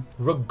position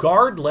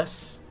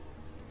regardless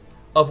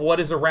of what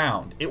is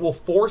around. It will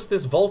force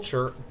this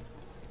vulture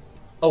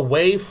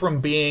away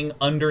from being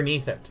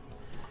underneath it.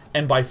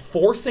 And by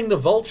forcing the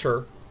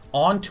vulture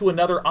onto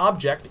another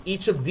object,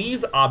 each of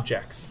these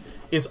objects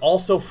is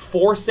also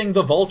forcing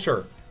the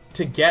vulture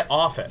to get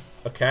off it,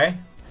 okay?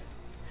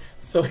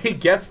 So he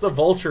gets the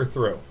vulture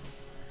through.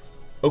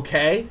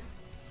 Okay?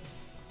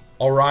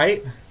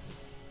 Alright?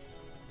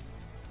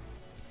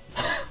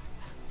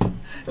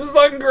 This is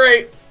fucking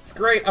great! It's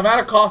great. I'm out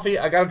of coffee.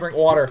 I gotta drink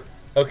water.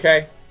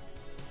 Okay?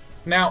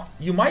 Now,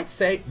 you might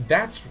say,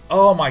 that's...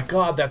 Oh my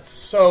god, that's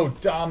so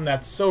dumb.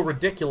 That's so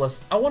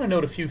ridiculous. I want to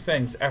note a few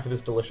things after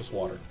this delicious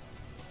water.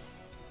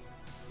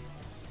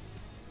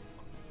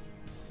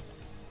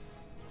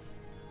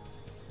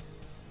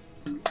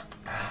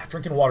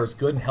 Drinking water is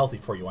good and healthy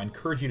for you. I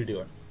encourage you to do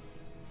it.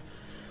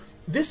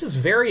 This is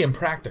very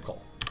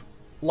impractical.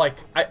 Like,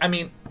 I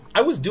mean,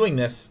 I was doing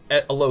this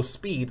at a low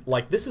speed.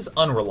 Like, this is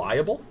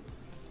unreliable.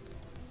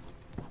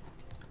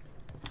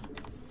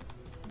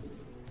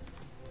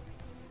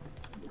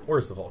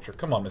 Where's the vulture?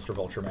 Come on, Mr.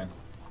 Vulture Man.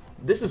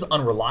 This is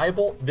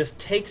unreliable. This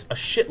takes a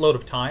shitload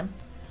of time.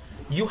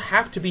 You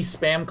have to be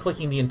spam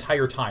clicking the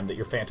entire time that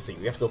you're Fantasy.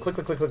 You have to go click,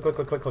 click, click, click, click,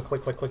 click, click, click,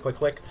 click, click, click, click,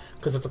 click,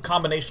 because it's a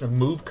combination of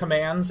move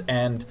commands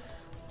and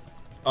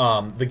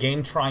the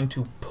game trying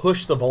to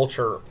push the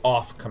vulture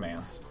off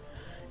commands.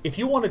 If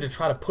you wanted to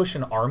try to push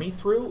an army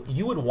through,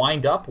 you would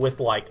wind up with,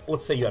 like,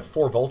 let's say you had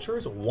 4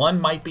 vultures.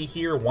 One might be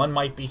here, one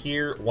might be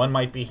here, one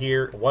might be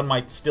here, one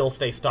might still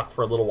stay stuck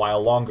for a little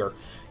while longer.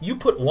 You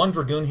put 1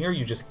 Dragoon here,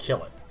 you just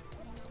kill it.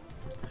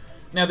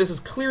 Now, this is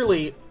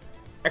clearly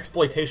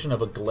exploitation of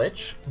a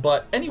glitch,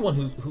 but anyone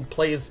who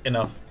plays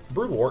enough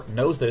Brood War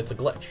knows that it's a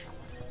glitch.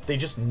 They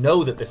just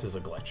know that this is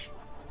a glitch.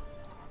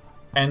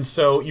 And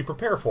so you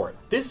prepare for it.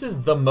 This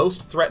is the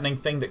most threatening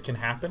thing that can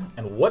happen,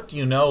 and what do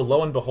you know?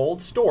 Lo and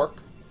behold,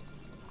 Stork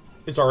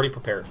is already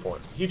prepared for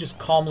it. He just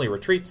calmly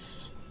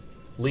retreats,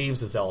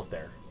 leaves a zealot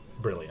there.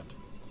 Brilliant.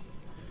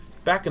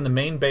 Back in the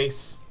main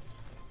base,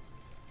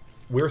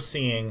 we're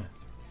seeing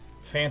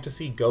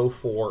Fantasy go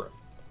for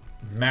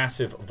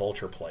massive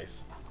vulture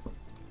plays.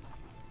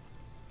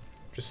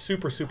 Just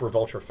super, super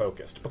vulture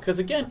focused. Because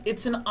again,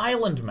 it's an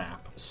island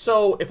map.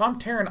 So if I'm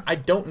Terran, I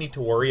don't need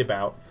to worry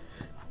about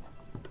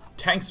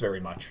tanks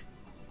very much.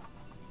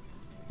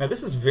 Now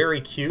this is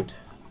very cute.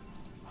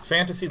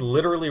 Fantasy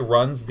literally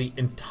runs the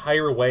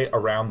entire way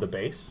around the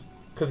base.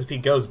 Because if he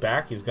goes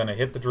back, he's going to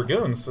hit the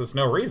Dragoons. There's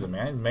no reason,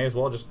 man. He may as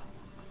well just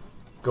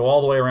go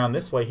all the way around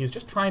this way. He's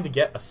just trying to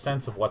get a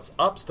sense of what's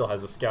up. Still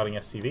has a scouting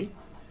SCV.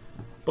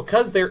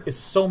 Because there is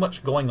so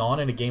much going on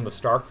in a game of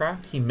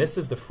Starcraft, he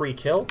misses the free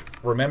kill.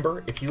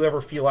 Remember, if you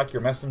ever feel like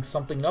you're messing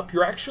something up,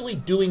 you're actually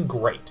doing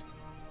great.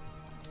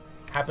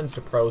 Happens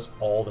to pros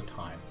all the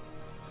time.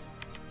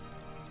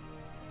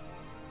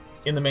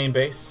 In the main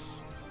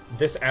base,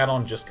 this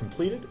add-on just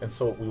completed, and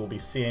so we will be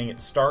seeing it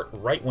start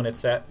right when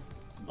it's at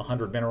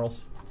 100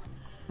 minerals.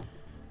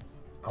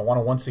 I want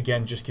to once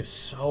again just give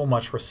so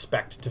much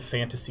respect to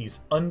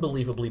Fantasy's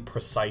unbelievably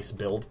precise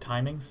build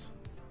timings.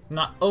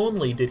 Not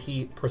only did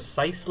he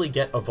precisely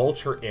get a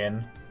vulture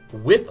in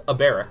with a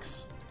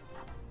barracks,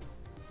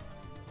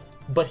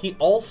 but he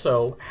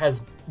also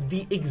has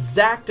the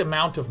exact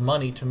amount of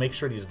money to make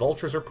sure these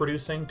vultures are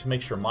producing, to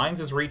make sure mines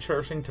is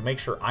recharging, to make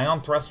sure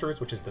ion thrusters,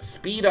 which is the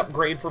speed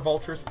upgrade for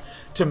vultures,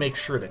 to make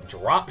sure that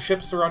drop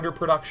ships are under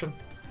production.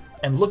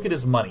 And look at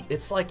his money.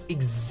 It's like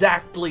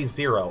exactly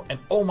 0. And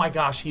oh my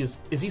gosh, is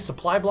he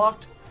supply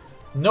blocked?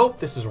 Nope,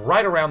 this is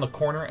right around the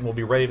corner and we'll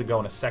be ready to go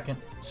in a second.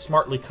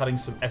 Smartly cutting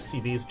some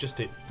SCVs just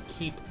to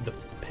keep the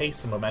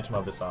pace and momentum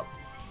of this up.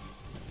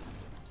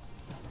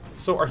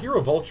 So our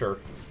hero Vulture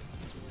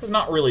has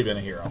not really been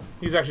a hero.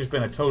 He's actually just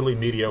been a totally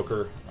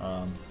mediocre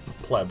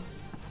pleb.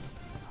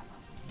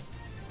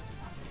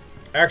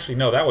 Actually,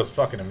 no, that was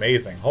fucking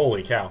amazing.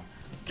 Holy cow.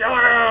 Kill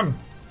him!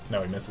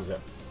 No, he misses it.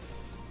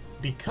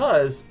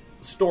 Because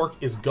Stork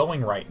is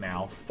going right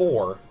now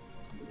for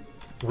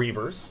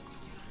Reavers,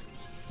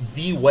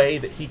 the way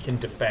that he can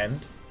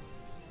defend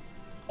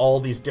all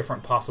these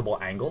different possible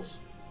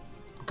angles.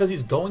 Because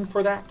he's going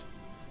for that,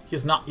 he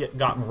has not yet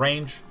gotten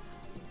range.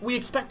 We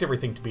expect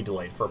everything to be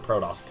delayed for a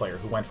Protoss player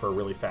who went for a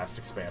really fast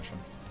expansion.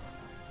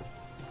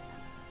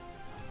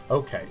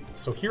 Okay,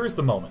 so here's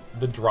the moment.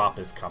 The drop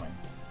is coming.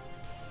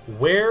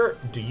 Where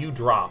do you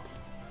drop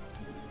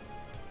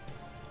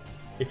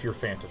if you're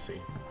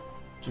Fantasy?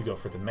 Do you go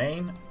for the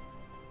main?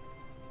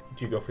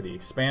 Do you go for the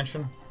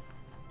expansion?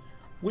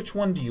 Which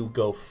one do you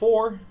go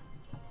for?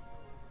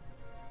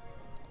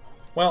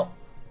 Well,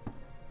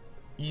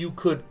 you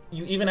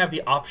even have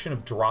the option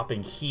of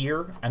dropping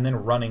here and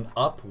then running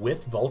up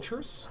with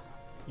vultures.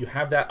 You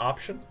have that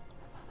option.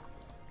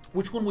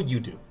 Which one would you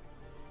do?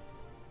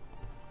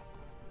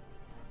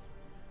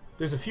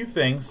 There's a few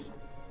things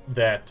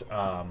that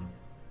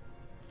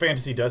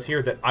Fantasy does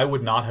here that I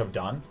would not have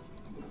done.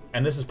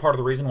 And this is part of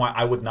the reason why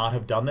I would not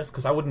have done this,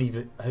 because I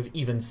wouldn't have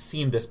even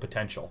seen this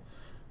potential.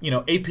 You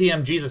know,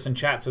 APM Jesus in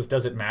chat says,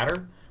 does it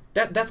matter?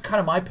 That's kind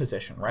of my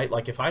position, right?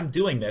 Like, if I'm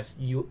doing this,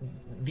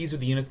 these are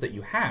the units that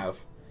you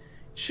have.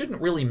 It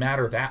shouldn't really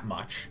matter that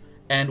much.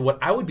 And what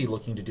I would be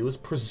looking to do is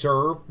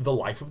preserve the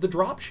life of the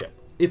dropship.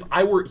 If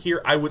I were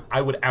here, I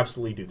would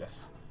absolutely do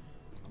this.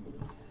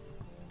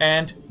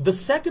 And the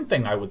second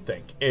thing I would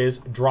think is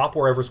drop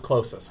wherever's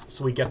closest,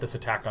 so we get this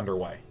attack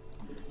underway.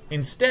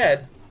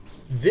 Instead,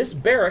 this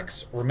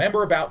barracks,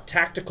 remember about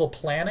tactical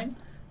planning?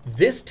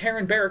 This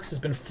Terran barracks has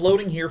been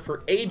floating here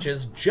for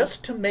ages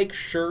just to make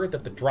sure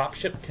that the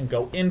dropship can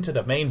go into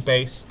the main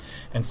base,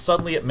 and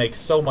suddenly it makes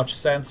so much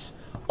sense.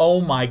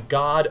 Oh my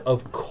god,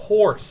 of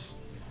course.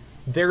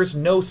 There's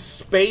no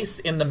space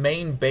in the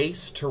main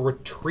base to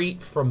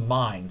retreat from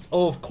mines.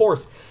 Oh, of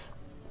course.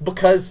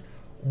 Because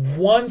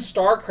one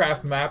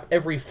Starcraft map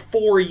every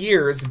 4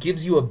 years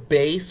gives you a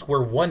base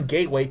where one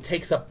gateway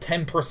takes up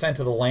 10%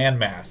 of the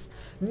landmass.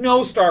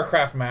 No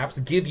Starcraft maps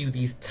give you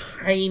these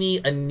tiny,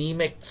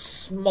 anemic,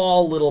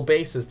 small little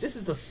bases. This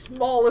is the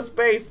smallest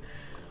base.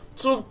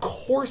 So of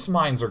course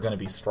mines are going to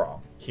be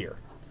strong here.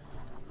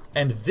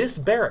 And this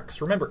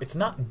barracks, remember, it's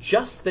not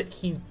just that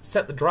he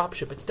set the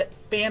dropship, it's that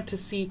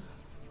Fantasy...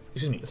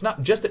 Excuse me, it's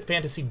not just that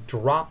Fantasy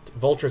dropped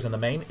vultures in the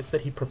main, it's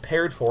that he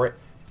prepared for it,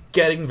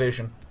 getting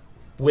vision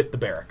with the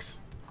barracks.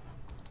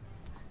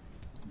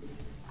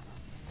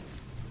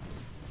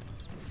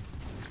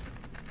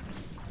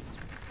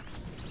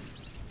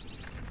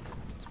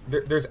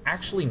 There's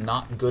actually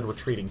not good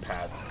retreating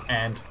paths,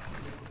 and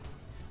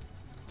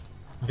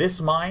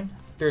this mine,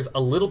 there's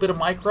a little bit of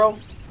micro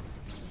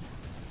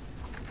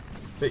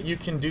that you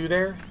can do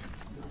there.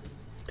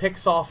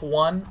 Picks off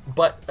one,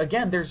 but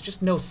again, there's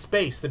just no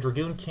space. The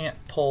Dragoon can't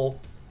pull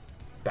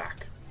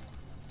back.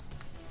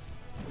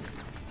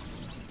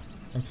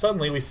 And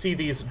suddenly we see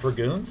these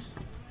Dragoons.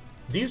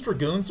 These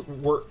Dragoons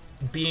were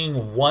being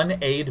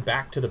 1A'd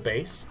back to the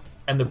base,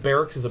 and the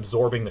barracks is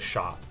absorbing the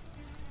shot.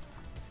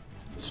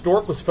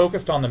 Stork was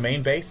focused on the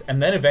main base,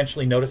 and then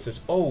eventually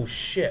notices, oh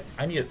shit,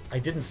 I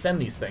didn't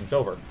send these things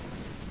over.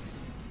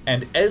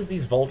 And as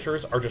these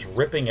vultures are just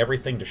ripping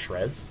everything to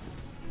shreds,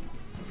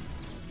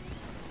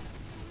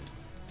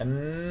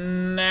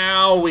 and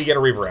now we get a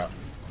Reaver out.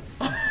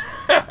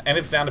 And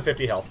it's down to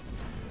 50 health.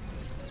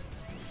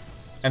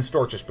 And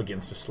Stork just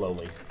begins to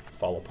slowly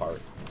fall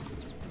apart.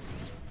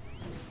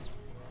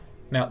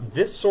 Now,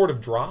 this sort of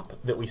drop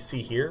that we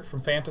see here from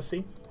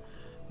Fantasy,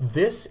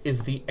 this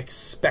is the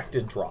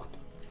expected drop.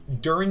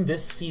 During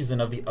this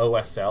season of the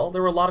OSL,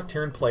 there were a lot of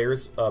Terran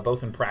players,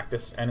 both in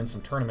practice and in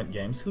some tournament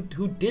games, who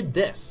did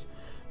this.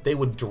 They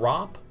would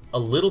drop a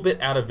little bit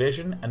out of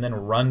vision and then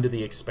run to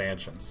the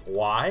expansions.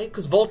 Why?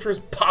 Because vultures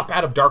pop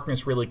out of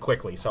darkness really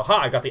quickly. So,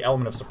 I got the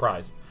element of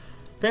surprise.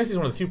 Fantasy is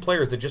one of the few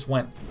players that just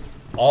went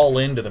all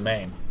into the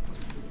main.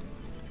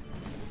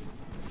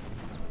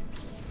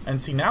 And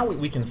see, now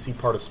we can see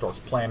part of Stork's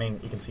planning.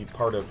 You can see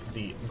part of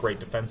the great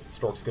defense that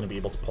Stork's going to be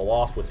able to pull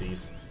off with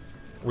these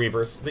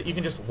Reavers. That you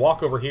can just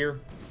walk over here,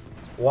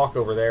 walk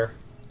over there.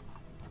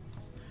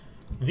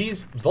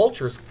 These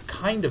vultures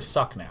kind of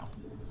suck now.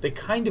 They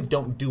kind of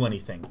don't do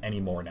anything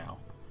anymore now.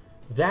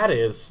 That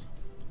is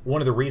one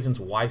of the reasons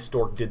why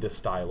Stork did this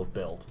style of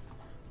build.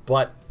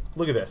 But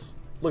look at this.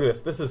 Look at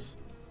this.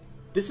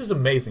 This is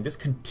amazing. This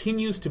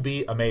continues to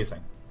be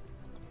amazing.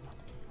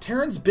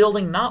 Terran's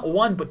building not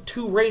one, but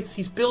two Wraiths.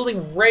 He's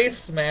building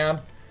Wraiths,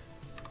 man.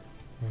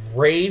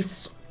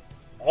 Wraiths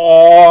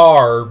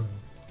are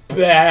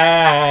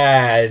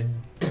bad.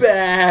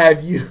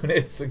 Bad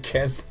units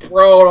against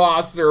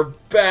Protoss. They're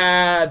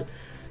bad.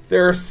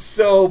 They're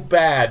so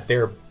bad.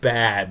 They're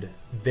bad.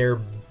 They're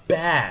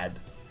bad.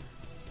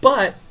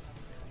 But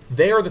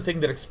they are the thing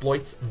that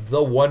exploits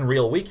the one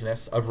real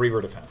weakness of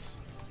Reaver defense.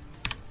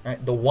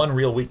 Right? The one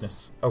real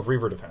weakness of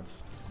Reaver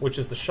defense, which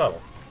is the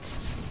shuttle.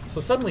 So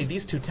suddenly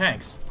these two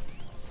tanks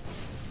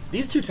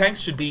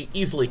should be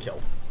easily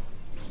killed.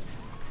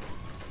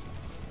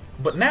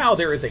 But now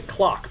there is a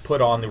clock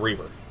put on the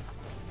Reaver.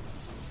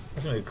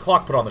 There's going to be a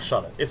clock put on the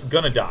shuttle. It's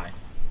going to die.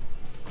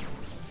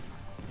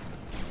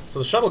 So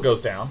the shuttle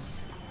goes down.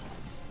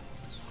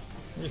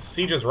 Just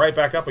sieges right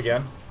back up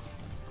again.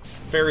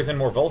 Ferries in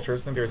more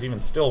vultures. I think there's even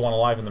still one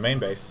alive in the main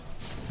base.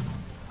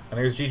 And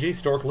there's GG.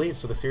 Stork leaves,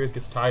 so the series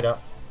gets tied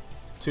up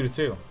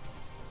 2-2.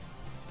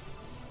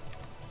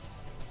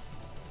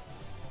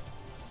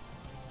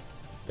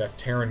 That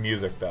Terran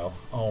music, though.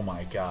 Oh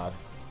my god.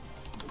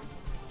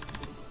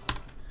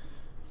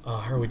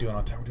 How are we doing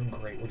on time? We're doing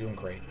great. We're doing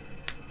great.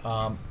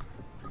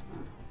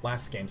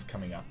 Last game's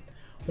coming up.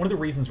 One of the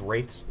reasons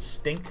Wraiths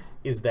stink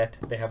is that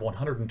they have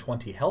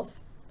 120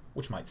 health,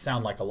 which might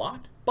sound like a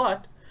lot,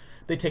 but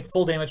they take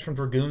full damage from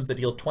Dragoons that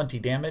deal 20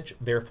 damage,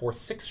 therefore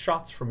 6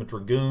 shots from a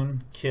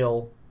Dragoon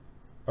kill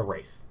a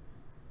Wraith.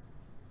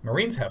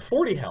 Marines have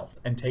 40 health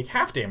and take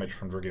half damage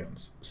from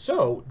Dragoons,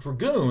 so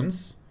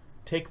Dragoons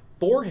take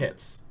 4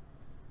 hits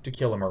to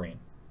kill a Marine.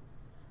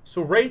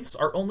 So Wraiths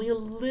are only a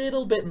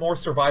little bit more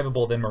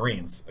survivable than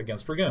Marines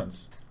against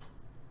Dragoons.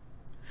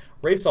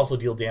 Wraiths also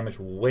deal damage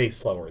way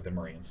slower than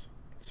Marines.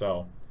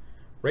 So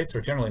Wraiths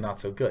are generally not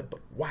so good, but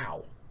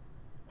wow.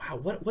 Wow,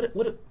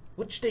 what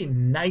a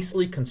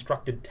nicely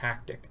constructed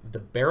tactic. The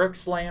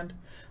barracks land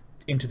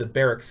into the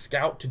barracks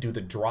scout to do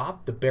the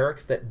drop, the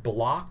barracks that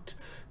blocked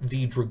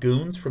the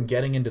Dragoons from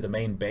getting into the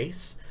main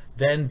base,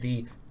 then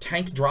the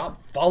tank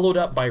drop followed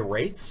up by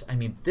Wraiths. I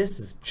mean, this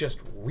is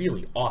just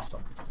really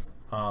awesome.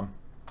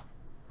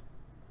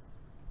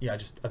 Yeah, I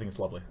think it's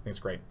lovely. I think it's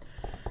great.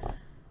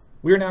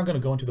 We are now going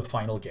to go into the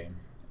final game.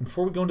 And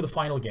before we go into the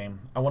final game,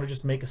 I want to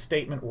just make a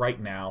statement right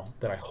now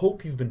that I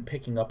hope you've been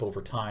picking up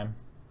over time.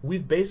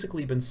 We've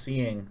basically been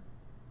seeing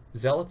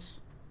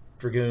Zealots,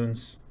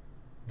 Dragoons,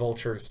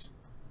 Vultures,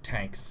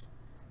 tanks,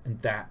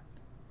 and that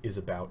is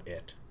about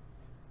it.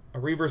 A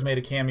Reaver's made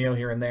a cameo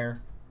here and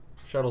there.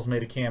 Shuttle's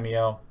made a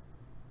cameo.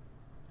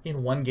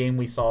 In one game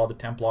we saw the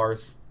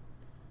Templars.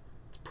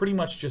 It's pretty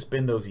much just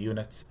been those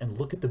units, and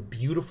look at the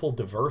beautiful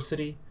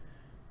diversity,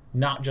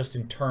 not just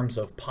in terms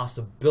of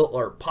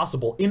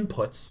possible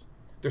inputs.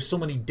 There's so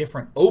many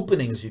different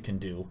openings you can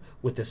do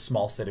with this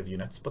small set of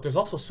units, but there's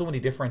also so many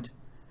different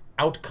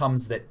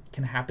outcomes that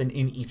can happen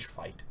in each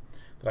fight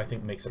that I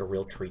think makes it a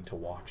real treat to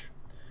watch.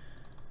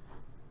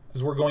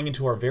 As we're going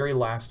into our very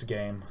last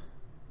game,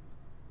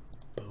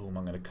 boom,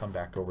 I'm going to come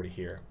back over to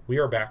here. We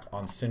are back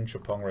on Sin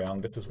Chupong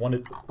Reong. This is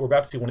we're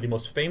about to see one of the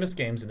most famous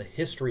games in the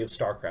history of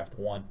StarCraft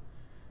 1.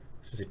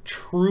 This is a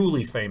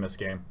truly famous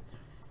game.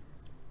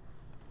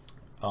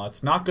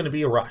 It's not going to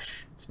be a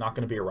rush. It's not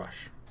going to be a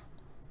rush.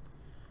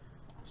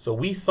 So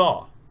we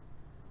saw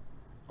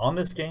on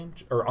this game,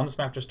 or on this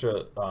map, just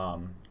to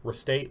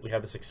restate, we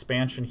have this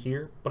expansion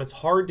here, but it's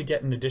hard to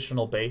get an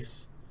additional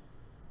base.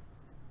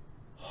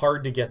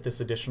 Hard to get this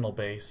additional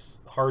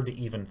base. Hard to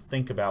even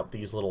think about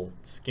these little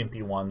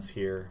skimpy ones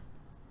here.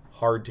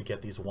 Hard to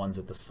get these ones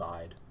at the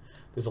side.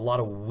 There's a lot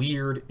of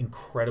weird,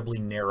 incredibly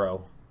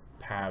narrow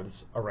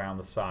paths around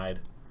the side.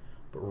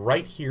 But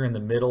right here in the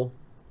middle,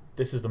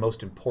 this is the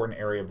most important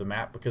area of the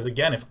map, because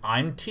again, if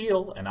I'm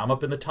teal and I'm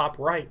up in the top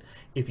right,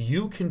 if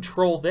you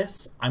control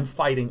this, I'm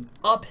fighting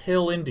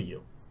uphill into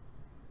you.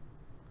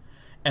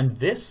 And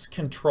this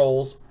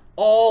controls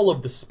all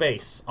of the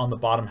space on the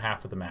bottom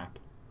half of the map.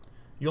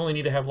 You only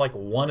need to have like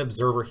one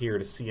observer here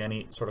to see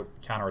any sort of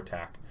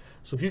counterattack.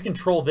 So if you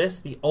control this,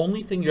 the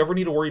only thing you ever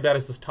need to worry about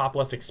is this top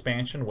left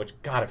expansion, which,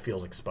 God, it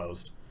feels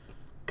exposed.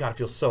 God, it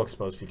feels so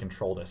exposed if you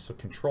control this. So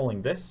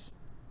controlling this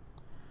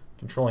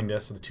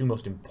are the two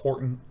most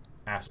important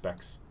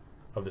aspects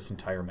of this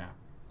entire map.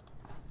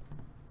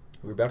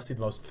 We're about to see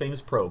the most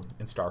famous probe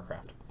in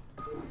StarCraft.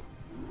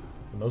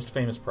 The most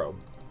famous probe.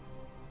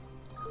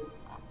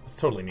 It's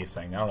totally me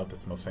saying that. I don't know if this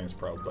is the most famous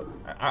probe, but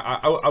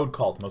I would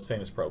call it the most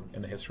famous probe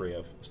in the history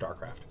of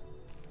StarCraft.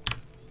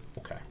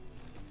 Okay.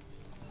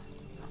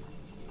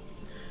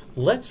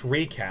 Let's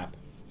recap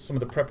some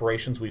of the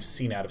preparations we've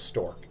seen out of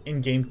Stork.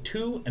 In Game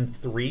 2 and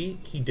 3,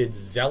 he did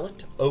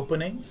Zealot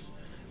openings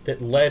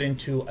that led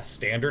into a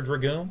Standard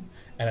Dragoon,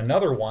 and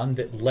another one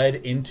that led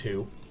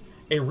into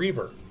a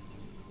Reaver.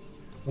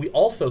 We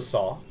also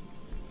saw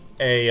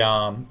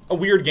a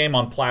weird game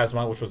on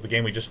Plasma, which was the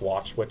game we just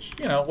watched, which,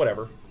 you know,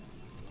 whatever.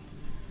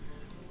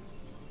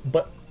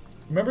 But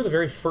remember the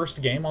very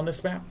first game on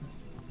this map?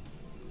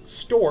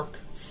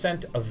 Stork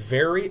sent a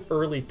very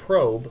early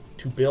probe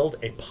to build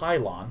a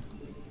pylon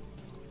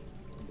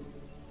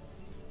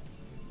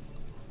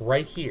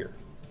right here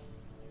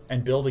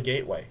and build a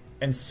gateway.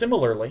 And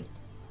similarly,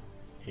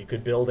 he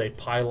could build a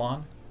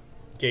pylon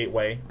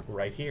gateway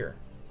right here.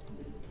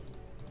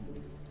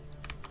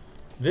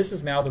 This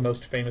is now the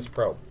most famous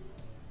probe.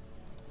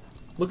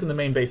 Look in the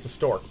main base of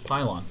Stork.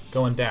 Pylon.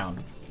 Going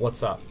down.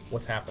 What's up?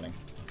 What's happening?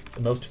 The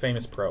most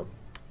famous probe.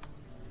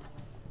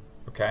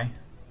 Okay.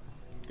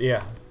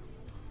 Yeah.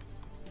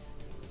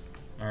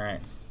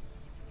 Alright.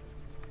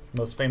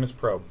 Most famous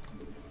probe.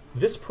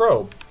 This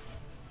probe,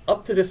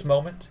 up to this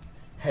moment,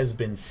 has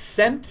been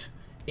sent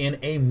in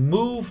a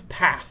move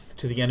path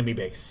to the enemy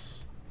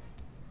base.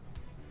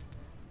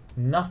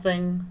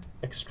 Nothing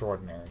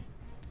extraordinary.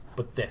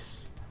 But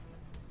this.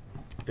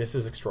 This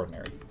is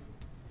extraordinary.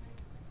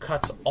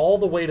 Cuts all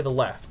the way to the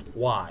left.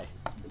 Why?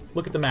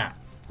 Look at the map.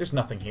 There's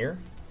nothing here.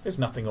 There's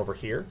nothing over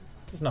here.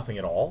 There's nothing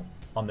at all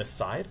on this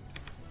side.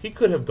 He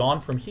could have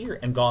gone from here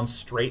and gone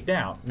straight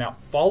down. Now,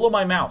 follow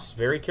my mouse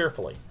very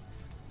carefully.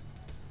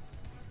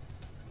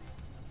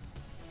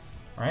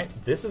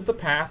 Alright, this is the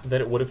path that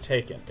it would have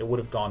taken. It would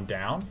have gone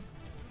down,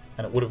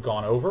 and it would have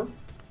gone over, and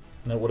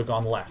then it would have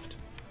gone left.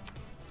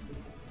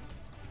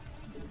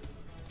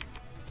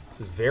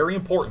 This is very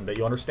important that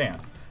you understand.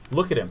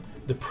 Look at him.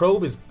 The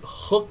probe is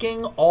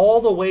hooking all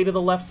the way to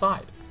the left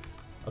side.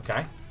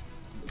 Okay?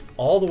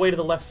 All the way to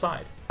the left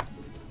side.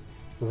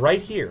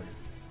 Right here.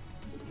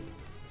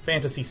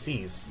 Fantasy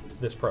sees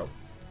this probe.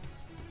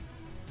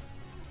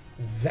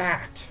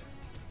 That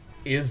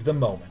is the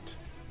moment.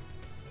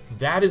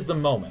 That is the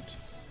moment.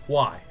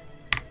 Why?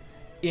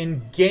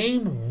 In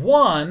game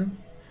 1,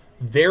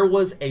 there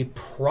was a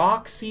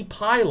proxy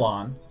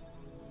pylon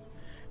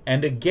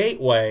and a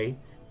gateway,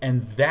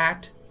 and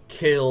that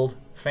killed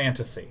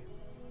Fantasy.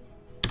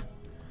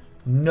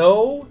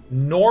 No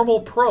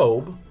normal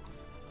probe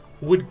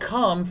would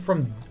come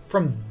from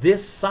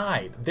this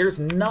side. There's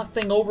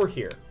nothing over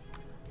here.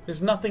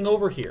 There's nothing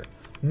over here.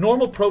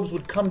 Normal probes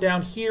would come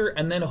down here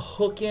and then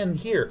hook in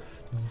here.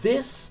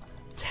 This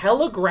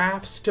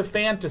telegraphs to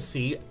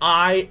Fantasy,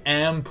 I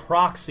am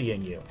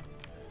proxying you.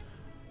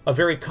 A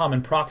very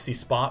common proxy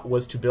spot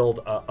was to build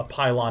a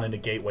pylon and a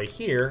gateway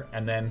here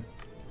and then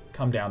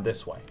come down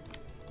this way.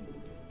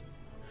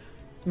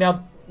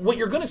 Now, what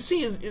you're going to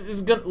see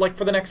is going to, like,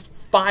 for the next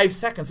 5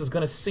 seconds is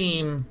going to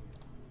seem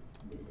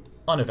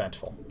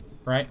uneventful,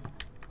 right?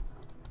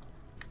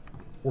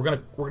 We're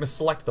gonna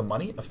select the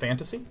money of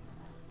Fantasy.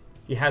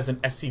 He has an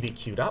SCV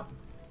queued up.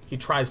 He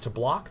tries to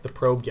block. The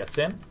probe gets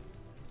in.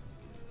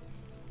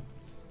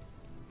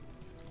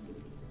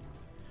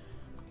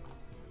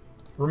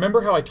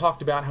 Remember how I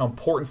talked about how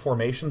important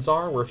formations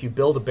are, where if you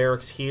build a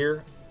barracks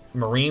here,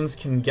 Marines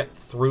can get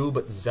through,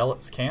 but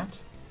Zealots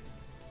can't?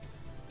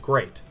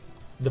 Great.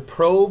 The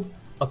probe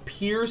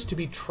appears to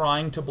be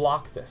trying to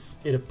block this.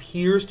 It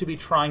appears to be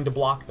trying to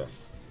block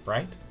this,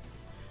 right?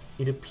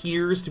 It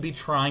appears to be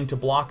trying to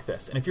block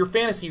this. And if you're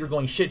Fantasy, you're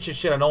going, shit, shit,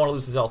 shit, I don't want to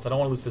lose to Zealots. I don't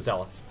want to lose to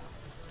Zealots.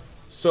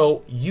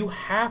 So you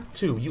have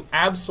to, you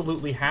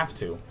absolutely have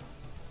to,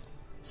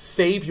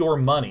 save your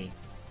money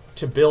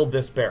to build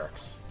this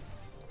barracks.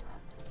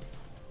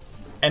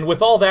 And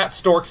with all that,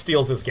 Stork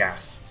steals his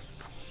gas.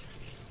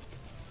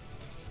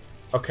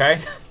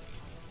 Okay?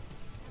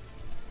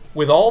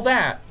 With all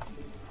that,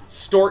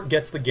 Stork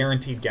gets the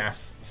guaranteed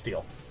gas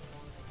steal.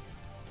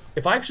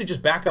 If I actually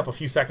just back up a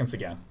few seconds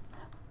again.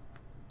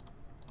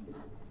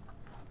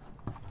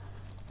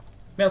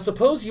 Now,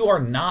 suppose you are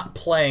not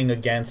playing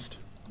against...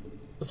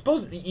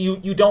 Suppose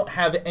you don't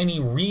have any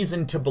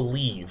reason to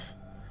believe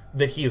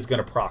that he is going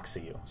to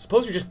proxy you.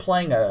 Suppose you're just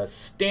playing a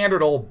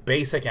standard old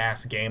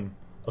basic-ass game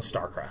of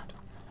Starcraft.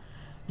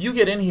 You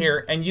get in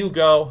here and you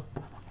go,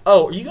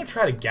 oh, are you going to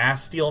try to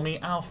gas steal me?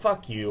 Oh,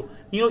 fuck you.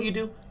 You know what you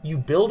do? You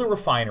build a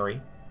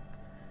refinery,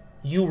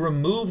 you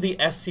remove the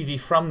SCV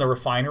from the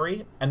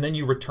refinery, and then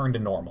you return to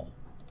normal.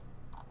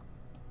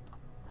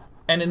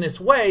 And in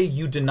this way,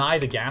 you deny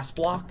the gas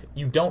block.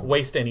 You don't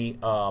waste any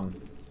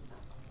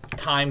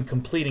time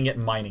completing it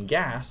and mining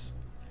gas.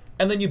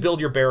 And then you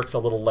build your barracks a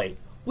little late,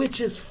 which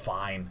is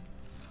fine.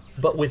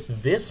 But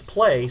with this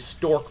play,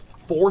 Stork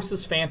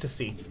forces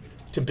Fantasy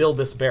to build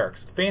this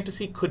barracks.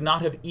 Fantasy could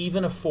not have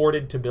even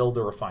afforded to build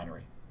the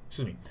refinery.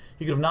 Excuse me.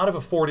 He could have not have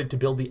afforded to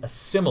build the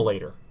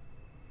assimilator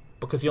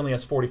because he only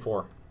has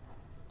 44.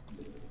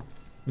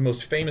 The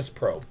most famous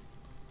probe.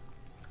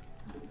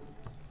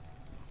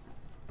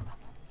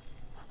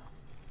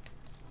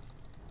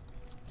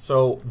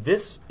 So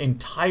this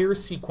entire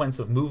sequence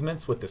of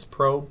movements with this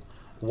probe,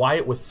 why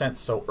it was sent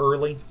so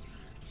early,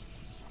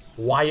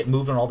 why it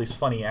moved on all these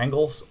funny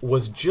angles,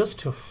 was just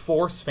to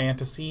force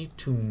Fantasy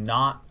to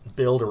not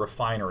build a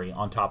refinery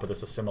on top of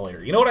this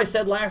assimilator. You know what I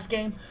said last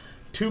game?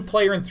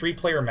 2-player and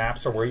 3-player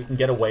maps are where you can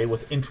get away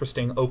with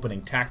interesting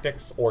opening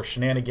tactics or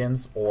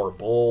shenanigans or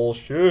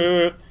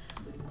bullshit.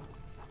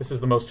 This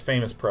is the most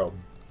famous probe.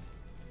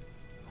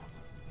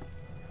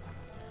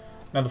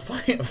 Now, the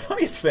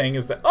funniest thing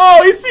is that...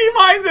 Oh, you see, he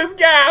mines his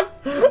gas!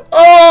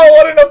 Oh,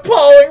 what an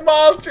appalling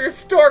monster,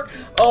 Stork!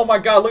 Oh my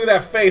god, look at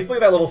that face. Look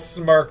at that little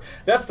smirk.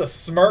 That's the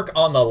smirk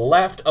on the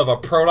left of a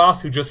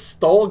Protoss who just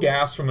stole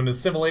gas from an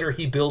assimilator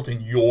he built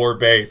in your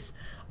base.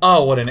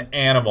 Oh, what an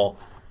animal.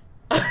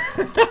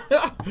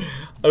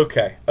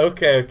 Okay.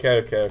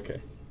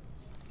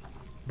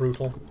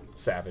 Brutal.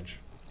 Savage.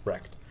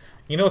 Wrecked.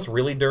 You know what's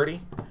really dirty?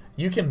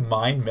 You can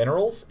mine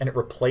minerals, and it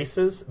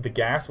replaces the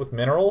gas with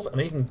minerals, and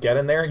then you can get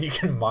in there and you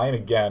can mine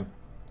again.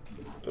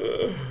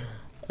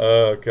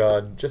 Oh,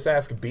 God. Just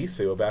ask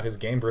Bisu about his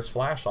game vs.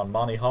 Flash on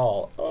Monty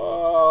Hall.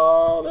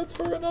 Oh, that's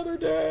for another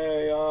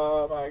day.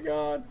 Oh, my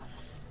God.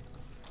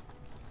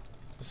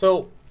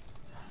 So,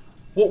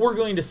 what we're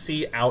going to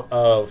see out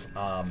of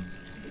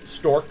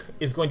Stork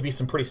is going to be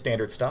some pretty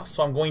standard stuff,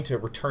 so I'm going to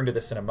return to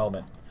this in a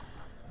moment.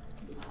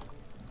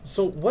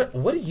 So, what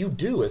do you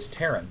do as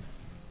Terran?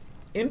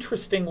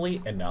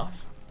 Interestingly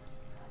enough,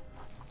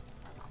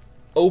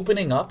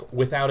 opening up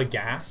without a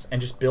gas and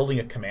just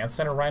building a command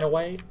center right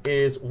away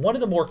is one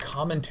of the more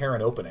common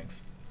Terran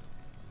openings.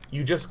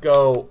 You just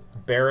go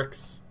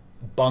barracks,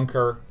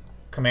 bunker,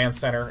 command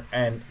center,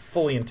 and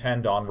fully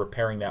intend on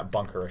repairing that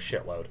bunker a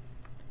shitload.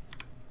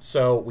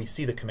 So we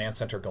see the command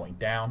center going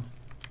down.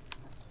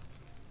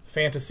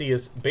 Fantasy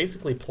is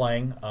basically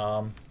playing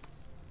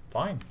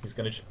fine. He's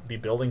going to be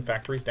building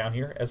factories down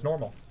here as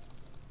normal.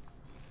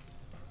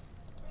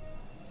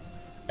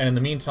 And in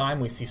the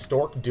meantime, we see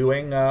Stork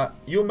doing,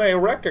 you may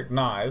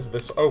recognize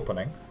this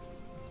opening.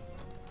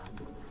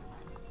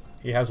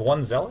 He has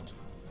one Zealot.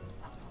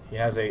 He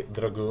has a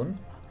Dragoon.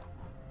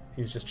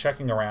 He's just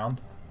checking around.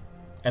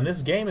 And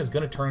this game is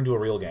going to turn into a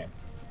real game.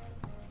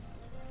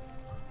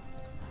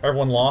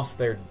 Everyone lost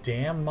their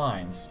damn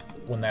minds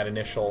when that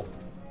initial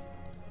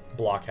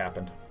block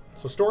happened.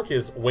 So Stork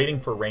is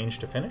waiting for range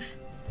to finish.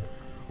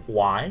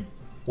 Why?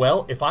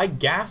 Well, if I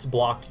gas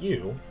blocked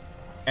you,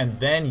 and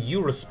then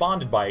you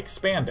responded by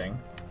expanding,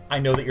 I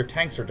know that your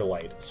tanks are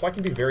delayed. So I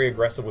can be very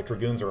aggressive with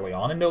Dragoons early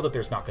on and know that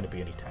there's not going to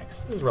be any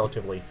tanks. This is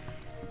relatively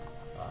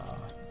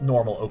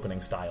normal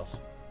opening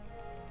styles.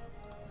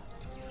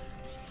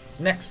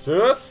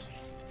 Nexus!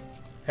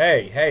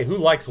 Hey, who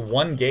likes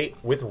one gate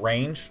with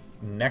range?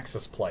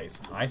 Nexus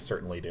plays. I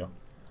certainly do.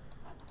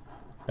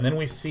 And then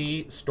we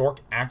see Stork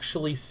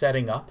actually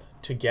setting up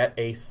to get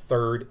a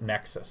third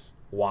Nexus.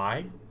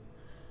 Why?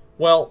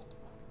 Well,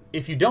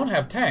 if you don't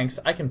have tanks,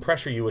 I can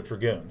pressure you with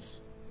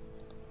Dragoons.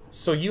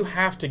 So you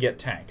have to get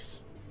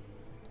tanks.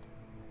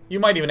 You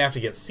might even have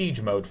to get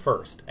siege mode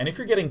first. And if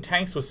you're getting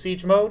tanks with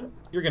siege mode,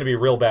 you're going to be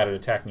real bad at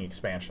attacking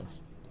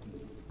expansions.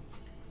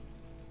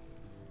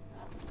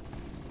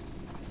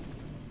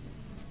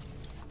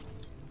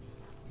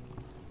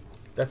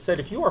 That said,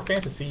 if you are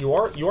Fantasy, you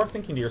are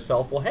thinking to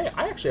yourself, well, hey,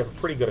 I actually have a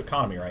pretty good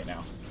economy right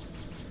now.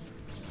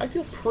 I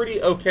feel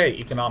pretty okay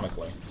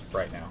economically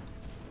right now.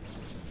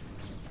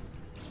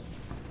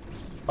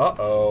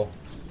 Uh-oh.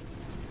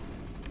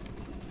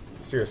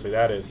 Seriously,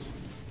 that is...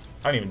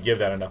 I don't even give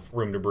that enough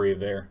room to breathe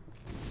there.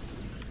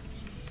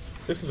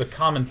 This is a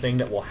common thing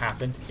that will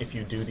happen if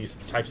you do these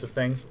types of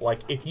things.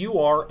 Like, if you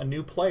are a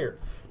new player,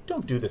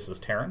 don't do this as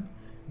Terran.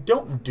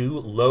 Don't do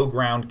low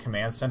ground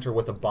command center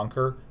with a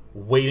bunker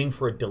waiting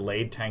for a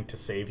delayed tank to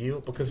save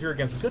you, because if you're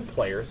against good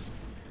players,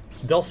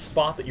 they'll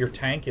spot that your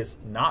tank is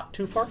not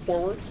too far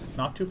forward,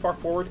 and too far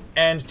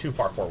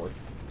forward.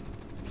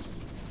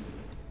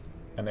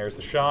 And there's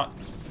the shot.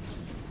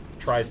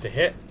 Tries to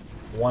hit.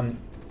 One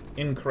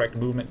incorrect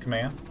movement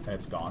command, and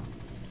it's gone.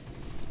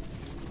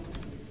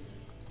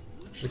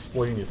 Just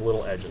exploiting these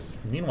little edges.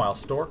 Meanwhile,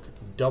 Stork,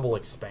 double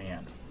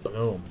expand.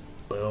 Boom.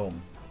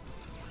 Boom.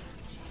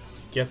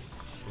 Gets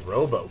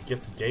Robo.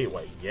 Gets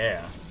Gateway.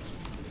 Yeah.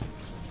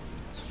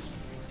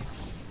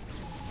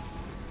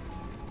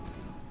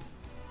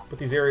 But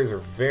these areas are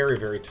very,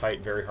 very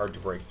tight, very hard to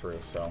break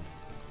through, so...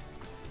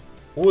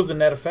 What was the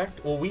net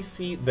effect? Well, we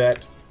see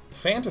that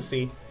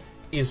Fantasy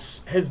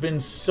has been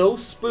so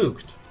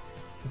spooked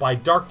by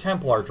Dark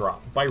Templar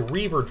drop, by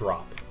Reaver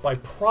drop, by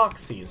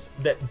proxies,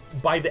 that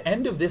by the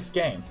end of this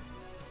game,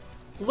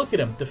 look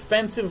at him,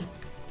 defensive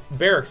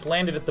barracks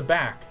landed at the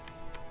back,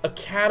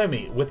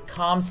 Academy with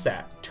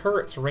Comsat,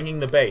 turrets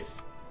ringing the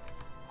base.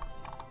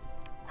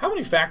 How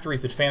many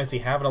factories did Fantasy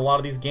have in a lot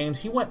of these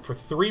games? He went for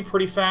 3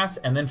 pretty fast,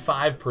 and then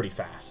 5 pretty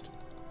fast.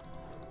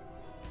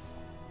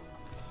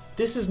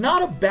 This is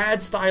not a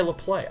bad style of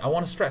play. I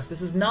want to stress,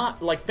 this is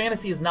not, like,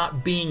 Fantasy is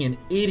not being an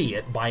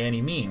idiot by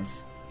any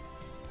means.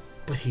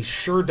 But he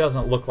sure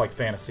doesn't look like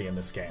Fantasy in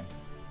this game.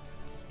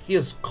 He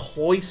is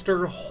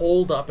cloistered,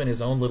 holed up in his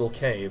own little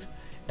cave,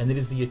 and it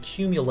is the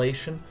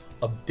accumulation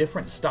of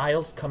different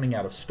styles coming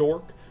out of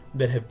Stork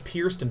that have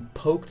pierced and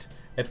poked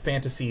at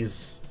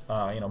Fantasy's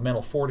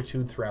mental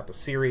fortitude throughout the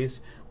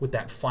series, with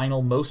that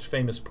final, most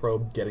famous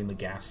probe getting the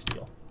gas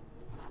steal.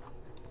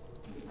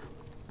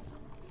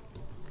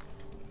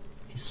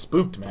 He's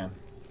spooked, man.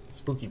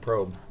 Spooky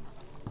probe.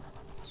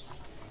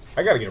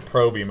 I gotta get a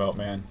probe emote,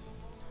 man.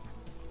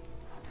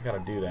 I gotta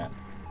do that.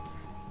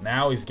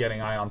 Now he's getting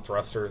ion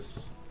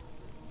thrusters.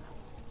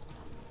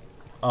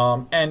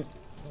 And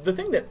the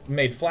thing that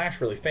made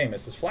Flash really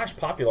famous is Flash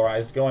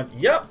popularized going,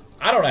 yep,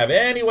 I don't have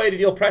any way to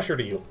deal pressure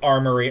to you.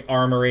 Armory,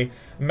 armory,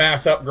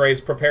 mass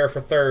upgrades, prepare for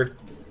third.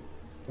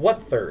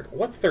 What third?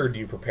 What third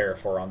do you prepare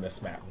for on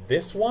this map?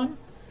 This one?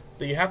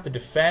 That you have to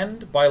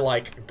defend by,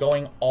 like,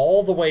 going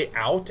all the way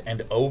out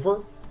and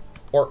over?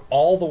 Or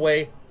all the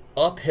way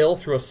uphill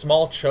through a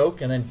small choke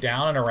and then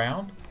down and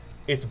around?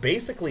 It's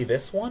basically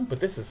this one, but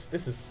this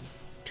is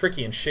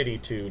tricky and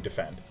shitty to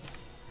defend.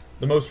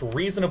 The most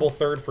reasonable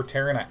third for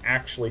Terran, I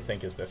actually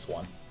think, is this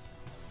one.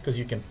 Because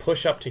you can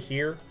push up to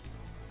here,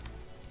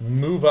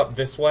 move up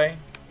this way,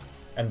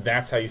 and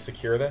that's how you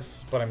secure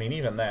this. But I mean,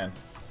 even then,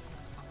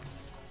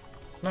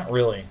 it's not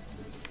really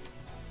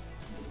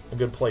a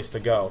good place to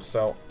go.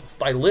 So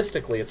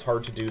stylistically, it's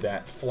hard to do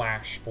that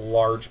flash,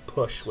 large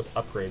push with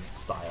upgrades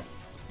style.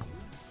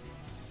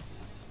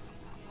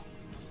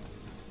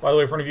 By the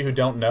way, for any of you who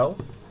don't know,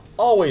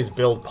 always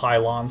build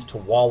pylons to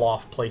wall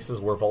off places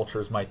where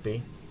vultures might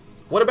be.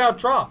 What about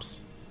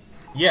drops?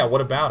 Yeah,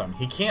 what about him?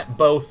 He can't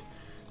both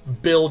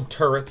build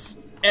turrets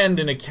and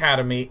an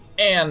academy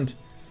and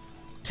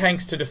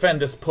tanks to defend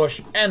this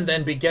push and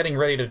then be getting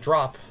ready to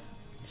drop.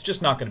 It's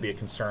just not going to be a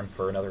concern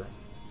for another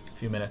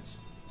few minutes.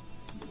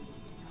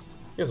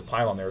 He has a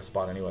pylon there to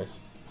spot anyways.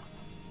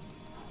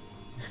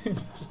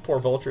 These poor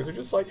vultures are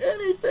just like,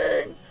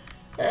 anything!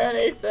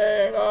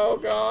 Anything! Oh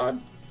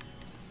god!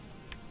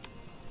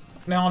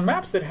 Now, on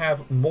maps that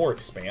have more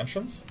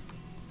expansions,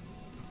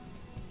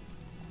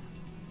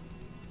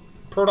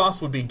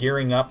 Protoss would be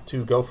gearing up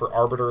to go for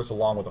Arbiters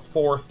along with a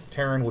fourth.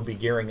 Terran would be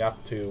gearing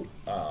up to,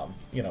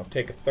 you know,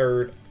 take a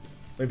third,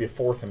 maybe a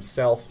fourth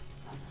himself.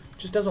 It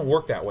just doesn't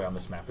work that way on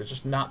this map. There's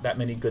just not that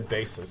many good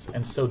bases.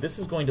 And so this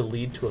is going to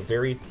lead to a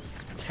very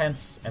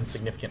tense and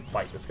significant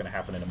fight that's going to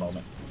happen in a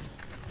moment.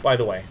 By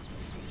the way,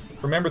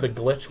 remember the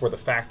glitch where the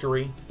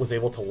factory was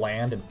able to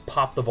land and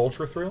pop the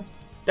vulture through?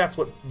 That's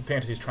what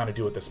Fantasy's trying to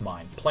do with this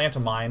mine. Plant a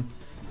mine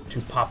to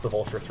pop the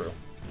vulture through.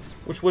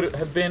 Which would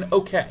have been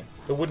okay.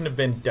 It wouldn't have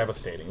been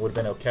devastating. It would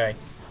have been okay.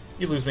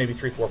 You lose maybe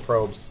 3-4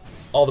 probes.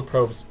 All the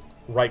probes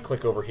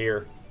right-click over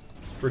here.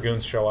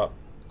 Dragoons show up.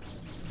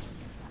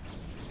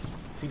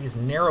 See, these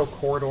narrow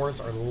corridors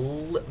are...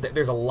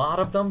 There's a lot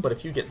of them, but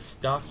if you get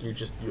stuck, you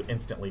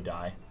instantly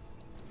die.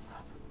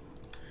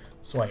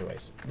 So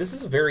anyways, this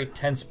is a very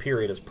tense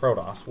period as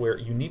Protoss, where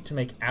you need to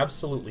make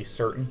absolutely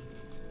certain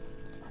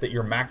that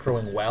you're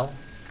macroing well,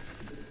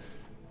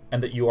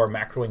 and that you are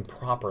macroing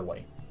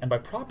properly. And by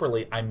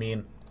properly, I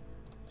mean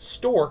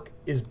Stork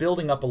is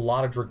building up a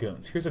lot of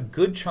Dragoons. Here's a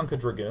good chunk of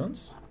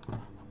Dragoons.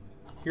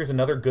 Here's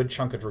another good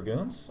chunk of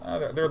Dragoons.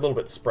 They're a little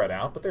bit spread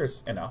out, but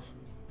there's enough.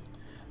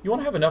 You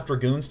want to have enough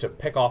Dragoons to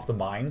pick off the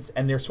mines,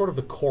 and they're sort of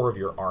the core of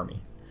your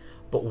army.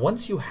 But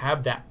once you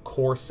have that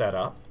core set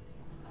up,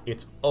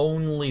 it's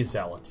only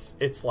Zealots.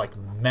 It's like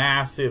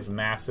massive,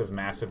 massive,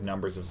 massive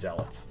numbers of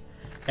Zealots.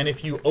 And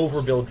if you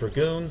overbuild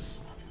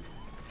Dragoons,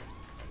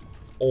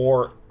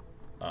 or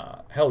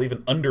hell, even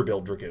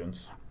underbuild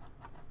Dragoons,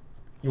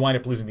 you wind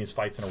up losing these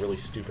fights in a really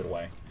stupid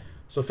way.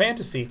 So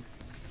Fantasy,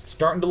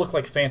 starting to look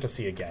like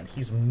Fantasy again.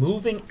 He's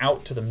moving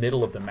out to the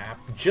middle of the map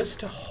just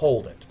to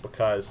hold it,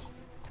 because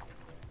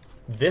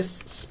this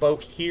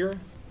spoke here,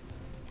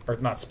 or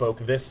not spoke,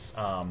 this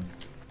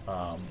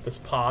this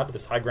pod,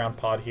 this high ground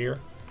pod here,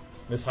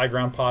 this high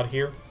ground pod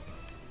here,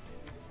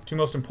 two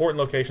most important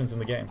locations in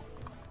the game.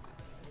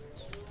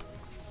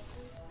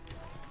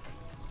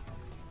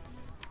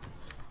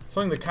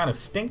 Something that kind of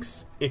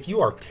stinks, if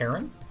you are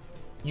Terran,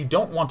 you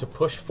don't want to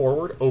push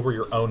forward over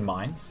your own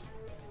mines,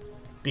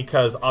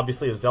 because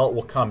obviously a Zealot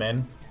will come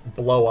in,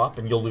 blow up,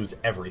 and you'll lose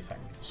everything.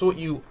 So what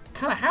you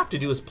kind of have to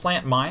do is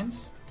plant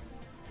mines,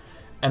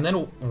 and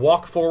then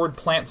walk forward,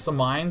 plant some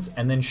mines,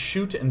 and then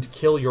shoot and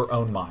kill your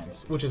own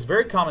mines, which is a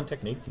very common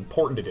technique. It's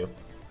important to do.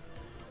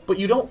 But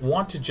you don't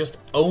want to just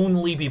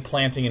only be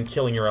planting and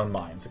killing your own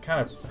mines. It kind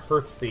of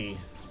hurts the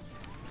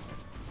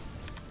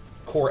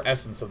core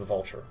essence of the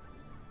Vulture.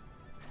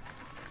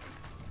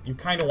 You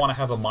kind of want to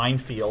have a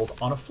minefield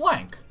on a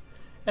flank,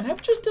 and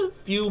have just a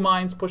few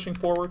mines pushing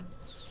forward.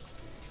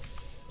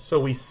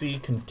 So we see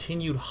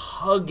continued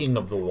hugging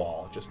of the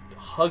wall, just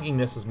hugging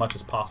this as much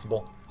as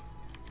possible.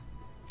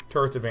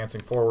 Turrets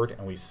advancing forward,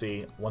 and we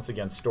see, once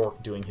again,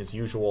 Stork doing his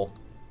usual,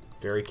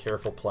 very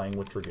careful playing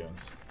with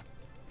Dragoons.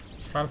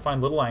 Just trying to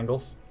find little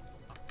angles.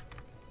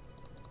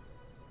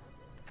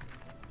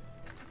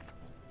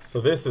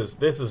 So this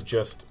is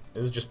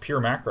just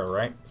pure macro,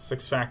 right?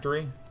 6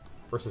 factory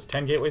versus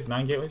 10 gateways,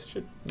 9 gateways.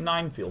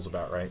 9 feels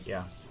about right,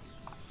 yeah.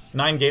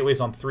 9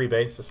 gateways on 3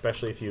 base,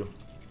 especially if you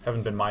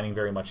haven't been mining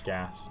very much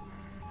gas.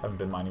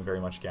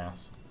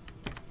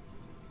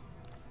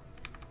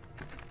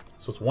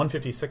 So it's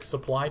 156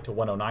 supply to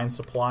 109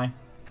 supply.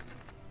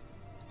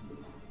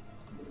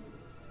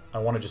 I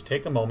want to just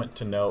take a moment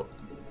to note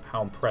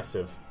how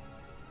impressive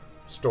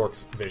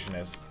Stork's vision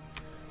is.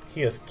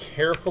 He has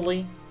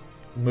carefully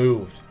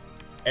moved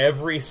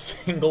every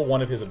single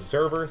one of his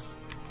observers,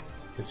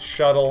 his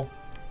shuttle,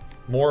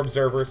 more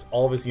observers,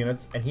 all of his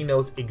units, and he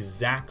knows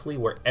exactly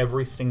where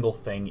every single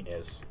thing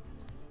is.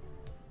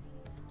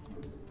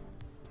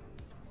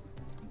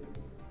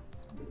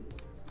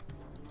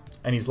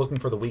 And he's looking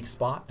for the weak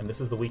spot, and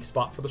this is the weak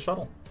spot for the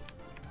shuttle.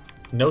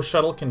 No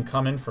shuttle can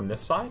come in from this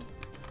side.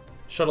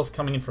 Shuttles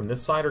coming in from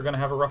this side are going to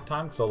have a rough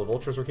time because all the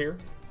vultures are here.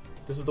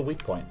 This is the weak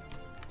point.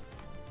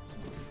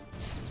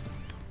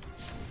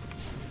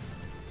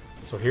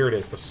 So here it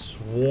is, the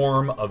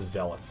swarm of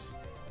zealots.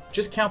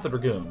 Just count the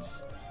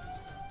dragoons.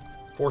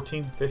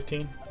 14,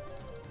 15.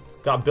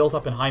 got built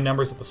up in high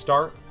numbers at the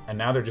start, and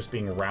now they're just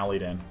being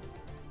rallied in.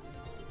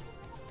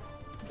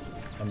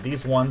 And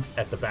these ones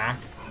at the back.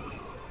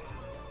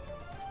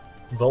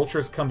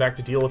 Vultures come back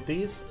to deal with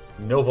these.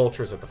 No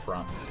vultures at the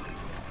front.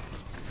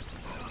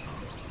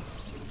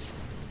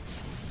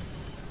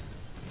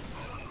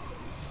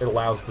 It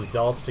allows the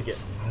zealots to get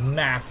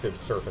massive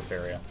surface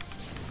area.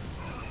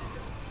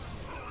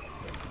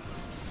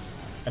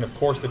 And of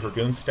course the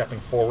dragoons stepping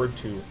forward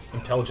to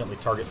intelligently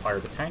target fire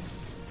the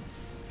tanks.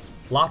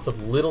 Lots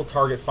of little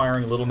target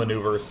firing, little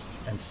maneuvers,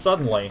 and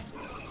suddenly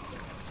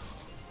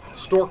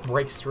Stork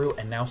breaks through,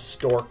 and now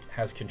Stork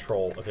has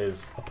control of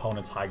his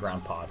opponent's high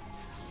ground pod.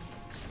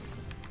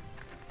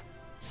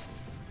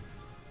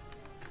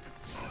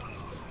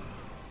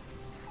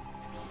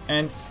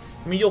 And,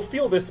 I mean, you'll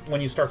feel this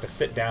when you start to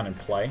sit down and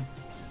play.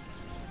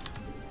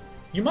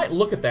 You might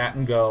look at that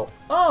and go,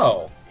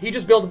 oh, he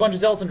just built a bunch of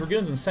zealots and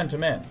dragoons and sent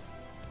them in.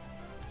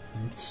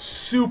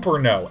 Super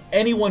no.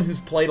 Anyone who's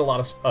played a lot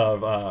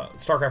of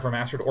Starcraft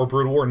Remastered or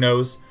Brood War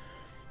knows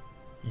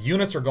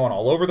units are going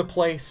all over the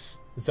place.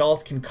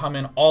 Zealots can come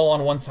in all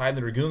on one side.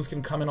 The Dragoons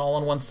can come in all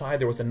on one side.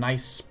 There was a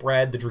nice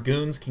spread. The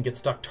Dragoons can get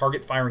stuck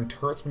target firing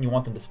turrets when you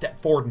want them to step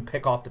forward and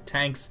pick off the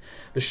tanks.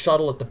 The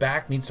shuttle at the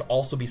back needs to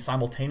also be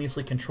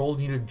simultaneously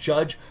controlled. You need to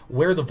judge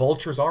where the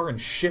vultures are and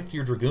shift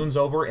your Dragoons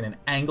over in an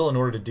angle in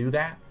order to do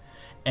that.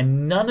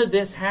 And none of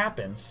this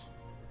happens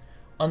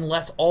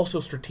unless also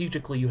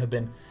strategically you have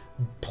been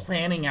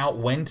planning out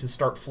when to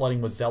start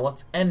flooding with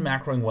zealots and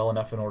macroing well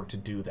enough in order to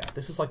do that.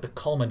 This is like the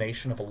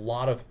culmination of a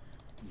lot of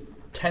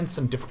tense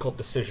and difficult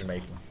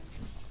decision-making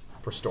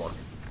for Stork.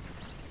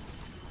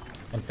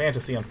 And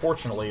Fantasy,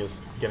 unfortunately,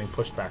 is getting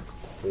pushed back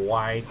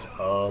quite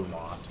a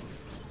lot.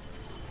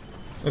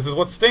 This is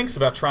what stinks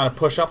about trying to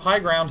push up high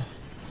ground.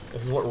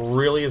 This is what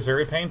really is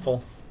very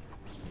painful.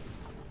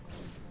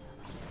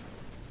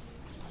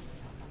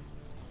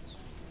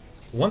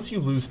 Once you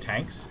lose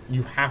tanks,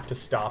 you have to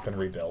stop and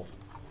rebuild.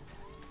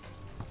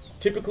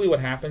 Typically what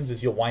happens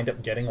is you'll wind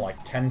up getting like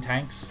 10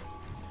 tanks,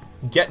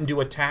 get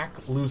into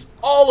attack, lose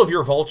all of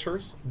your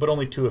vultures, but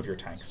only 2 of your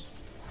tanks.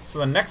 So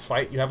the next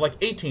fight, you have like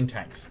 18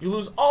 tanks. You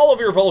lose all of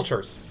your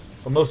vultures,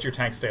 but most of your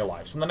tanks stay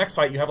alive. So in the next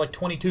fight, you have like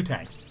 22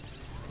 tanks.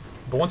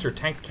 But once your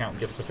tank count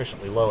gets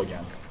sufficiently low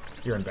again,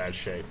 you're in bad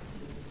shape.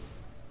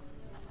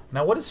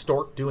 Now what is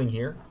Stork doing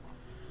here?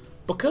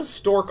 Because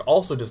Stork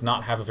also does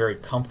not have a very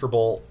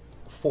comfortable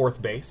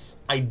 4th base,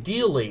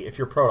 ideally, if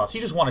you're Protoss,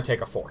 you just want to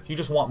take a 4th. You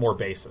just want more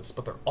bases,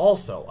 but they're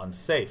also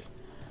unsafe.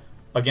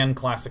 Again,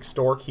 classic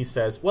Stork, he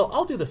says, well,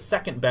 I'll do the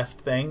second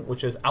best thing,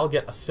 which is I'll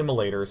get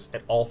assimilators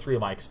at all 3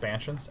 of my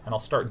expansions, and I'll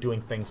start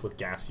doing things with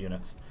gas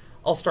units.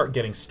 I'll start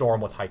getting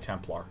Storm with High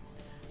Templar.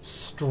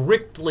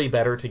 Strictly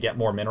better to get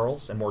more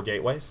minerals and more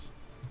gateways,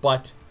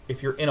 but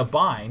if you're in a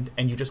bind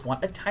and you just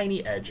want a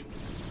tiny edge,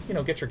 you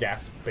know, get your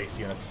gas-based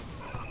units.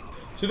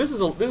 So this is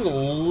a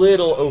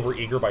little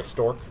overeager by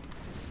Stork.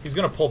 He's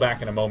going to pull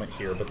back in a moment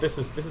here, but this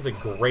is a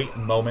great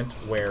moment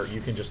where you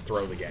can just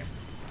throw the game.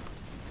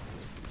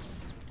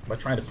 By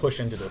trying to push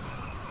into this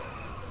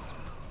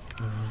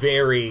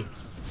very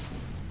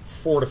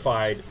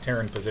fortified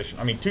Terran position.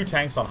 I mean, 2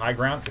 tanks on high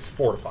ground is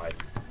fortified.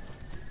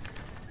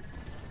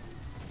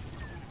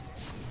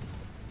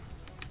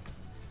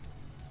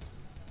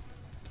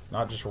 It's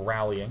not just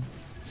rallying.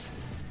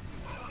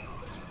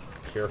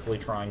 Carefully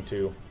trying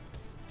to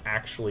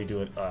actually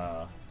do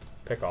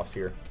pickoffs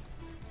here.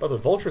 But the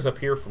vultures up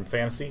here from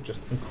Fantasy,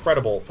 just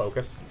incredible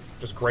focus.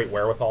 Just great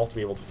wherewithal to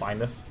be able to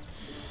find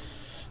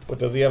this. But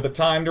does he have the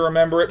time to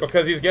remember it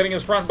because he's getting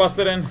his front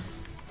busted in?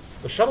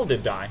 The shuttle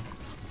did die.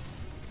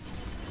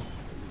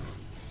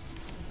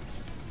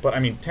 But, I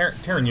mean,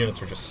 Terran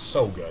units are just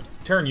so good.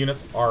 Terran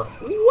units are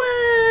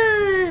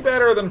way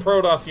better than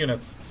Protoss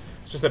units.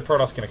 It's just that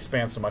Protoss can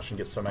expand so much and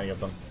get so many of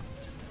them.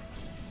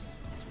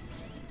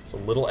 So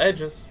little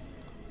edges.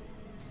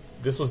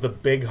 This was the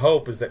big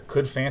hope, is that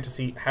could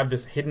Fantasy have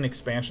this hidden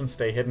expansion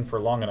stay hidden for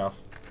long enough?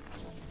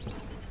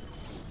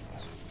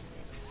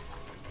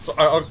 So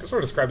I'll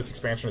sort of describe this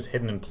expansion as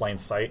hidden in plain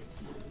sight.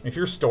 If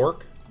you're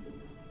Stork,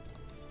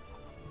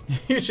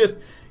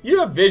 you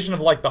have vision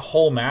of like the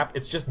whole map.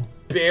 It's just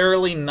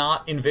barely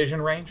not in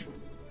vision range.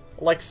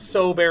 Like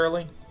so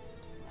barely.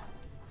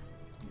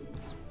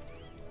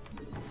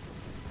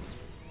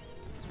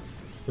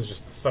 This is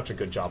just such a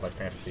good job by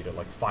Fantasy to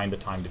like find the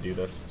time to do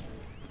this.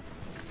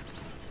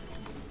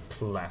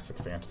 Classic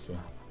Fantasy.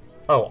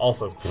 Oh,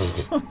 also,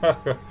 I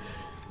didn't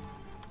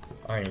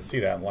even see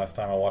that the last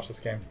time I watched this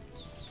game.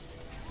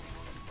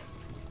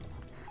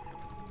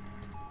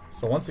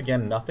 So once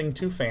again, nothing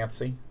too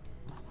fancy.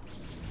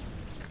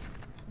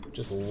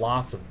 Just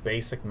lots of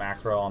basic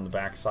macro on the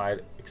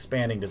backside.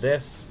 Expanding to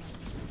this.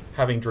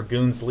 Having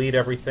Dragoons lead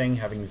everything.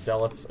 Having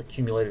Zealots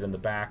accumulated in the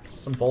back.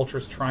 Some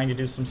Vultures trying to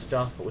do some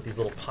stuff, but with these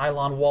little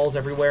pylon walls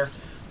everywhere.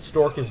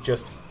 Stork is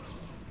just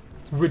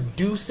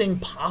reducing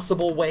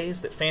possible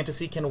ways that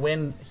Fantasy can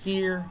win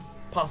here.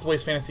 Possible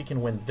ways Fantasy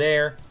can win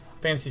there.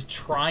 Fantasy's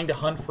trying to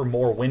hunt for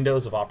more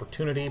windows of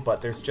opportunity,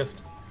 but there's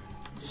just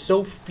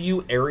so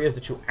few areas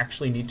that you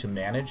actually need to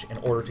manage in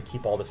order to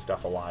keep all this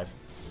stuff alive.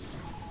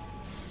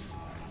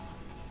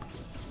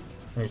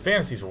 I mean,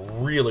 Fantasy's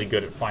really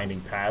good at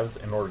finding paths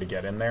in order to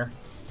get in there.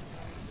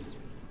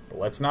 But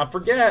let's not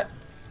forget,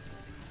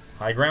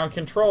 high ground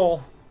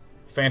control.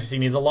 Fantasy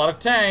needs a lot of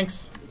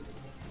tanks.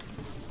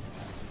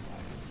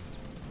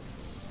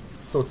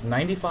 So it's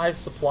 95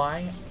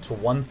 supply to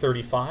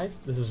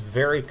 135. This is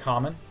very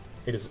common.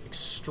 It is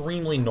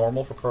extremely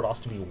normal for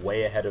Protoss to be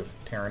way ahead of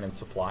Terran in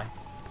supply.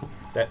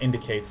 That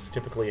indicates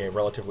typically a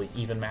relatively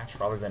even match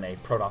rather than a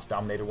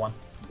Protoss-dominated one.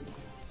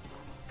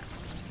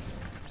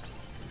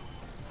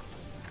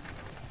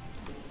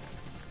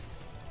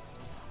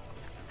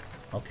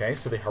 Okay,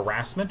 so the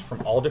harassment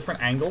from all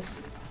different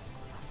angles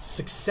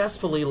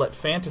successfully let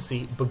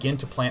Fantasy begin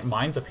to plant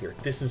mines up here.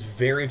 This is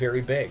very,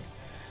 very big.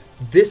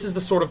 This is the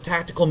sort of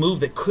tactical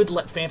move that could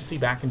let Fantasy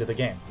back into the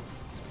game.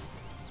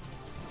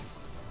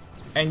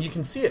 And you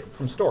can see it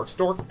from Stork.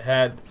 Stork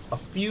had a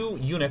few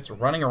units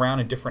running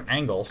around in different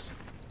angles,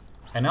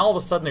 and now all of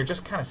a sudden they're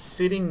just kind of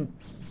sitting,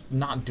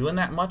 not doing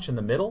that much in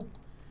the middle.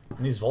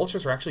 And these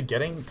vultures are actually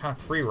getting kind of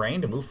free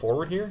reign to move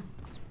forward here.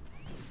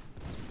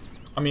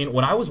 I mean,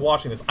 when I was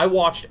watching this, I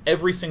watched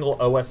every single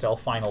OSL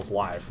finals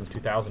live from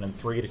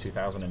 2003 to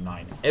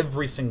 2009.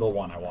 Every single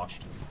one I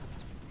watched.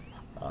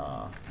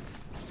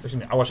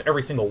 I watched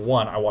every single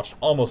one. I watched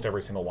almost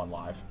every single one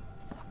live.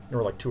 There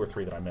were like 2 or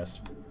 3 that I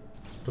missed,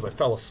 because I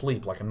fell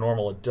asleep like a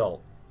normal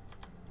adult.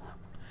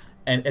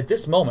 And at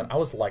this moment, I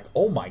was like,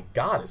 oh my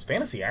god, is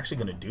Fantasy actually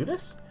going to do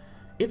this?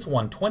 It's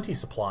 120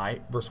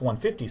 supply versus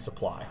 150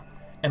 supply.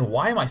 And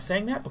why am I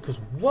saying that? Because,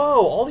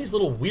 whoa, all these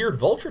little weird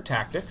vulture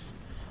tactics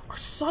are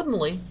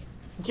suddenly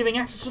giving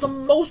access to the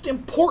most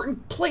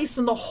important place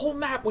in the whole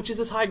map, which is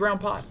this high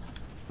ground pod.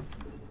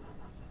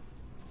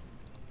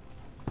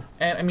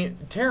 And, I mean,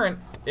 Terran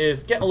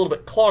is getting a little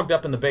bit clogged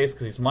up in the base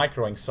because he's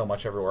microing so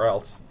much everywhere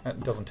else.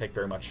 It doesn't take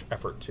very much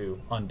effort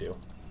to undo.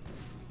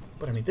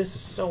 But, I mean, this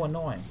is so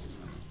annoying.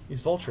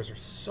 These vultures are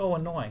so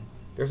annoying.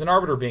 There's an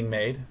Arbiter being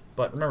made,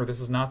 but remember,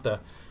 this is not the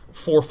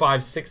 4,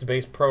 5, 6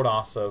 base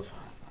Protoss of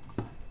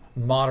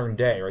modern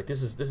day, right?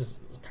 This is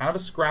kind of a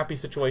scrappy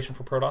situation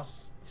for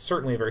Protoss.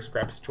 Certainly a very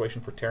scrappy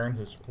situation for Terran,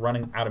 who's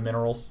running out of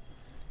minerals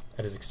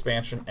at his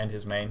expansion and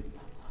his main.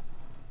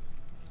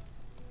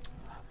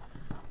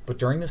 But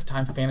during this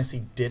time,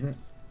 Fantasy didn't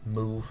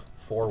move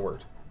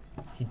forward.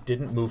 He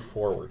didn't move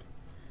forward.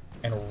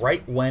 And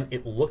right when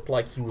it looked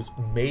like he was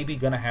maybe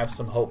going to have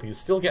some hope, he was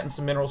still getting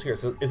some minerals here.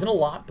 So it isn't a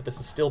lot, but this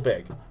is still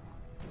big.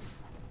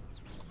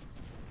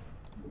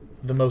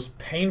 The most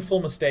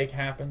painful mistake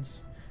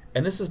happens.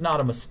 And this is not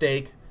a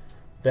mistake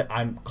that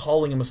I'm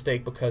calling a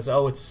mistake because,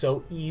 oh, it's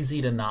so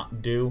easy to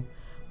not do.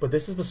 But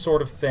this is the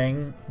sort of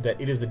thing that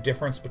it is the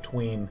difference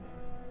between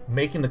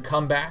making the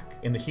comeback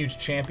in the huge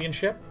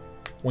championship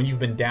when you've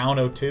been down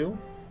 0-2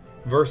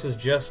 versus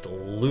just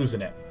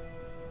losing it.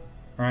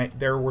 All right?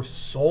 There were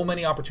so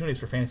many opportunities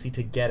for Fantasy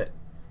to get it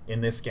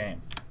in this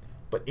game.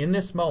 But in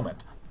this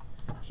moment,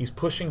 he's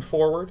pushing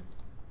forward,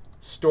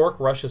 Stork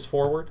rushes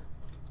forward,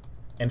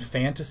 and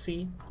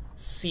Fantasy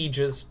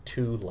sieges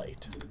too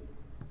late.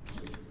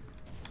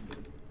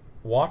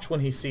 Watch when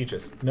he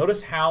sieges.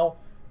 Notice how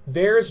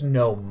there's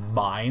no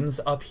mines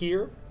up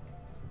here.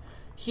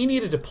 He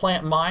needed to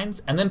plant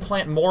mines and then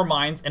plant more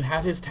mines and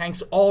have his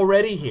tanks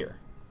already here.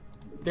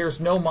 There's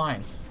no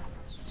mines.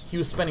 He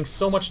was spending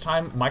so much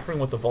time microing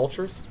with the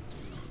vultures.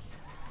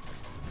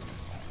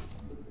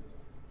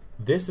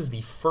 This is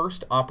the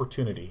first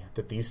opportunity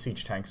that these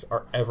siege tanks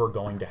are ever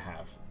going to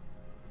have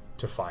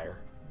to fire.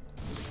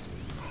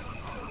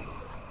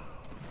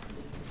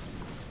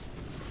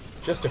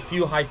 Just a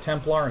few High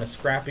Templar in a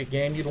scrappy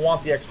game. You'd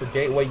want the extra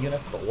gateway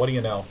units, but what do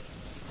you know?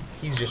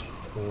 He's just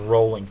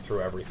rolling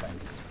through everything.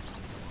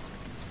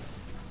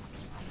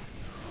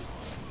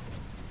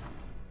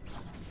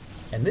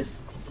 And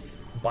this,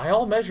 by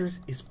all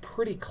measures, is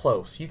pretty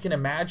close. You can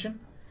imagine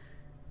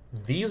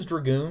these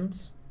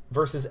Dragoons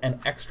versus an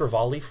extra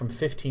volley from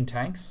 15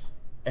 tanks,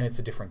 and it's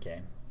a different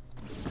game.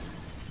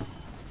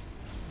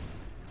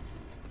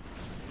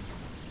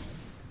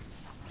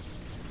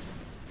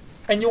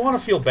 And you want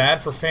to feel bad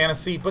for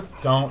Fantasy,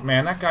 but don't,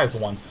 man. That guy's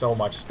won so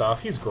much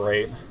stuff. He's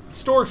great.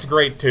 Stork's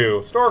great,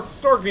 too.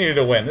 Stork needed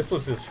to win. This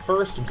was his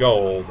first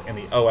gold in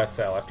the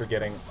OSL after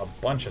getting a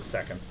bunch of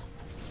seconds.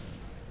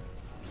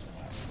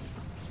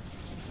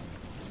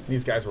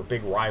 These guys were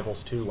big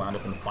rivals, too. Wound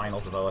up in the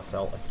finals of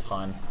OSL a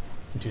ton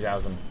in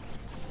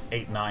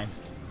 2008-9.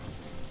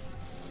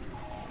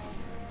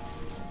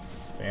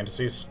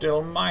 Fantasy's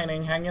still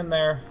mining. Hang in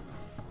there.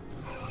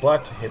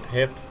 But, hip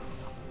hip,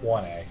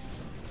 1A.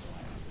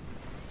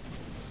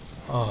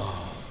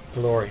 Oh,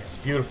 glorious,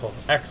 beautiful,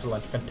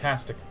 excellent,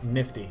 fantastic,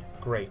 nifty,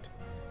 great.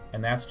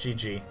 And that's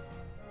GG.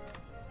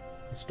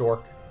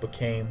 Stork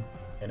became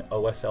an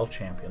OSL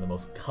champion, the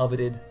most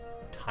coveted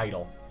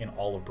title in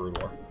all of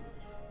Brood War.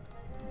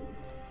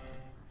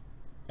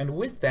 And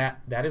with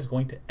that, that is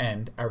going to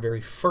end our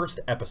very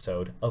first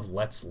episode of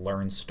Let's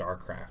Learn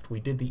Starcraft. We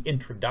did the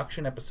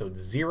introduction, episode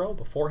 0,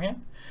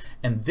 beforehand,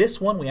 and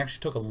this one we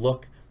actually took a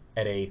look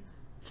at a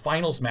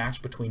finals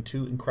match between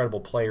two incredible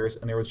players,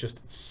 and there was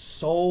just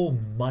so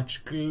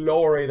much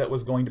glory that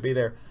was going to be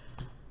there,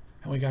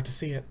 and we got to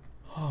see it.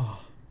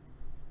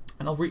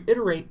 And I'll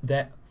reiterate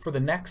that for the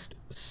next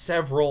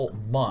several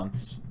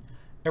months,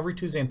 every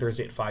Tuesday and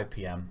Thursday at 5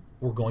 p.m.,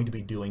 we're going to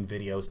be doing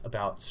videos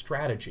about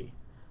strategy,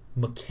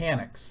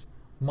 mechanics,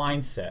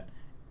 mindset,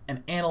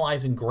 and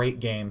analyzing great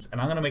games. And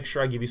I'm going to make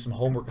sure I give you some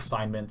homework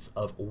assignments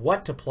of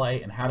what to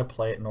play and how to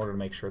play it in order to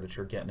make sure that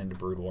you're getting into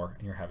Brood War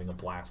and you're having a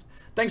blast.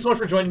 Thanks so much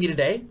for joining me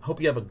today. Hope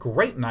you have a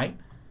great night,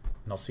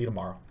 and I'll see you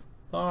tomorrow.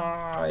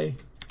 Bye.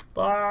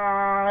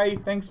 Bye.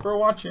 Thanks for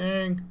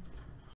watching.